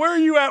 Where are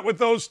you at with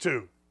those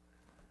two?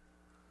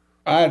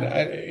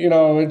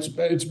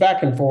 It's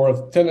back and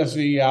forth.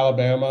 Tennessee,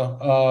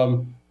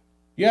 Alabama.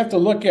 You have to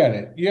look at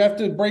it. You have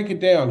to break it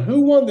down.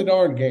 Who won the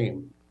darn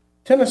game?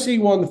 Tennessee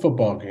won the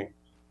football game.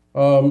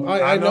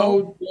 I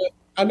know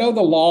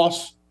the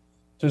loss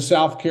to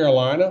South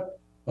Carolina,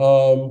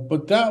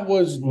 but that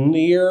was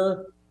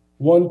near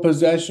one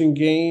possession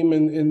game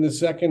in the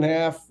second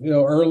half,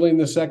 early in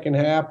the second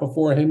half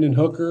before Hendon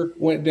Hooker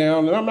went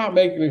down. And I'm not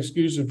making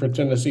excuses for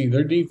Tennessee.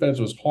 Their defense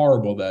was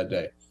horrible that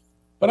day.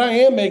 But I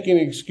am making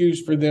an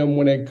excuse for them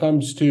when it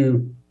comes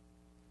to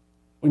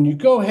when you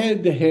go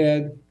head to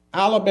head.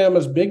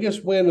 Alabama's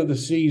biggest win of the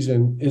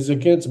season is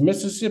against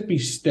Mississippi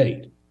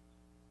State.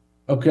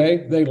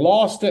 Okay, they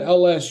lost to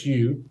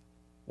LSU.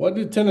 What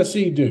did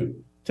Tennessee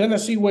do?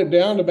 Tennessee went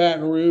down to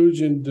Baton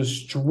Rouge and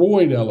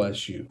destroyed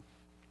LSU.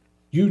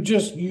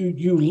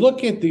 You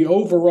look at the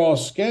overall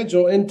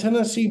schedule, and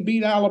Tennessee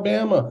beat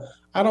Alabama.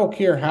 I don't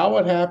care how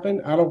it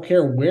happened. I don't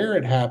care where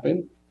it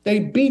happened. They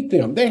beat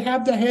them. They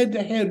have the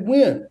head-to-head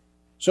win.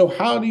 So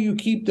how do you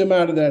keep them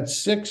out of that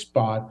 6th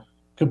spot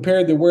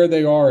compared to where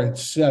they are at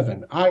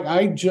 7?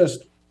 I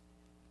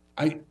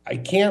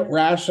can't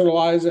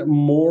rationalize it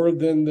more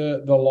than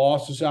the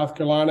loss to South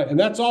Carolina. And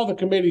that's all the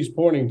committee's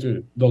pointing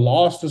to, the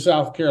loss to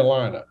South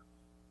Carolina.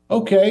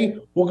 Okay,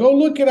 well, go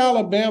look at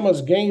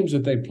Alabama's games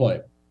that they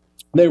played.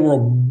 They were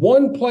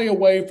one play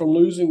away from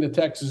losing to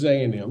Texas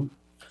A&M.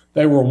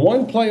 They were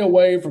one play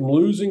away from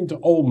losing to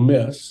Ole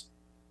Miss.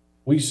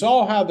 We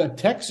saw how the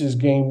Texas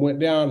game went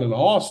down in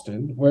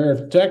Austin, where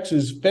if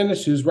Texas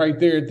finishes right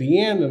there at the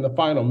end in the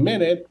final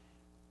minute,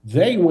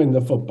 they win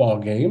the football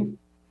game.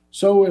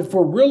 So if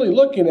we're really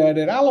looking at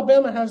it,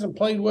 Alabama hasn't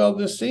played well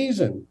this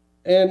season,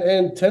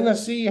 and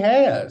Tennessee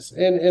has.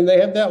 And they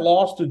have that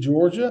loss to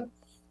Georgia.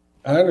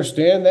 I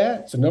understand that.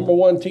 It's the number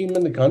 1 team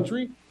in the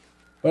country.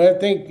 But I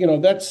think,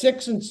 that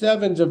 6 and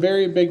 7 is a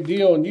very big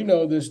deal. And you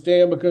know this,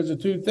 Dan, because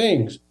of 2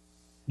 things.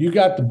 You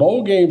got the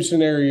bowl game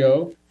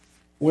scenario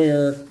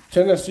where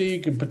Tennessee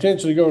could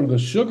potentially go to the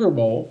Sugar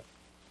Bowl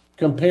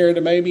compared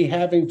to maybe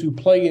having to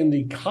play in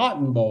the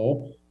Cotton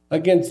Bowl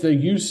against a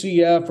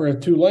UCF or a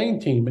Tulane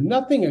team. And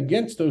nothing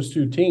against those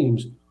 2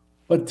 teams.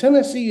 But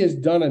Tennessee has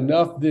done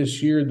enough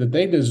this year that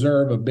they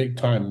deserve a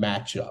big-time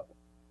matchup.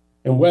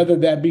 And whether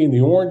that be in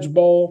the Orange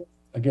Bowl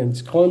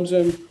against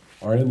Clemson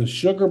or in the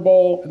Sugar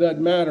Bowl, it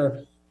doesn't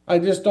matter. I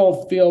just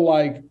don't feel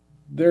like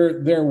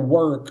their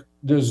work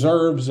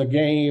deserves a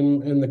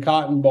game in the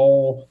Cotton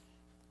Bowl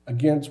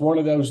against one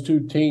of those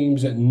 2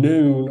 teams at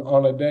noon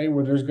on a day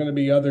where there's going to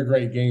be other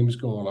great games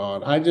going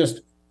on. I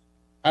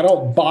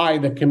don't buy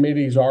the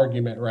committee's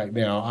argument right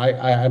now.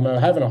 I'm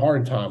having a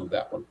hard time with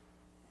that one.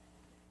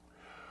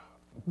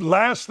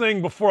 Last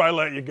thing before I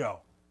let you go.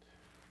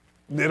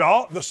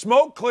 The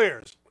smoke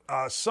clears.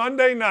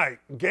 Sunday night.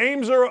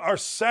 Games are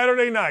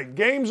Saturday night.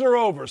 Games are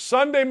over.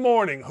 Sunday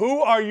morning.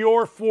 Who are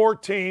your 4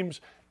 teams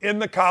in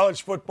the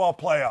college football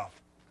playoff?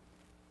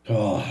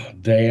 Oh,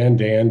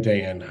 Dan.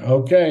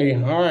 Okay,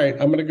 all right.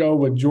 I'm going to go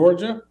with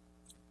Georgia.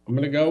 I'm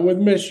going to go with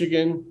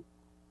Michigan.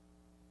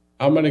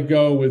 I'm going to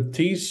go with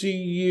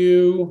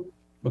TCU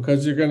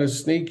because they're going to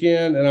sneak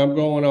in, and I'm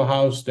going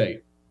Ohio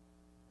State.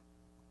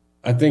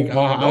 I think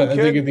at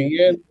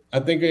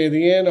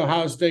the end,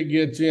 Ohio State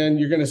gets in.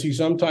 You're going to see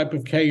some type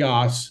of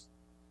chaos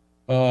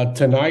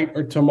tonight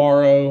or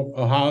tomorrow.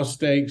 Ohio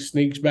State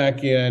sneaks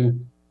back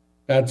in.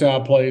 That's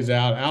how it plays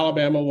out.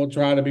 Alabama will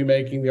try to be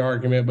making the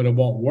argument, but it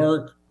won't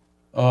work.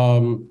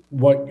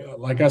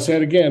 Like I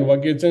said again,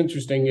 what gets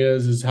interesting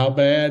is how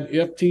bad,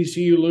 if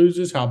TCU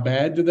loses, how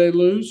bad do they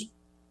lose?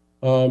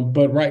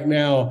 But right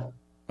now,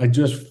 I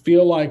just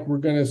feel like we're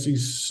going to see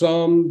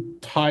some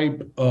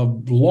type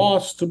of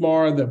loss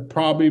tomorrow that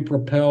probably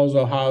propels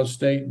Ohio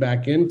State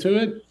back into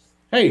it.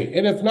 Hey,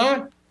 and if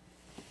not,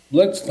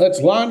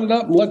 let's line it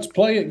up and let's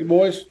play it,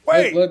 boys.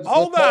 Wait,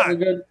 hold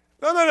on.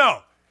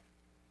 No.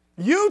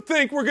 You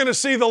think we're going to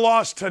see the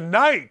loss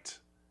tonight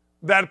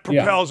that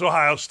propels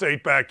Ohio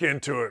State back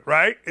into it,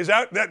 right? Is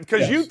that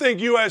because you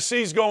think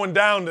USC's going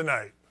down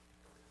tonight?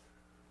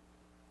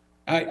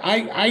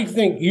 I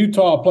think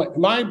Utah play.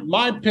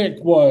 My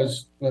pick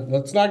was,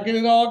 let's not get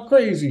it all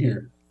crazy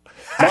here.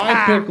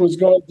 My pick was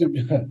going to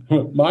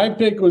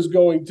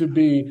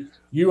be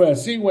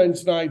USC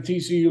wins tonight,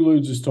 TCU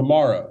loses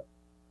tomorrow.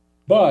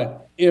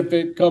 But if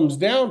it comes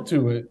down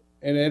to it,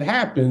 and it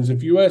happens, if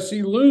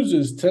USC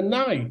loses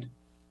tonight,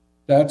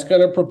 that's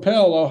going to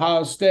propel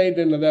Ohio State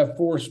into that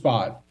 4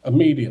 spot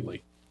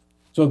immediately.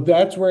 So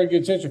that's where it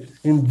gets interesting.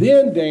 And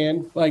then,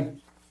 Dan,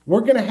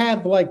 we're going to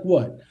have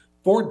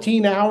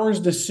 14 hours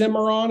to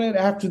simmer on it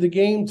after the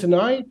game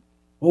tonight?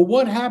 Well,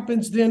 what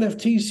happens then if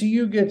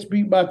TCU gets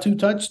beat by 2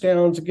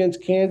 touchdowns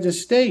against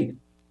Kansas State?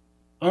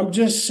 I'm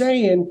just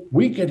saying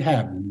we could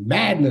have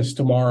madness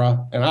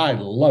tomorrow, and I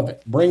love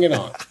it. Bring it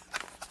on.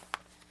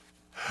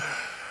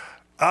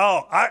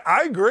 Oh,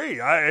 I agree.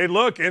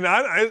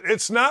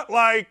 It's not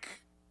like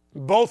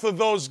both of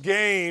those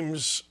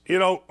games,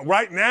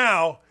 right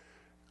now,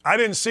 I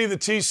didn't see the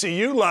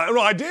TCU line.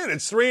 No, I did.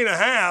 It's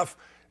 3.5,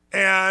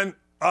 and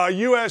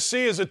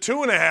USC is a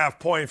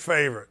 2.5-point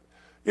favorite,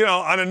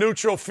 on a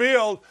neutral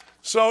field.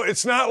 So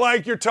it's not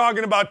like you're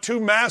talking about 2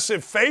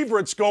 massive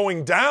favorites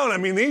going down. I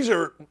mean, these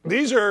are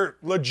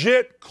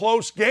legit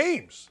close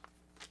games.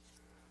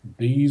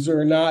 these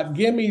are not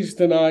gimmies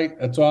tonight.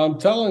 That's all I'm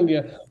telling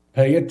you.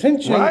 Pay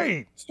attention.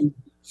 Right.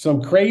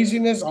 Some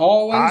craziness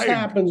always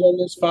happens on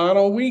this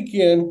final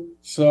weekend.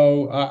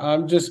 So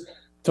I'm just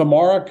 –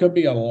 tomorrow could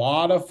be a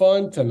lot of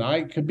fun.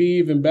 Tonight could be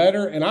even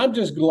better. And I'm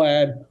just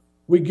glad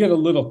we get a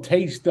little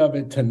taste of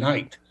it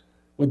tonight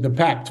with the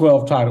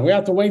Pac-12 title. We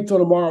have to wait till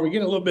tomorrow. We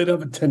get a little bit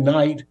of it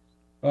tonight.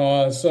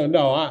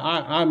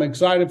 I'm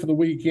excited for the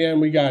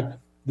weekend. We got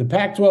the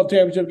Pac-12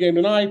 championship game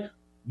tonight.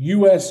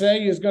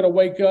 USA is going to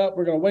wake up.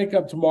 We're going to wake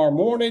up tomorrow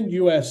morning.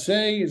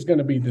 USA is going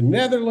to be the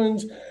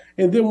Netherlands.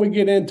 And then we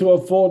get into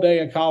a full day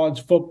of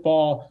college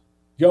football.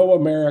 Go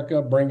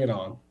America, bring it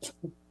on.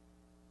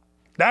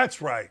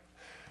 That's right.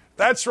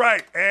 That's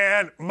right.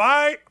 And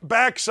my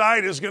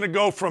backside is going to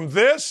go from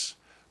this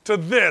to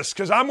this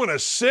because I'm going to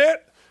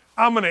sit,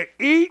 I'm going to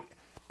eat,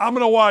 I'm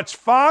going to watch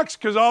Fox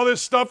because all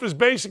this stuff is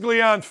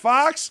basically on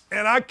Fox,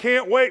 and I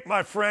can't wait,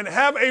 my friend.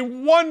 Have a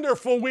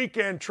wonderful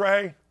weekend,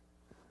 Trey.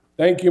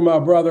 Thank you, my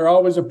brother.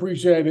 Always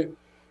appreciate it.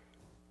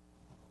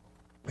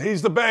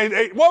 He's the best.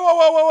 Hey,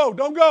 whoa.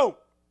 Don't go.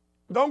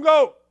 Don't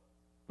go.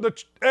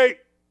 Hey,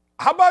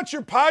 how about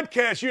your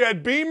podcast? You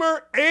had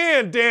Beamer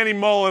and Danny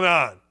Mullen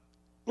on.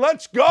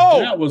 Let's go.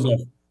 That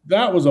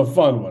was a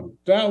fun one.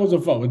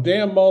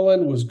 Dan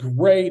Mullen was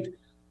great.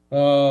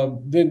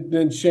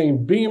 Then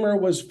Shane Beamer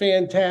was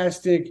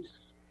fantastic.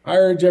 I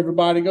urge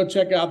everybody, go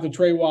check out the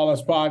Trey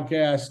Wallace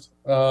podcast.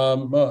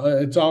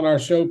 It's on our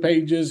show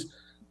pages.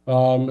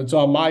 It's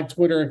on my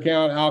Twitter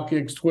account,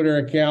 Outkick's Twitter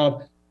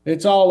account.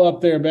 It's all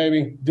up there,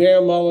 baby.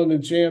 Dan Mullen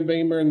and Shane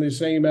Beamer in the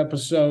same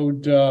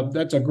episode.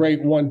 That's a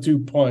great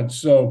 1-2 punch.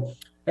 So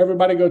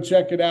everybody go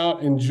check it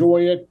out.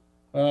 Enjoy it.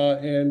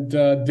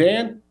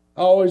 Dan,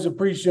 I always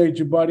appreciate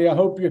you, buddy. I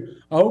hope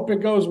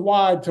it goes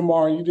wide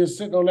tomorrow. You just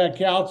sitting on that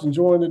couch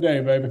enjoying the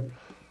day, baby.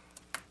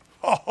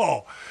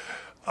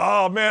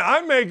 Oh, man,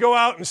 I may go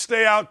out and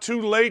stay out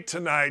too late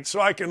tonight so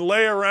I can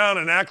lay around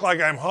and act like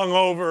I'm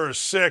hungover or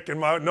sick and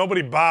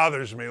nobody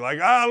bothers me. Like,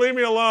 leave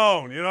me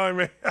alone. You know what I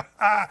mean?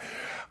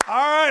 All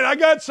right, I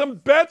got some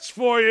bets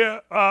for you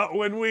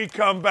when we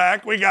come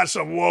back. We got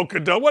some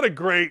Wokado. What a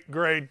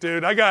great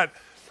dude. I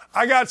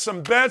got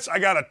some bets. I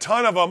got a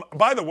ton of them.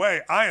 By the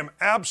way, I am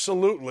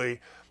absolutely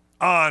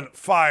on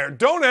fire.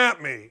 Don't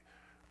at me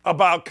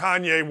about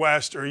Kanye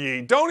West or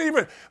Ye. Don't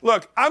even –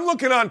 look, I'm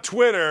looking on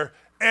Twitter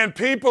 – and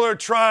people are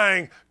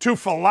trying to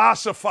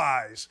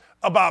philosophize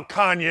about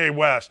Kanye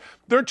West.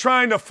 They're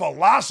trying to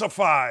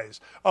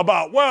philosophize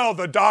about,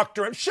 the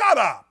doctrine. Shut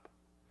up.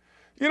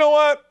 You know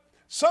what?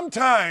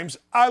 Sometimes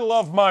I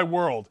love my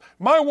world.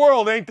 My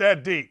world ain't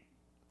that deep.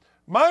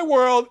 My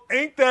world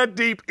ain't that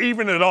deep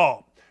even at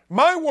all.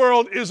 My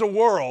world is a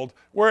world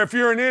where if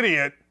you're an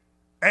idiot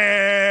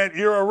and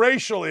you're a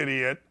racial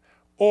idiot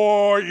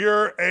or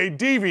you're a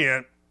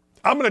deviant,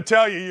 I'm going to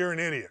tell you you're an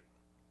idiot.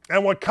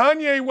 And what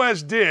Kanye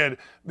West did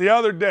the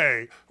other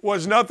day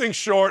was nothing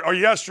short, or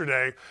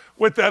yesterday,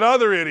 with that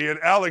other idiot,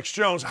 Alex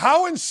Jones.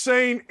 How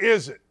insane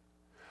is it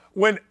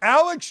when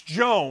Alex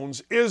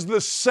Jones is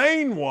the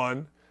sane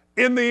one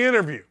in the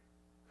interview?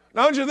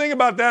 Now, don't you think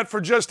about that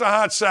for just a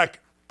hot second?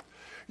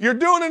 You're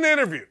doing an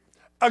interview.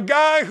 A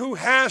guy who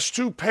has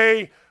to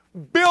pay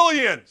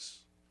billions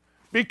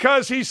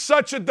because he's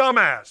such a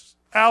dumbass,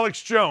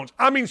 Alex Jones.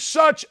 I mean,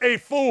 such a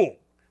fool,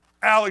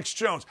 Alex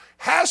Jones.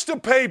 Has to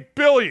pay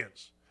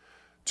billions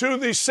to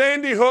the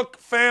Sandy Hook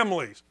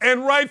families,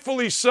 and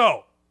rightfully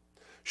so.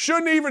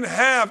 Shouldn't even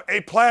have a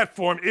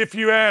platform, if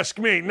you ask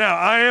me. Now,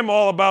 I am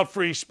all about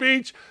free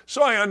speech,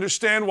 so I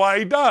understand why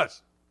he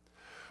does.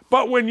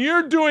 But when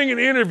you're doing an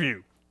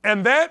interview,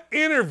 and that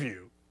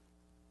interview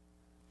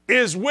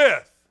is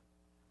with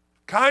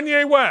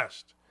Kanye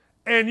West,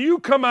 and you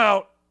come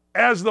out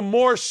as the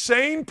more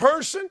sane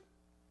person,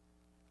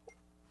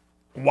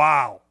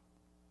 wow.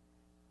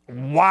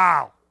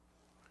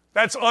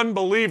 That's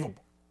unbelievable.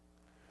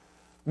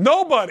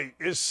 Nobody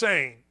is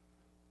sane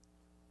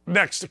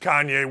next to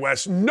Kanye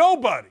West.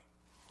 Nobody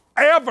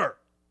ever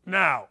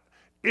now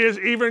is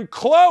even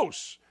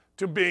close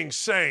to being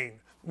sane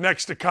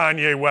next to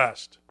Kanye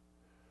West.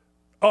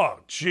 Oh,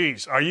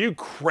 geez, are you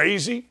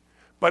crazy?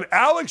 But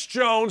Alex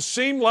Jones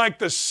seemed like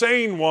the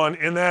sane one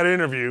in that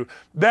interview.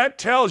 That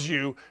tells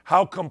you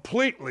how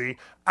completely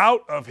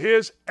out of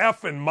his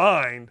effing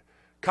mind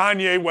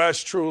Kanye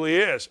West truly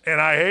is. And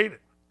I hate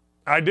it.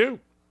 I do.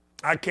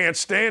 I can't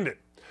stand it.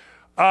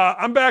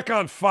 I'm back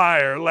on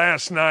fire.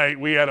 Last night,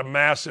 we had a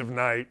massive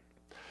night.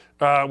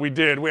 We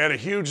did. We had a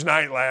huge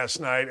night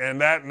last night,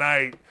 and that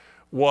night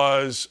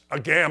was a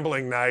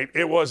gambling night.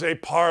 It was a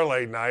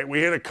parlay night. We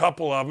hit a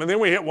couple of them, and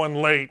then we hit one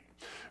late.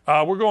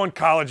 We're going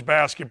college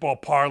basketball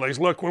parlays.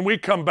 Look, when we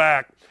come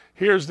back,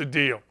 here's the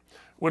deal.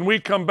 When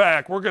we come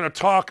back, we're going to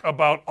talk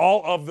about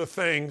all of the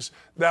things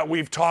that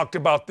we've talked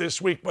about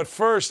this week. But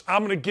first,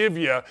 I'm going to give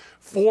you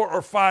 4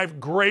 or 5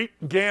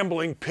 great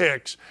gambling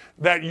picks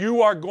that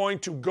you are going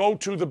to go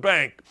to the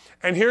bank.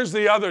 And here's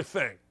the other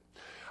thing.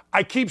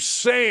 I keep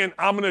saying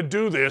I'm going to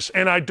do this,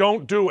 and I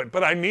don't do it,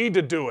 but I need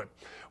to do it.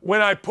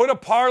 When I put a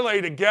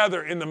parlay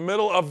together in the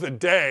middle of the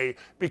day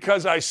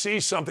because I see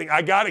something,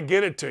 I got to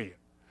get it to you.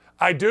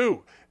 I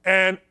do.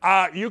 And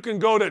you can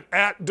go to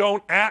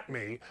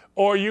 @don't@me,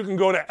 or you can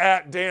go to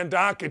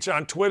 @DanDockich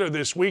on Twitter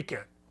this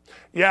weekend.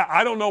 Yeah,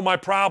 I don't know my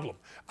problem.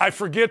 I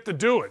forget to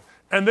do it.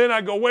 And then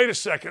I go, wait a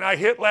second, I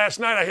hit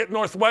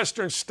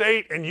Northwestern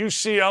State and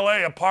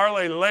UCLA, a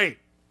parlay late.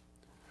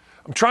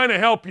 I'm trying to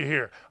help you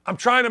here. I'm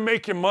trying to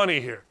make you money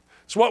here.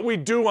 It's what we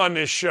do on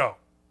this show.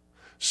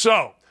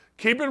 So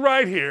keep it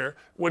right here.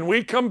 When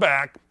we come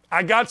back,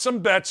 I got some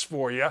bets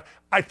for you.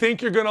 I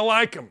think you're going to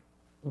like them.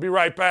 Be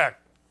right back.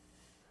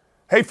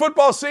 Hey,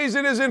 football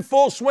season is in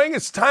full swing.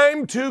 It's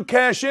time to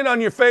cash in on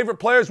your favorite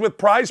players with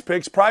Prize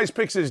Picks. Prize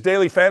Picks is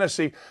daily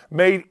fantasy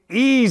made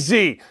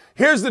easy.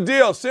 Here's the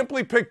deal.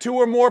 Simply pick 2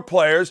 or more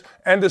players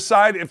and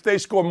decide if they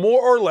score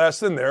more or less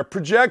than their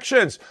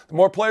projections. The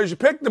more players you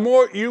pick, the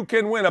more you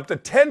can win, up to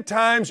 10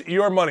 times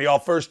your money. All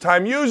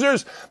first-time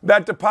users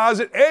that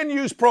deposit and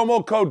use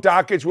promo code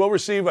Dockage will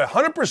receive a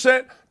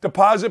 100%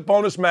 deposit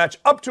bonus match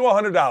up to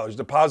 $100.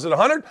 Deposit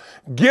 $100,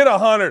 get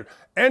 $100.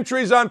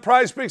 Entries on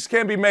Prize Picks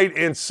can be made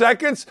in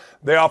seconds.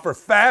 They offer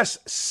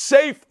fast,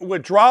 safe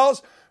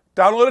withdrawals.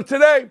 Download it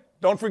today.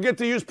 Don't forget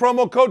to use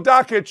promo code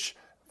Dockage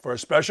for a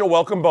special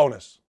welcome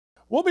bonus.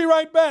 We'll be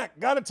right back.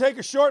 Got to take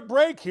a short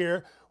break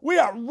here. We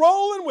are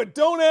rolling with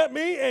Don't At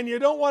Me, and you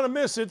don't want to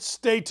miss it.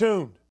 Stay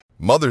tuned.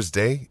 Mother's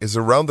Day is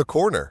around the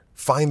corner.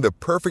 Find the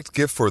perfect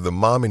gift for the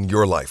mom in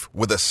your life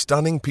with a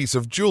stunning piece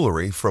of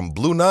jewelry from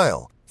Blue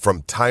Nile.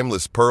 From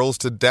timeless pearls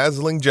to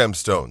dazzling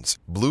gemstones,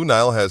 Blue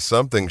Nile has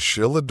something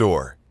she'll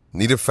adore.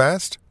 Need it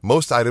fast?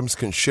 Most items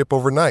can ship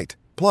overnight.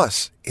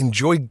 Plus,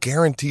 enjoy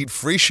guaranteed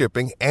free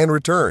shipping and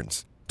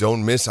returns.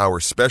 Don't miss our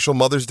special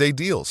Mother's Day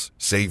deals.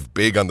 Save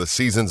big on the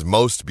season's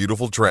most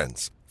beautiful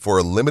trends. For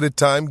a limited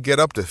time, get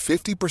up to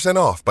 50%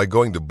 off by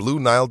going to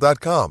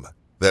BlueNile.com.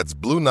 That's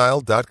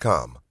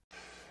BlueNile.com.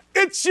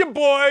 It's your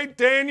boy,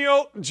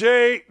 Daniel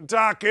J.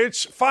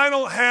 Dockich.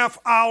 Final half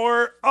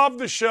hour of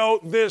the show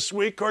this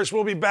week. Of course,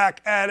 we'll be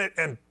back at it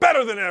and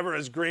better than ever,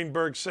 as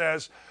Greenberg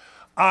says,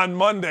 on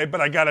Monday.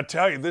 But I got to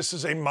tell you, this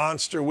is a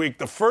monster week.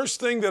 The first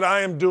thing that I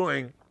am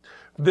doing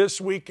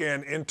this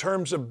weekend in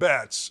terms of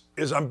bets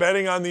is I'm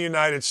betting on the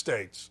United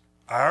States.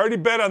 I already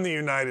bet on the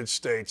United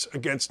States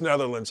against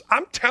Netherlands.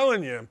 I'm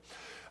telling you,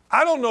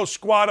 I don't know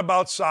squat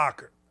about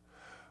soccer,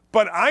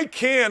 but I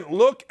can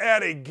look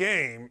at a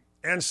game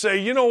and say,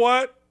 you know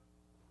what?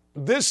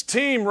 This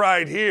team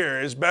right here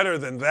is better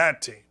than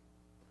that team.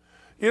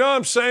 You know what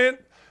I'm saying?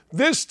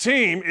 This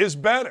team is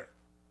better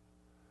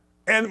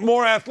and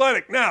more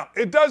athletic. Now,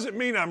 it doesn't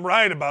mean I'm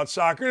right about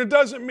soccer, and it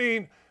doesn't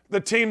mean the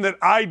team that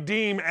I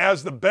deem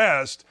as the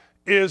best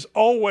is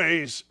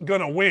always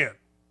going to win.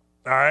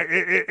 All right?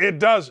 It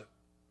doesn't.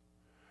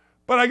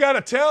 But I got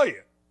to tell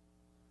you,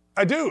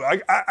 I do.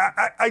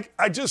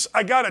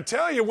 I got to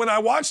tell you, when I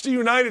watch the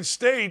United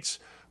States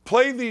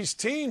play these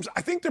teams,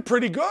 I think they're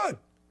pretty good.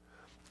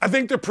 I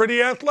think they're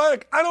pretty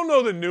athletic. I don't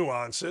know the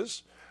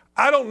nuances.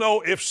 I don't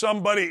know if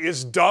somebody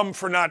is dumb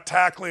for not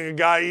tackling a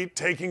guy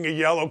taking a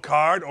yellow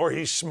card, or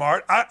he's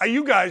smart.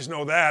 You guys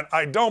know that.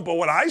 I don't. But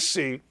what I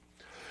see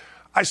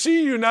a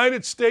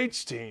United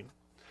States team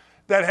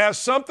that has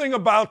something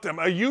about them,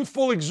 a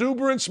youthful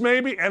exuberance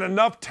maybe, and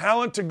enough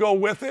talent to go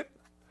with it.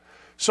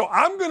 So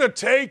I'm going to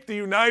take the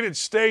United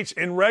States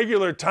in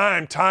regular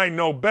time, tie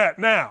no bet.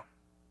 Now,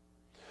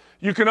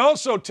 you can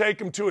also take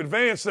them to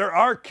advance. There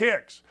are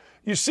kicks.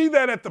 You see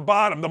that at the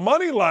bottom. The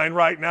money line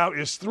right now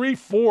is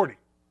 340.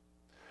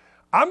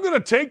 I'm going to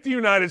take the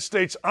United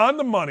States on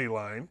the money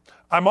line.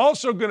 I'm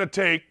also going to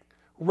take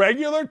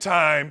regular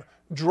time,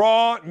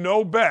 draw,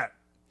 no bet,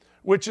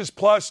 which is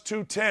plus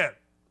 210.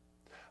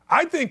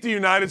 I think the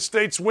United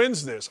States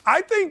wins this.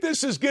 I think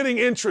this is getting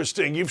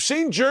interesting. You've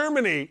seen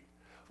Germany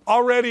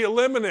already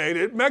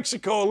eliminated.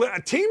 Mexico,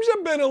 teams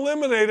have been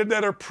eliminated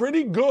that are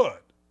pretty good.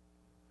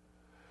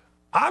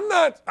 I'm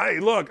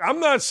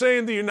not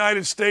saying the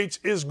United States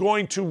is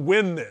going to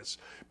win this,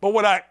 but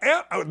what I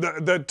am,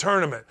 the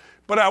tournament.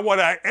 But what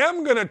I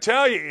am going to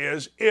tell you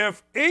is,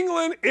 if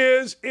England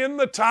is in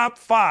the top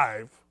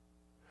 5,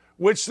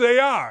 which they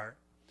are,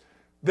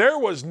 there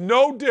was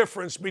no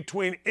difference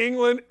between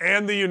England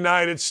and the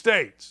United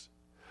States.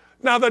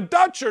 Now, the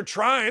Dutch are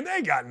trying.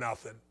 They got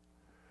nothing.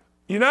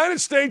 United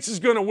States is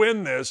going to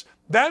win this.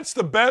 That's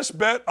the best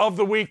bet of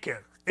the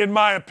weekend, in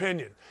my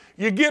opinion.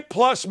 You get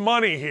plus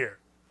money here.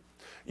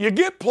 You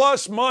get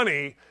plus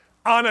money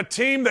on a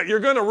team that you're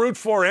going to root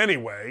for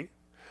anyway.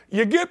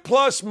 You get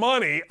plus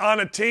money on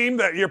a team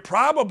that you're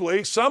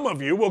probably, some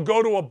of you, will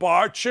go to a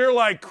bar, cheer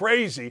like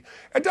crazy.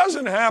 It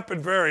doesn't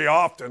happen very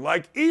often.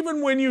 Like,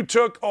 even when you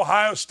took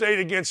Ohio State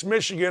against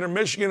Michigan, or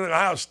Michigan and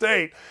Ohio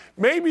State,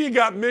 maybe you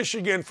got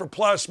Michigan for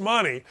plus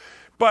money,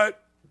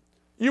 but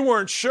you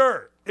weren't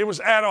sure. It was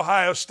at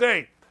Ohio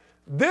State.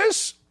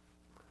 This,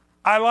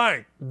 I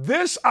like.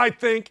 This, I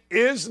think,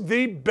 is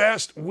the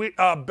best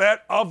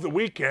bet of the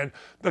weekend.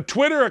 The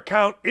Twitter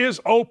account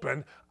is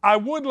open. I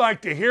would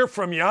like to hear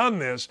from you on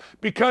this,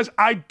 because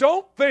I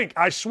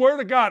swear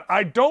to God,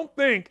 I don't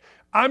think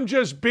I'm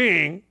just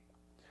being,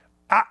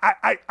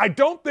 I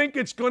don't think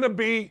it's going to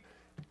be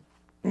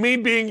me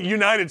being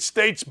United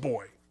States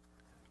boy.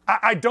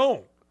 I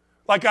don't.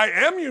 Like I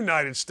am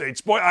United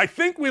States. Boy, I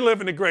think we live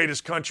in the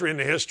greatest country in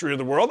the history of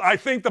the world. I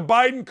think the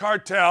Biden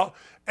cartel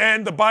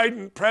and the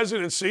Biden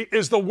presidency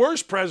is the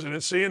worst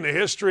presidency in the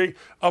history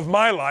of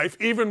my life,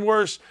 even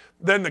worse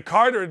than the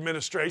Carter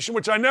administration,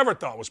 which I never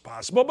thought was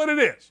possible, but it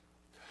is.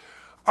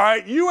 All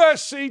right,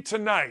 USC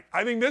tonight.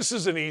 I think this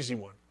is an easy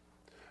one.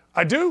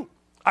 I do.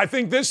 I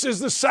think this is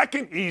the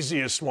second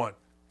easiest one.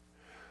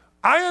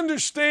 I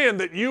understand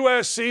that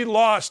USC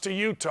lost to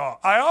Utah.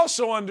 I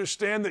also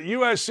understand that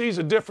USC is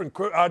a different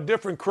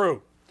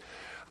crew.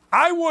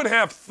 I would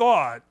have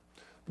thought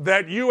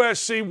that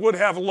USC would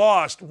have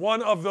lost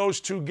one of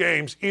those two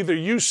games, either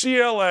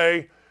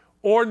UCLA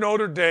or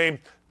Notre Dame,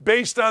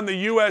 based on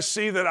the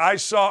USC that I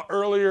saw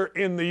earlier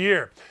in the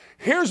year.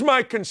 Here's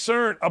my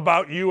concern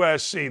about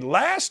USC.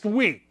 Last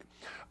week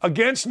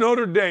against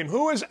Notre Dame,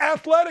 who is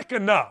athletic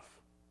enough,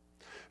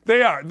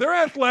 they're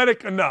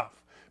athletic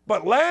enough.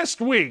 But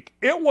last week,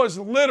 it was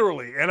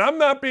literally, and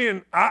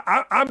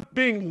I'm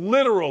being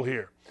literal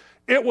here.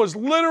 It was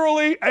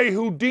literally a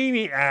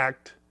Houdini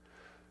act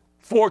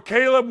for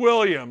Caleb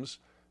Williams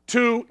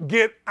to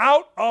get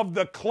out of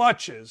the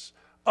clutches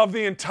of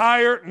the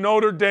entire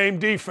Notre Dame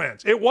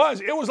defense. It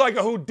was like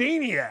a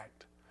Houdini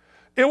act.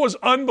 It was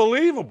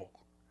unbelievable.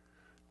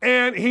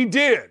 And he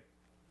did.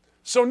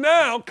 So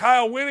now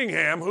Kyle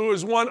Whittingham, who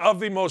is one of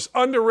the most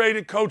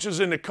underrated coaches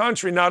in the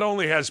country, not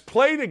only has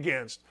played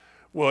against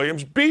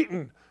Williams,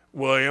 beaten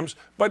Williams,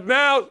 but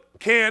now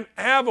can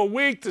have a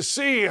week to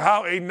see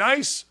how a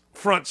nice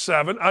front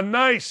seven, a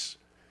nice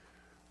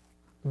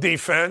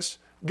defense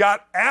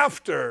got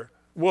after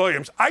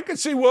Williams. I could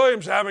see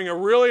Williams having a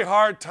really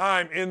hard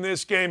time in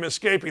this game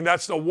escaping.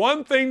 That's the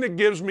one thing that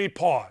gives me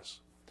pause.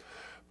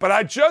 But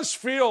I just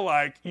feel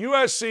like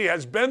USC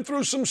has been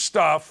through some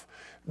stuff.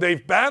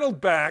 They've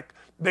battled back.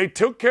 They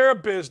took care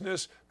of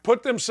business,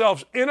 put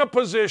themselves in a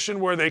position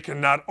where they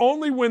can not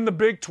only win the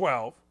Big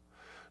 12,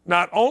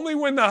 not only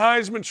win the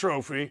Heisman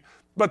Trophy,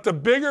 but the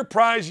bigger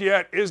prize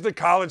yet is the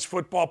college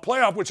football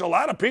playoff, which a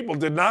lot of people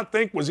did not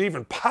think was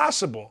even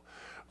possible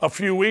a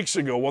few weeks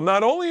ago. Well,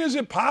 not only is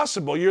it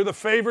possible, you're the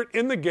favorite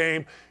in the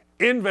game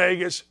in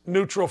Vegas,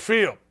 neutral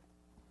field.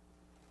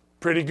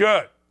 Pretty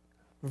good.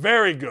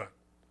 Very good.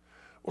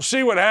 We'll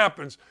see what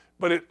happens,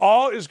 but it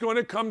all is going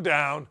to come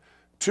down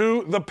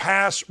to the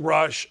pass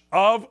rush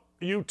of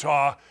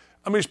Utah.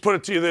 Let me just put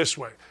it to you this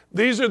way.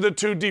 These are the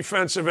two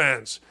defensive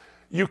ends.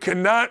 You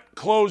cannot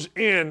close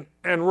in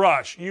and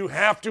rush. You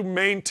have to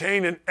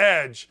maintain an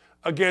edge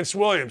against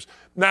Williams.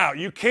 Now,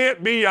 you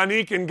can't be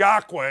Yannick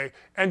Ngakoue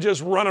and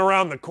just run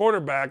around the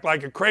quarterback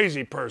like a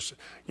crazy person.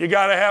 You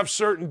got to have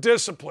certain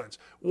disciplines.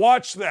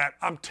 Watch that.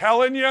 I'm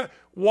telling you,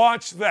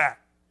 watch that.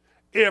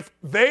 If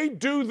they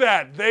do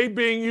that, they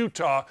being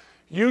Utah,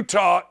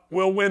 Utah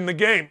will win the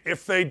game.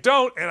 If they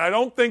don't, and I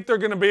don't think they're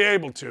going to be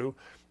able to,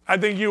 I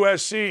think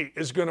USC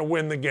is going to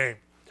win the game.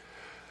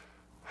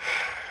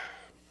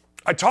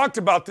 I talked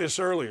about this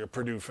earlier,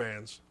 Purdue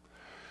fans.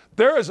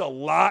 There is a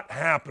lot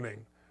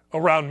happening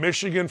around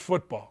Michigan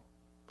football.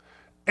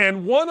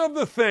 And one of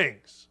the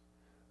things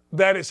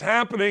that is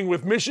happening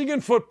with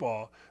Michigan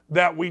football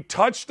that we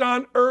touched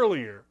on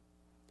earlier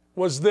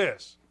was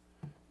this.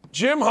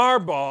 Jim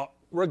Harbaugh,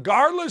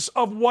 regardless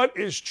of what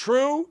is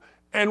true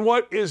and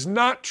what is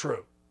not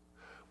true,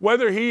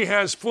 whether he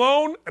has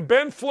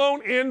been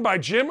flown in by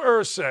Jim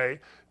Irsay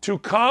to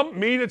come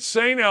meet at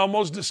St.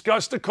 Elmo's,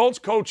 discuss the Colts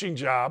coaching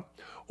job,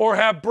 or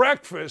have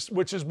breakfast,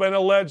 which has been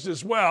alleged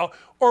as well,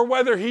 or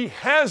whether he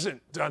hasn't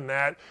done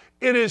that,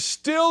 it is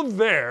still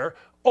there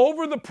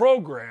over the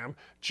program,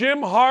 Jim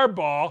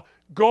Harbaugh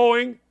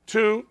going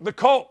to the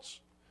Colts.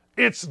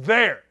 It's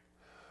there.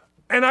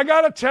 And I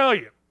got to tell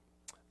you,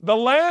 the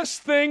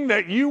last thing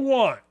that you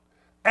want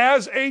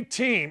as a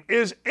team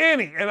is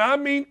any, and I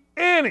mean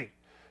any,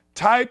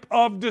 type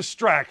of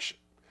distraction.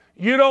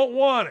 You don't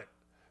want it.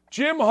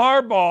 Jim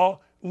Harbaugh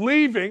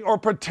leaving or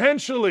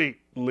potentially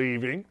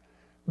leaving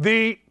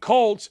the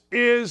Colts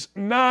is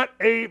not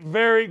a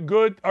very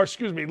good,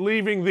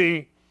 leaving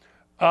the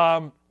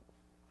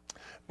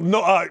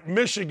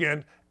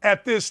Michigan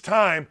at this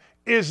time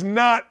is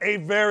not a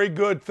very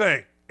good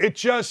thing. It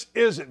just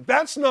isn't.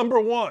 That's number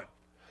one.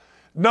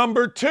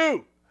 Number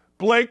two,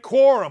 Blake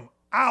Corum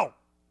out.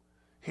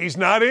 He's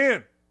not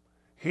in.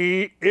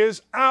 He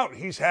is out.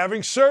 He's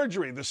having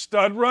surgery, the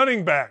stud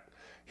running back.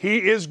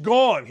 He is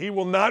gone. He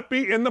will not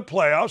be in the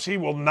playoffs. He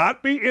will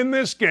not be in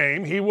this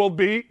game. He will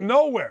be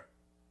nowhere.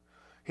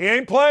 He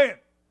ain't playing.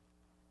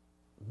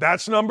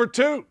 That's number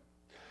two.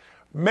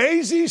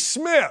 Maisie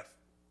Smith.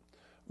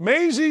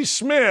 Maisie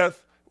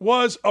Smith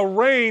was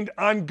arraigned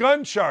on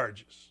gun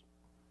charges.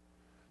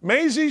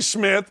 Maisie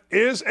Smith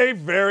is a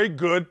very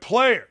good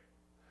player.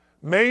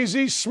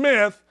 Maisie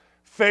Smith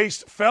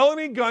faced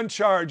felony gun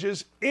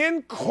charges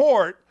in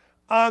court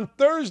on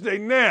Thursday.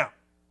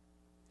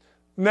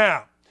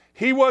 Now,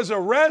 he was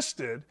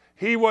arrested,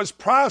 he was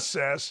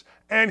processed,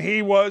 and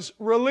he was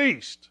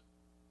released.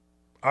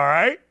 All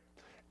right?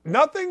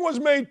 Nothing was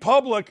made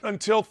public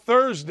until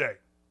Thursday.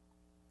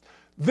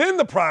 Then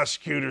the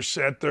prosecutor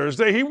said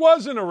Thursday he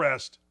wasn't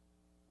arrested.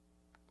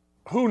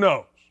 Who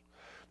knows?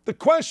 The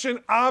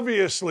question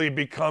obviously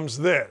becomes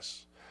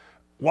this.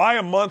 Why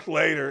a month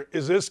later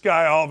is this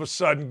guy all of a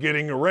sudden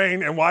getting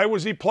arraigned, and why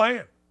was he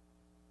playing?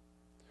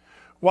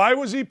 Why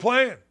was he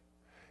playing?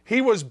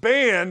 He was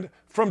banned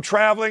from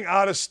traveling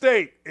out of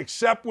state,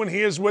 except when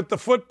he is with the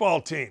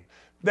football team.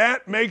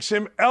 That makes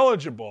him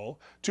eligible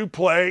to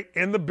play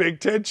in the Big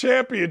Ten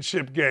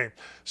championship game.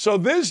 So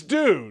this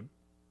dude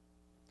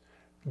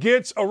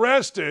gets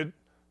arrested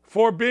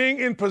for being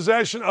in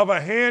possession of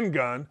a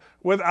handgun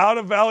without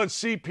a valid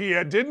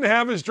CPA, didn't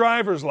have his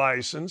driver's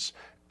license,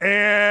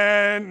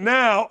 and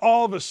now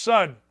all of a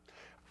sudden,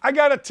 I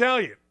got to tell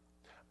you,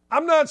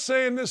 I'm not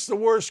saying this is the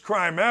worst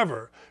crime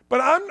ever,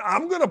 but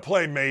I'm going to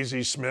play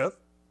Maisie Smith.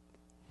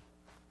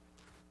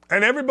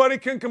 And everybody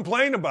can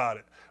complain about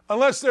it,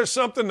 unless there's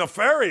something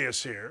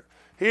nefarious here.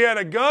 He had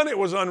a gun, it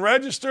was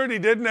unregistered, he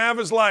didn't have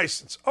his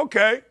license.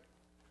 Okay.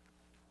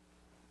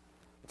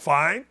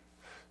 Fine.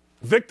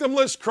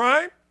 Victimless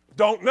crime?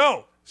 Don't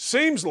know.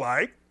 Seems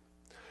like.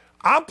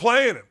 I'm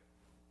playing him.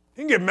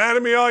 You can get mad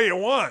at me all you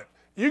want.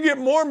 You get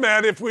more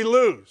mad if we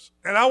lose.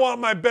 And I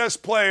want my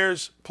best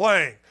players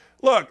playing.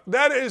 Look,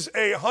 that is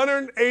a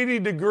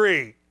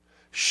 180-degree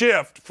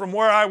shift from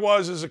where I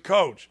was as a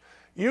coach.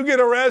 You get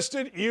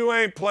arrested, you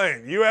ain't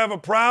playing. You have a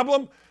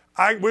problem,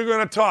 we're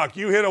going to talk.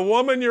 You hit a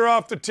woman, you're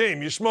off the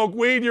team. You smoke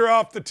weed, you're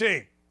off the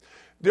team.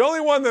 The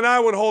only one that I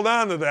would hold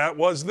on to that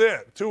was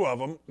this, two of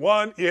them.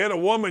 One, you hit a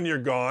woman, you're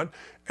gone.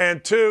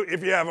 And two,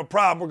 if you have a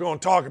problem, we're going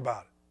to talk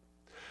about it.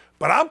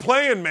 But I'm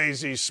playing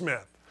Maisie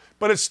Smith.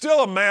 But it's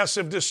still a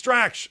massive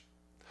distraction.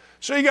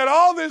 So you got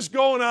all this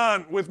going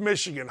on with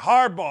Michigan.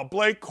 Harbaugh,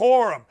 Blake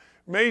Corum,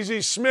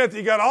 Maisie Smith.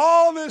 You got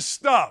all this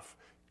stuff.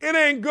 It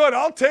ain't good.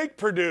 I'll take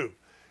Purdue.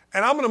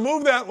 And I'm going to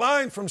move that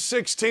line from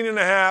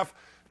 16.5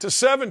 to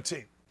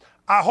 17.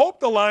 I hope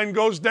the line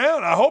goes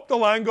down. I hope the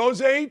line goes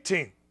to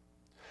 18.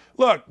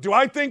 Look, do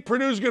I think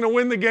Purdue's going to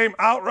win the game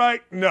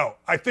outright? No.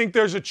 I think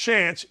there's a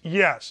chance,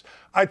 yes.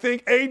 I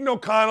think Aiden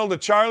O'Connell to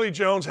Charlie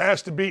Jones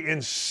has to be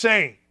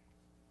insane.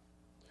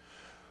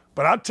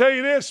 But I'll tell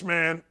you this,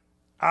 man.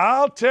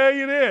 I'll tell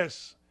you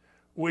this.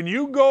 When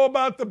you go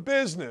about the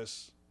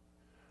business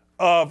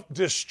of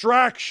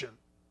distraction,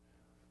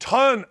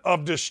 ton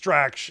of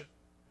distraction,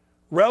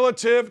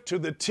 relative to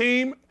the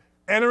team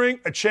entering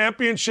a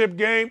championship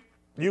game,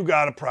 you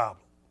got a problem.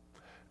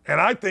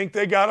 And I think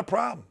they got a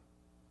problem.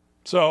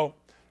 So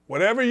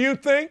whatever you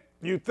think,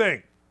 you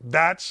think.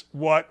 That's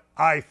what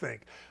I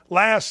think.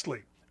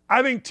 Lastly,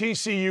 I think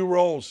TCU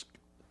rolls.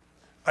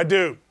 I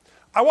do.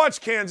 I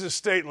watched Kansas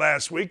State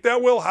last week.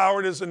 That Will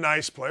Howard is a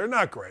nice player,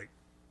 not great.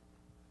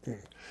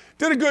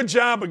 Did a good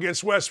job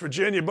against West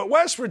Virginia, but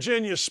West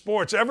Virginia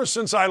sports, ever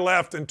since I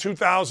left in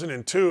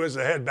 2002 as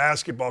the head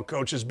basketball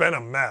coach, has been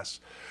a mess.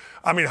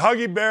 I mean,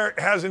 Huggy Bear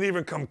hasn't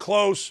even come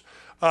close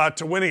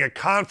to winning a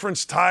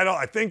conference title.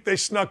 I think they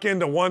snuck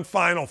into one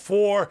Final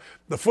Four.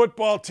 The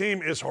football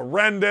team is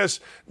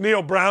horrendous.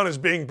 Neil Brown is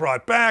being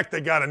brought back.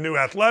 They got a new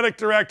athletic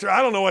director.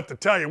 I don't know what to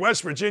tell you.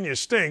 West Virginia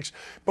stinks.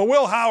 But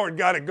Will Howard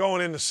got it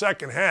going in the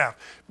second half.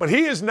 But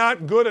he is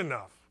not good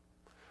enough.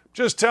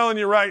 Just telling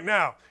you right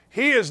now,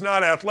 he is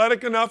not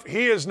athletic enough.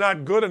 He is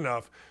not good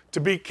enough to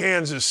beat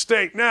Kansas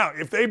State. Now,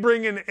 if they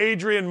bring in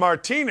Adrian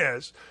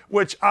Martinez,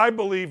 which I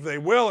believe they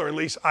will, or at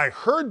least I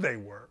heard they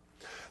were,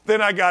 then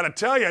I got to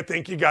tell you, I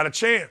think you got a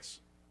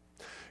chance.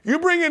 You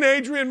bring in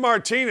Adrian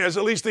Martinez,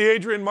 at least the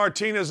Adrian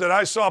Martinez that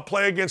I saw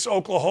play against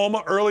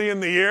Oklahoma early in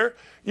the year,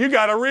 you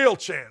got a real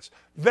chance.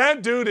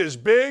 That dude is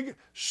big,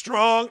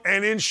 strong,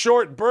 and in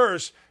short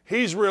bursts,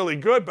 he's really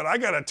good. But I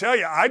got to tell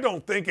you, I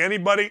don't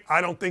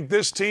think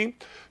this team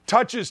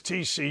touches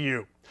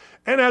TCU.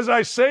 And as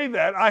I say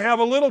that, I have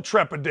a little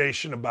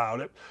trepidation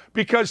about it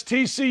because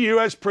TCU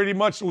has pretty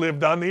much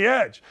lived on the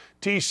edge.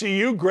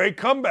 TCU, great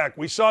comeback.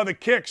 We saw the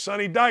kick.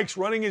 Sonny Dykes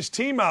running his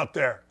team out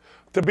there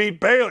to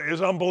beat Baylor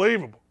is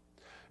unbelievable.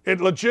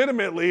 It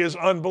legitimately is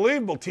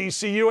unbelievable.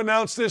 TCU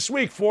announced this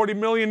week $40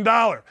 million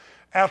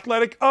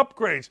athletic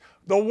upgrades.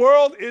 The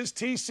world is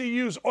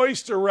TCU's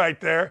oyster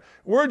right there.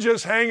 We're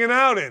just hanging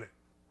out in it.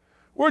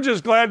 We're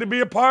just glad to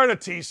be a part of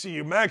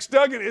TCU. Max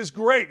Duggan is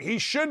great. He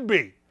should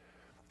be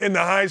in the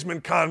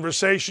Heisman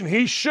conversation.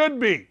 He should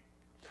be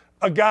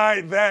a guy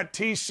that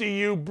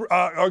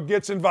TCU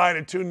gets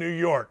invited to New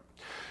York.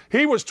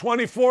 He was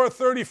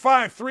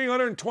 24-35,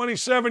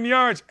 327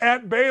 yards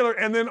at Baylor,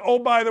 and then, oh,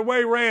 by the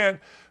way, ran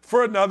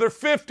for another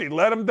 50.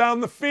 Led him down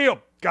the field.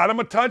 Got him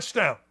a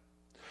touchdown.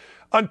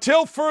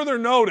 Until further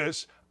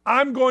notice,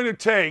 I'm going to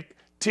take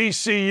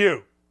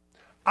TCU.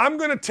 I'm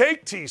going to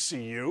take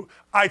TCU.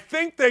 I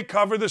think they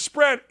cover the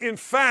spread. In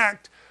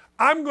fact,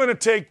 I'm going to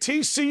take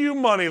TCU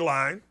money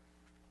line.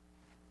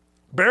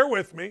 Bear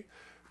with me.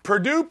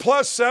 Purdue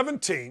plus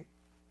 17.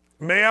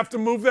 May have to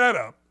move that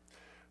up.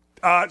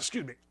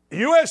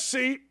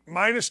 USC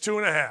minus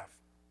 2.5.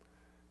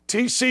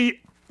 TCU.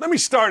 Let me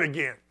start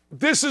again.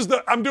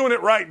 I'm doing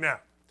it right now.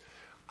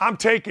 I'm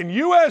taking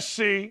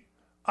USC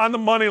on the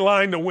money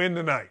line to win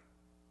tonight.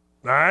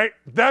 All right?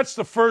 That's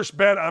the first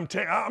bet I'm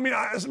taking. I mean,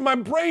 my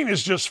brain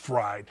is just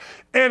fried.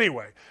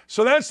 Anyway,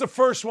 so that's the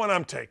first one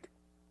I'm taking.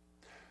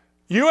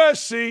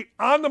 USC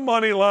on the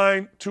money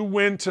line to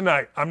win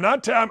tonight.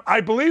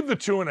 I believe the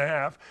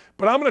 2.5,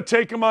 but I'm going to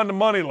take them on the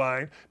money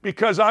line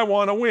because I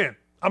want to win.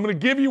 I'm going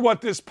to give you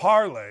what this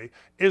parlay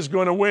is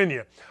going to win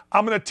you.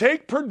 I'm going to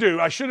take Purdue.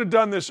 I should have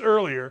done this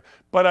earlier,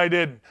 but I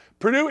didn't.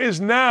 Purdue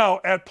is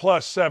now at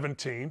plus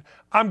 17.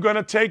 I'm going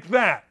to take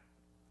that.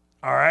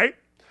 All right?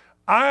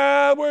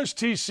 Where's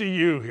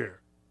TCU here?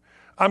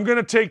 I'm going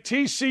to take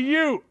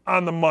TCU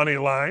on the money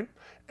line.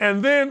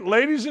 And then,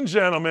 ladies and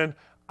gentlemen,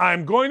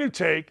 I'm going to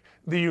take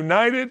the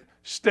United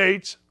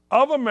States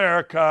of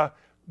America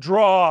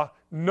draw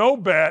no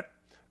bet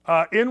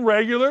in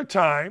regular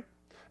time.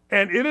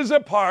 And it is a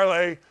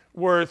parlay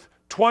worth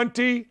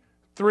 23.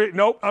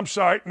 Nope, I'm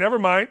sorry. Never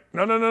mind.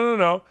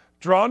 No.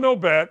 Draw no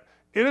bet.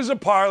 It is a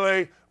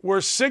parlay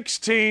worth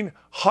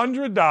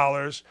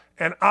 $1,600.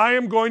 And I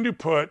am going to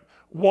put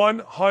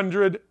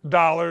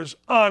 $100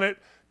 on it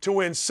to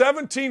win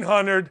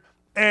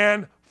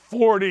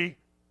 $1,740.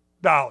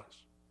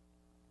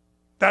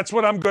 That's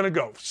what I'm going to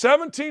go.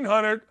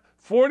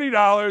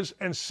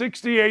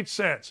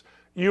 $1,740.68.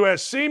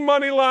 USC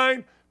money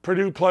line,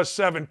 Purdue plus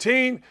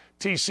 17,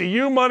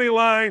 TCU money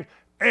line,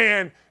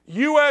 and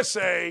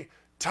USA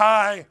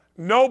tie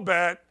no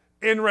bet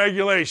in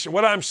regulation.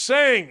 What I'm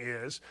saying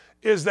is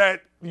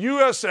that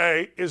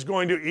USA is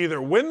going to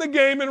either win the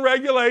game in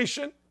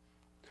regulation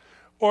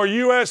or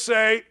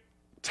USA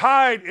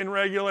tied in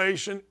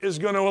regulation is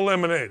going to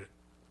eliminate it.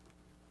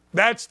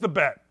 That's the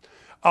bet.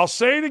 I'll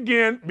say it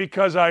again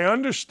because I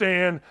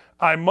understand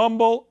I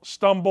mumble,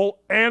 stumble,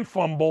 and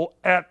fumble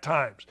at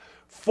times.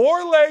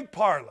 4-leg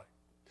parlay.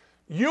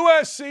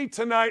 USC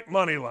tonight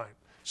money line.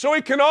 So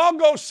it can all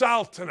go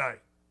south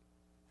tonight.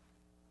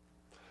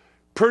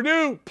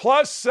 Purdue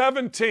plus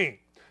 17.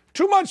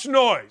 Too much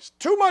noise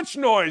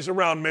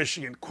around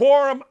Michigan.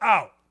 Quorum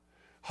out.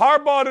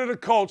 Harbaugh to the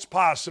Colts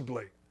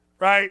possibly,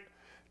 right?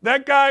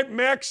 That guy,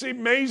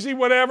 Maisie,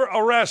 whatever,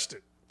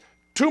 arrested.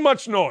 Too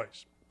much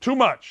noise. Too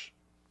much.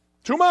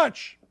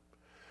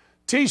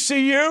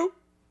 TCU,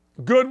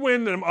 good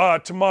win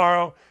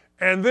tomorrow.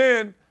 And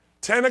then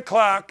 10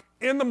 o'clock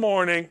in the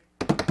morning,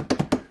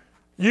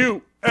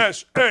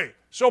 USA.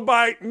 So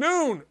by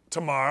noon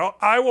tomorrow,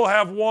 I will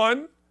have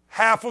won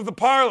half of the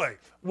parlay.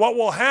 What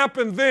will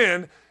happen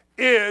then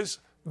is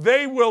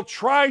they will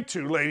try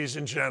to, ladies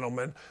and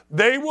gentlemen,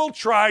 they will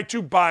try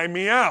to buy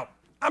me out.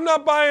 I'm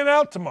not buying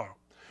out tomorrow.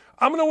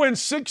 I'm going to win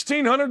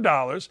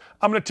 $1,600.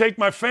 I'm going to take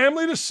my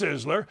family to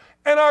Sizzler,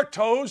 and our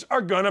toes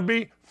are going to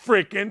be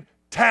freaking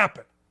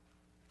tapping.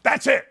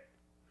 That's it.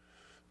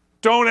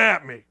 Don't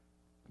at me.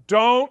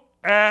 Don't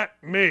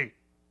at me.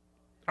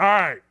 All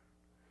right.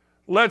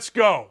 Let's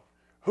go.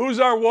 Who's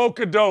our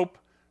woke-a-dope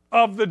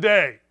of the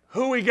day?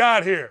 Who we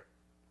got here?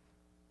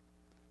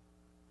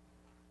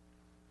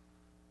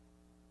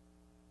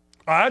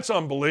 Oh, that's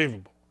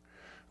unbelievable.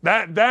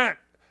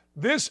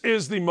 This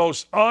is the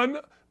most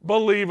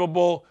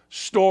unbelievable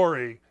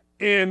story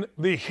in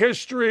the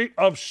history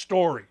of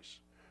stories.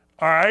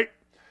 All right?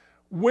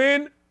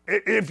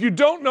 If you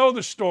don't know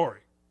the story,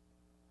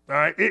 all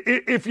right,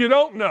 if you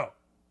don't know,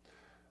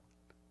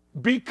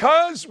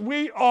 because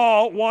we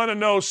all want to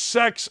know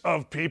sex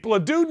of people, a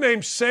dude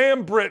named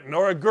Sam Britton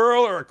or a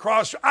girl or a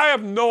cross, I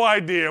have no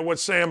idea what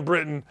Sam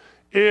Britton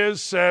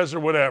is, says, or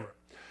whatever.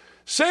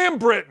 Sam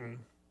Britton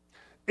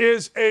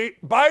is a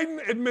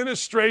Biden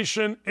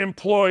administration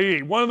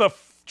employee, one of the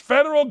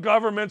federal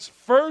government's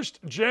first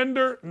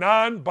gender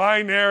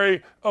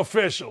non-binary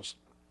officials.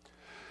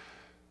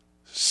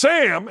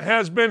 Sam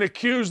has been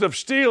accused of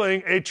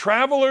stealing a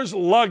traveler's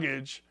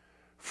luggage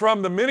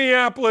from the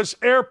Minneapolis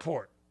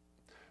airport.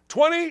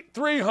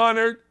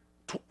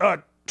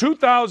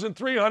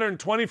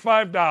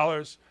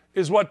 $2,325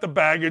 is what the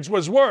baggage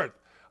was worth.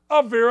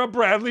 A Vera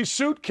Bradley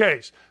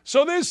suitcase.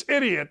 So this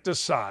idiot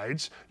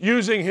decides,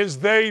 using his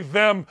they,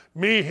 them,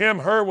 me, him,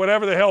 her,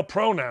 whatever the hell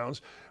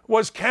pronouns,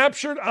 was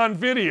captured on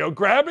video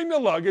grabbing the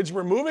luggage,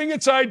 removing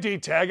its ID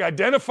tag,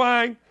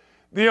 identifying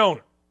the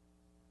owner.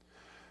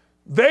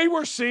 They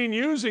were seen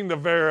using the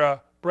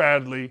Vera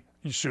Bradley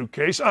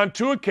suitcase on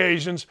 2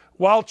 occasions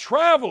while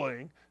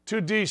traveling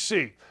to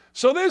D.C.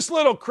 So this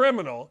little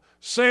criminal,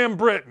 Sam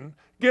Britton,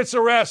 gets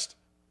arrested.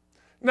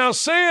 Now,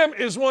 Sam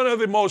is one of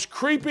the most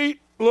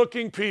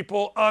creepy-looking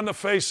people on the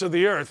face of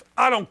the earth.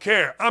 I don't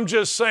care. I'm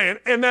just saying,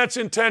 and that's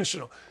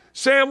intentional.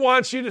 Sam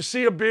wants you to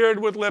see a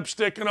beard with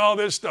lipstick and all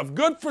this stuff.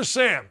 Good for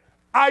Sam.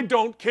 I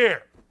don't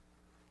care.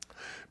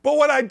 But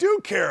what I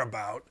do care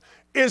about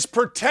is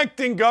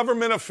protecting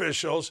government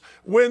officials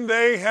when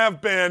they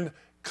have been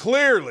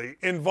clearly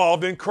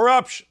involved in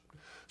corruption.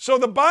 So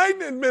the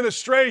Biden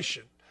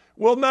administration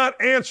will not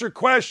answer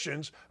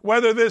questions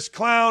whether this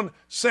clown,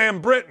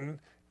 Sam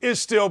Britton, is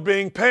still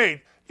being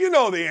paid. You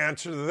know the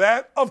answer to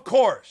that, of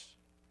course.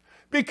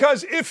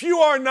 Because if you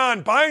are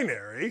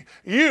non-binary,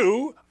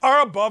 you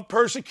are above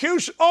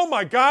persecution. Oh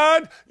my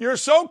God, you're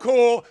so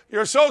cool,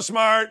 you're so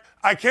smart,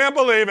 I can't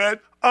believe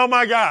it, oh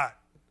my God.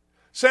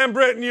 Sam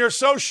Britton, you're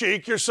so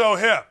chic, you're so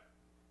hip.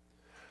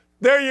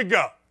 There you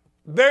go.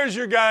 There's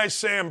your guy,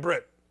 Sam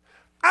Britton.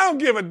 I don't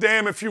give a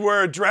damn if you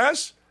wear a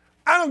dress.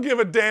 I don't give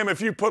a damn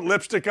if you put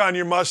lipstick on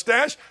your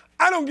mustache.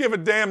 I don't give a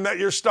damn that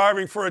you're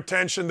starving for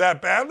attention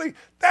that badly.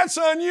 That's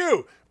on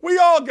you. We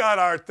all got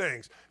our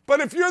things. But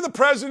if you're the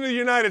president of the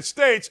United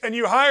States and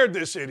you hired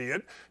this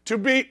idiot to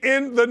be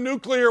in the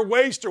nuclear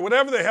waste or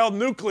whatever the hell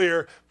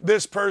nuclear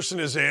this person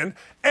is in,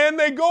 and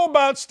they go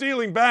about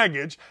stealing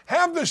baggage,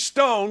 have the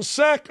stones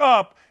sack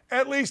up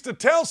at least to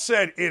tell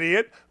said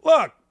idiot,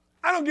 look,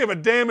 I don't give a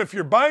damn if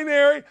you're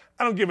binary.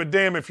 I don't give a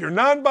damn if you're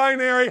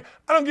non-binary.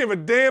 I don't give a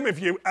damn if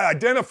you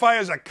identify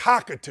as a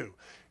cockatoo.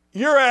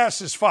 Your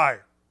ass is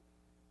fired.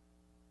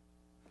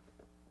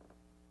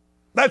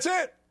 That's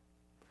it.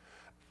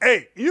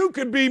 Hey, you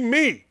could be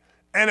me.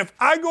 And if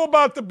I go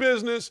about the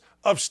business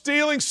of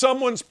stealing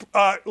someone's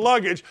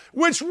luggage,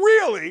 which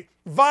really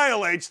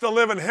violates the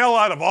living hell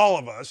out of all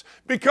of us,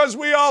 because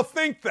we all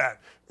think that,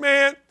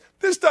 man,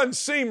 this doesn't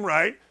seem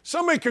right.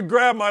 Somebody could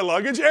grab my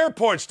luggage.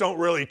 Airports don't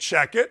really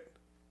check it.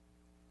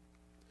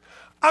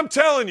 I'm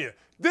telling you,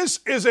 this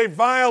is a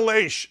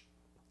violation,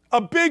 a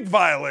big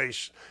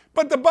violation.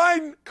 But the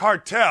Biden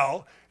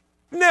cartel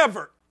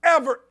never,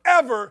 ever,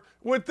 ever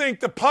would think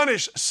to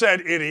punish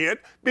said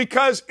idiot,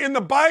 because in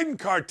the Biden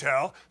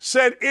cartel,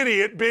 said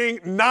idiot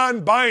being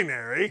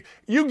non-binary,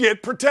 you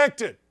get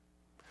protected.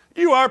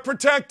 You are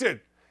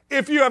protected.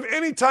 If you have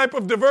any type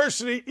of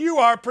diversity, you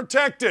are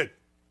protected.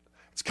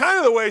 It's kind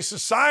of the way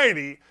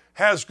society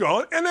has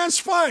grown, and that's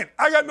fine.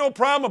 I got no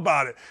problem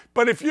about it.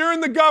 But if you're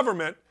in the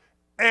government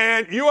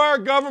and you are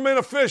a government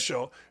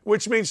official,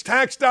 which means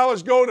tax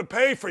dollars go to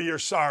pay for your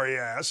sorry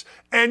ass,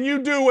 and you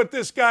do what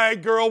this guy,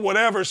 girl,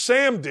 whatever,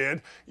 Sam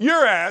did,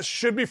 your ass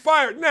should be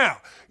fired. Now,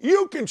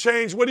 you can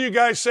change, what do you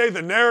guys say,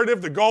 the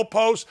narrative, the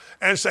goalposts,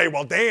 and say,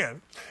 well,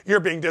 Dan, you're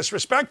being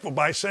disrespectful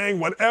by saying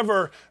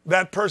whatever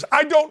that person,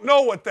 I don't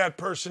know what that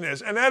person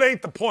is, and that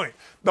ain't the point.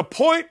 The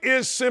point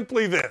is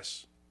simply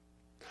this.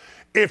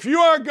 If you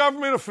are a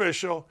government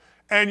official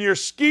and you're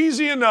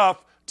skeezy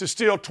enough to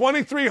steal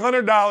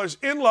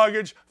 $2,300 in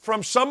luggage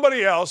from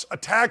somebody else, a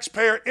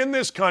taxpayer in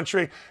this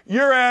country,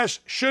 your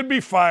ass should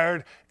be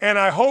fired, and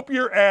I hope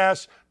your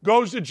ass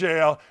goes to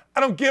jail.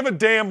 I don't give a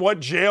damn what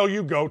jail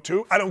you go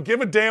to. I don't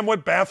give a damn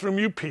what bathroom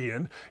you pee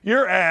in.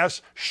 Your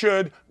ass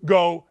should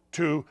go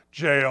to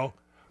jail,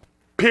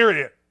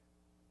 period.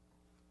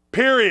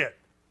 Period.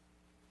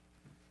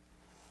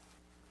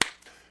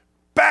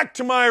 Back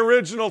to my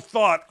original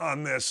thought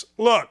on this.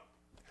 Look,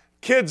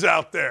 kids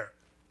out there,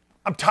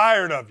 I'm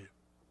tired of you.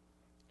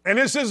 And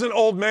this is an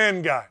old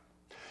man guy.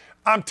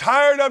 I'm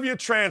tired of you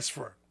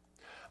transferring.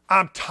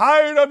 I'm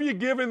tired of you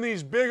giving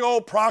these big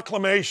old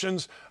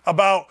proclamations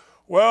about,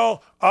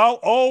 well, I'll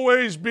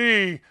always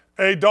be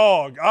a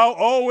dog. I'll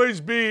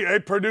always be a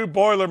Purdue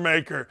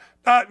Boilermaker.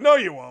 No,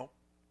 you won't.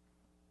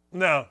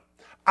 No.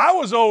 I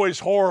was always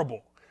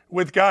horrible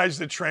with guys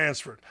that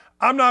transferred.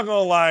 I'm not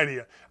going to lie to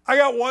you. I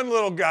got one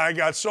little guy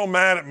got so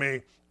mad at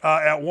me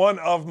at one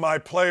of my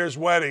players'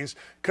 weddings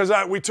because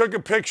we took a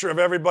picture of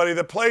everybody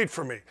that played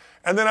for me.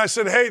 And then I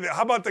said, hey,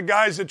 how about the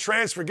guys that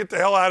transfer? Get the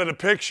hell out of the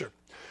picture.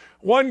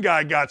 One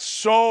guy got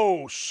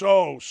so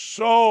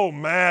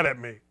mad at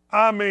me.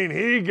 I mean,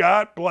 he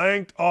got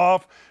blanked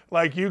off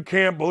like you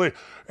can't believe.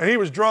 And he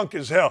was drunk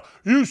as hell.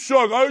 You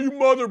suck. Oh, you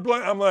mother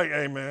blank. I'm like,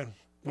 hey, man,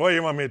 what do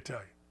you want me to tell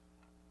you?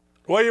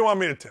 What do you want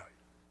me to tell you?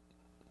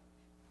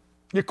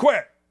 You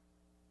quit.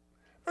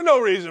 There's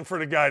no reason for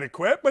the guy to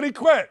quit, but he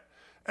quit.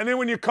 And then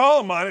when you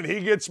call him on it,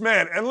 he gets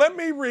mad. And let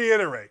me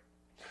reiterate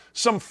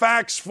some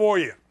facts for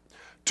you.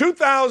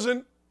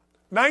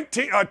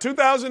 2019,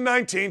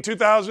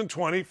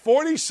 2020,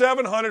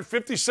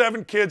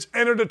 4,757 kids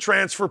entered the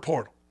transfer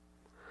portal.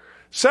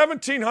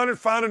 1,700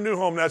 found a new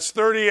home. That's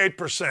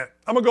 38%.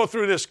 I'm going to go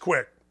through this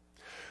quick.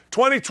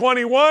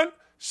 2021,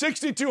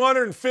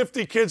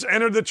 6,250 kids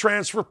entered the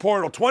transfer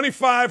portal.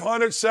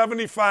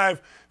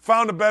 2,575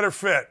 found a better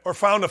fit, or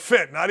found a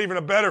fit, not even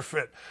a better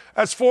fit.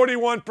 That's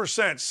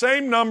 41%.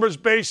 Same numbers,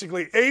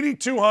 basically.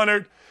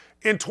 8,200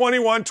 in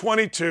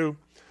 21-22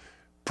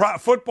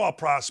 football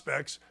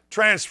prospects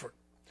transferred.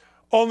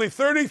 Only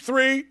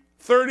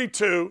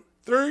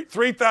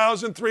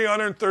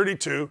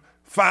 3,332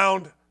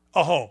 found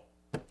a home.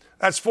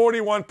 That's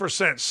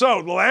 41%.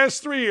 So the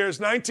last 3 years,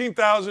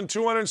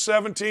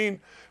 19,217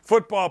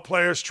 football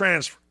players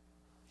transferred.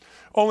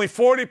 Only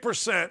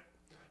 40%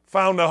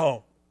 found a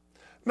home.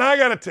 Now I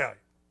got to tell you,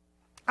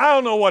 I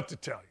don't know what to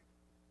tell you.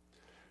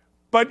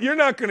 But you're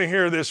not going to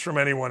hear this from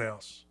anyone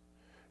else.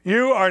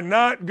 You are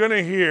not going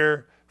to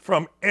hear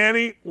from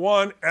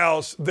anyone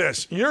else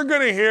this. You're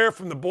going to hear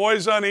from the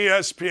boys on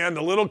ESPN,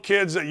 the little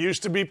kids that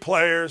used to be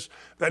players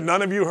that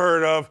none of you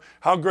heard of,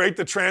 how great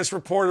the transfer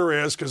portal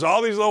is, because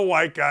all these little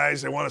white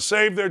guys, they want to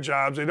save their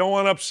jobs. They don't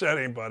want to upset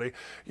anybody.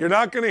 You're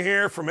not going to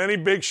hear from any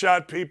big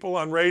shot people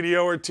on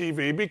radio or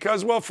TV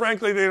because, well,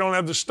 frankly, they don't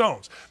have the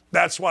stones.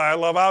 That's why I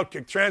love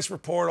Outkick. Transfer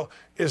portal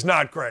is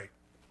not great.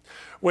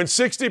 When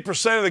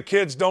 60% of the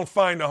kids don't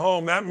find a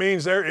home, that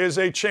means there is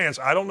a chance.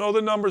 I don't know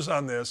the numbers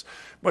on this,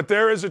 but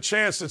there is a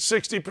chance that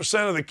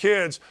 60% of the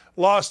kids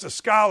lost a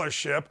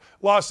scholarship,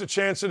 lost a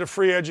chance at a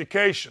free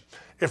education.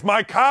 If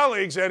my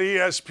colleagues at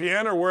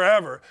ESPN or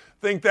wherever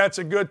think that's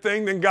a good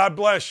thing, then God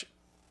bless you.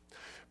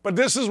 But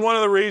this is one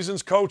of the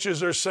reasons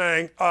coaches are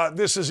saying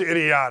this is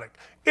idiotic.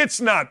 It's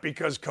not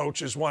because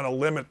coaches want to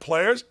limit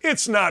players.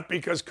 It's not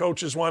because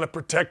coaches want to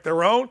protect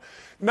their own.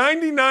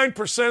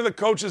 99% of the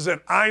coaches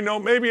that I know,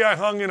 maybe I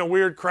hung in a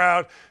weird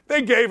crowd,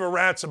 they gave a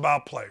rat's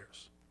about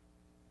players.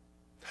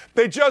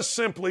 They just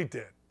simply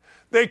did.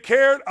 They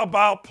cared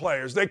about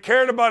players. They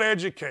cared about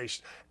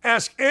education.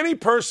 Ask any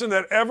person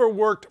that ever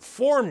worked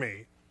for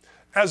me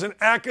as an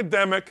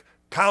academic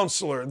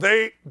counselor.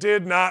 They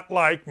did not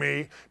like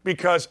me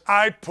because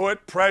I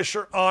put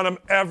pressure on them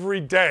every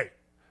day.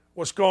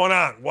 What's going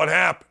on? What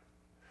happened?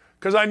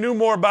 Because I knew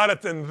more about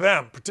it than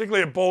them,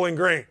 particularly at Bowling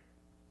Green.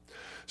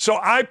 So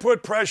I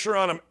put pressure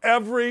on them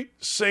every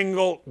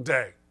single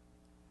day.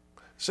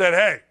 Said,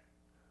 hey,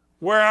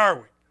 where are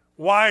we?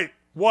 Why?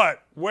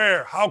 What?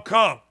 Where? How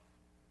come?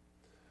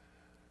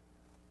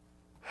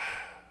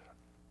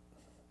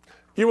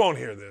 You won't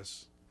hear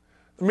this.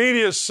 The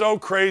media is so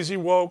crazy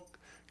woke.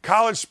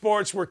 College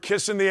sports, we're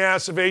kissing the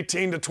ass of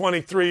 18 to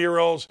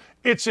 23-year-olds.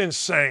 It's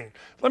insane.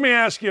 Let me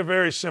ask you a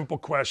very simple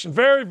question.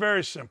 Very,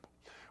 very simple.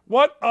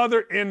 What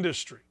other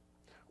industry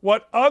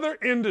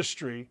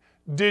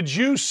did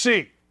you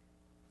see,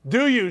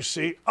 do you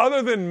see,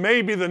 other than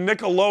maybe the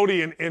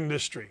Nickelodeon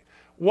industry?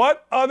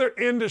 What other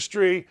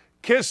industry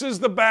kisses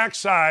the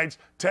backsides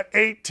to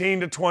 18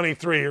 to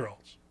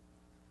 23-year-olds?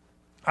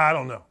 I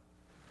don't know.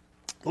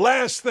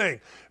 Last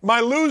thing,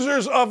 my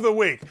losers of the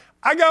week.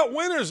 I got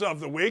winners of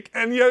the week,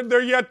 and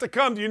they're yet to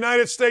come. The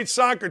United States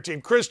soccer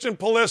team, Christian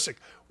Pulisic,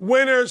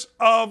 winners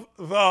of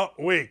the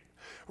week.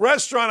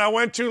 Restaurant I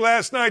went to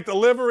last night, the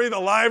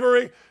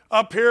Livery,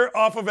 up here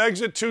off of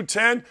exit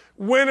 210,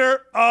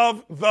 winner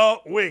of the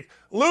week.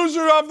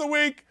 Losers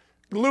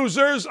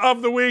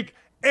of the week,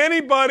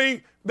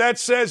 anybody that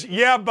says,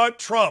 yeah, but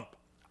Trump.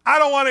 I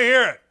don't want to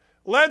hear it.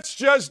 Let's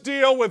just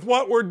deal with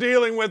what we're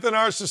dealing with in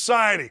our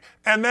society,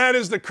 and that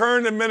is the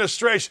current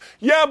administration.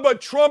 Yeah,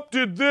 but Trump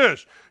did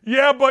this.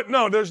 Yeah, but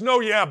no, there's no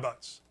yeah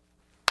buts.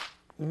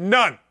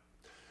 None.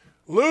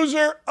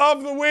 Loser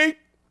of the week,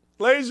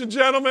 ladies and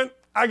gentlemen,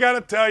 I got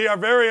to tell you, our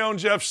very own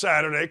Jeff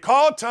Saturday.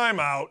 Call a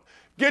timeout.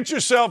 Get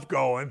yourself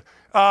going.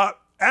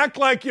 Act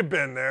like you've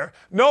been there.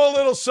 Know a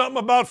little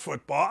something about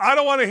football. I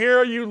don't want to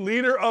hear you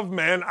leader of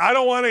men. I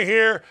don't want to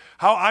hear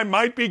how I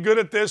might be good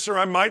at this or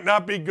I might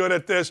not be good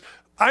at this.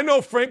 I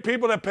know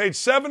people that paid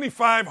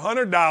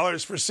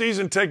 $7,500 for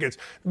season tickets.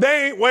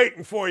 They ain't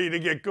waiting for you to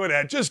get good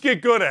at it. Just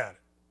get good at it.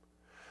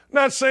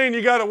 Not saying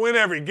you got to win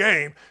every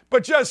game,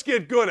 but just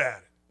get good at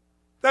it.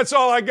 That's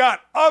all I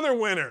got. Other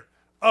winner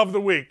of the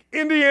week,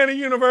 Indiana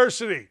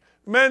University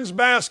men's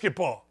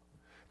basketball.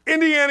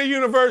 Indiana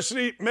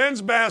University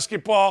men's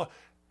basketball,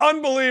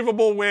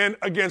 unbelievable win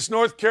against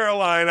North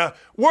Carolina.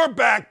 We're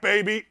back,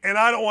 baby, and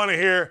I don't want to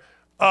hear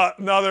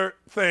another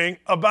thing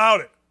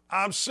about it.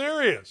 I'm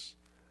serious.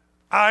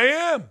 I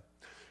am.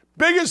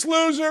 Biggest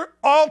loser,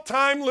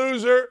 all-time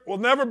loser, will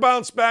never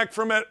bounce back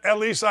from it, at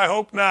least I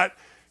hope not,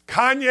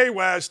 Kanye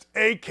West,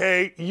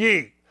 a.k.a.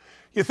 Ye.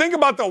 You think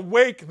about the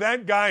wake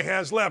that guy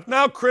has left.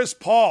 Now Chris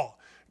Paul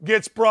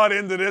gets brought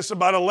into this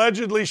about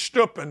allegedly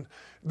stooping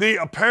the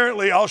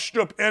apparently I'll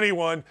stoop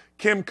anyone,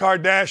 Kim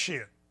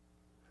Kardashian.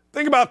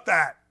 Think about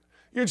that.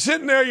 You're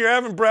sitting there, you're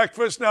having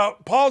breakfast. Now,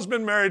 Paul's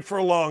been married for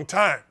a long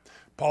time.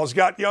 Paul's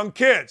got young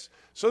kids.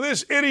 So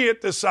this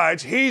idiot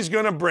decides he's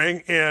going to bring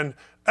in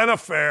an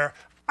affair.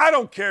 I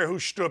don't care who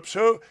stoops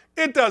who.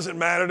 It doesn't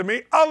matter to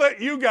me. I'll let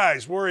you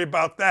guys worry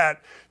about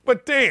that.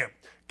 But damn,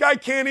 guy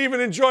can't even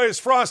enjoy his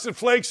Frosted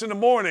Flakes in the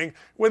morning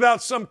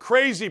without some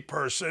crazy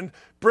person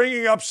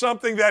bringing up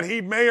something that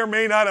he may or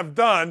may not have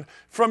done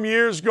from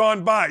years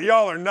gone by.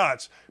 Y'all are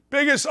nuts.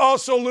 Biggest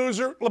also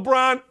loser,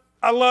 LeBron,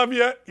 I love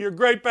you. You're a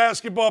great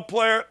basketball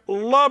player.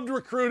 Loved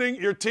recruiting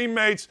your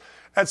teammates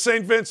at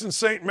St. Vincent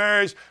St.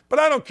 Mary's, but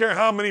I don't care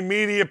how many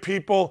media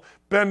people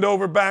bend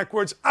over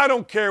backwards. I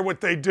don't care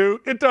what they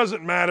do. It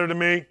doesn't matter to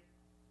me.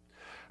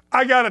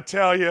 I got to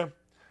tell you,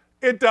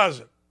 it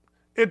doesn't.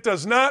 It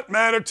does not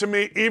matter to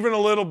me even a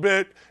little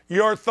bit.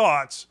 Your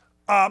thoughts.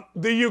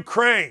 The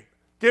Ukraine.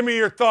 Give me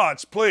your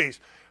thoughts, please.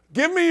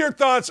 Give me your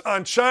thoughts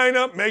on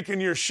China making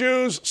your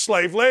shoes,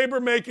 slave labor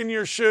making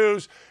your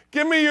shoes.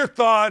 Give me your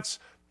thoughts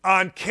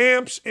on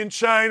camps in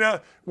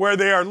China where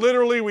they are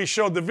literally, we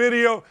showed the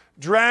video,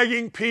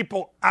 dragging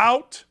people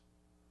out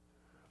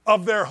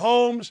of their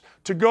homes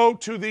to go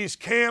to these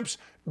camps.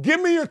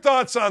 Give me your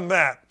thoughts on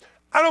that.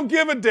 I don't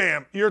give a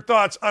damn your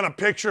thoughts on a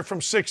picture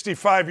from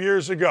 65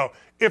 years ago.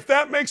 If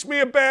that makes me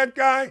a bad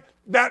guy,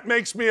 that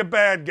makes me a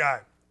bad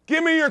guy.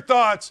 Give me your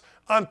thoughts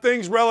on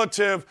things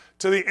relative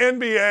to the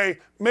NBA,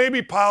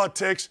 maybe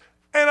politics,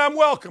 and I'm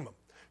welcome them.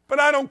 But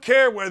I don't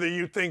care whether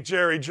you think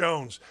Jerry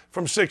Jones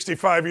from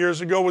 65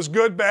 years ago was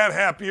good, bad,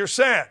 happy, or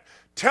sad.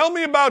 Tell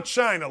me about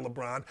China,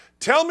 LeBron.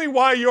 Tell me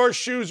why your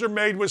shoes are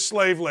made with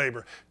slave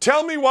labor.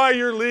 Tell me why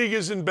your league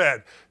is in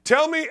bed.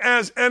 Tell me,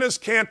 as Enes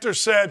Kanter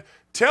said,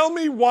 tell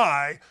me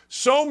why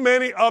so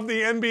many of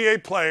the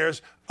NBA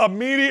players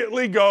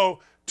immediately go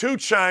to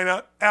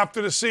China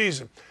after the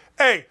season.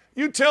 Hey,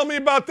 You tell me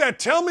about that.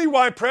 Tell me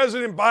why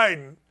President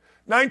Biden,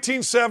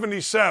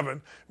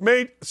 1977,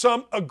 made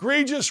some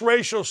egregious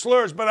racial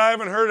slurs, but I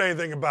haven't heard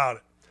anything about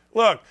it.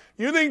 Look,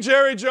 you think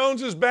Jerry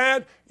Jones is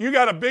bad? You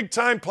got a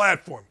big-time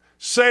platform.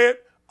 Say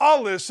it.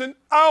 I'll listen.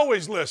 I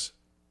always listen.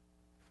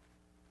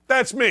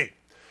 That's me.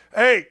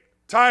 Hey,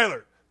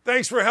 Tyler,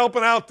 thanks for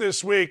helping out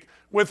this week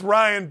with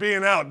Ryan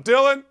being out.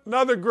 Dylan,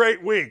 another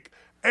great week.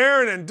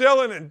 Aaron and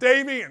Dylan and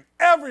Davey and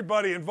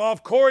everybody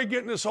involved. Corey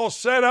getting this whole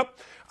setup.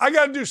 I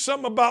got to do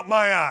something about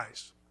my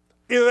eyes.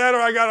 Either that or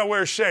I got to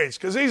wear shades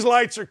because these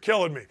lights are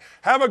killing me.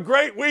 Have a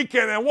great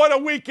weekend, and what a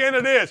weekend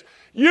it is.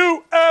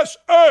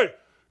 USA!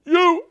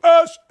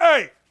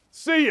 USA!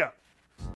 See ya.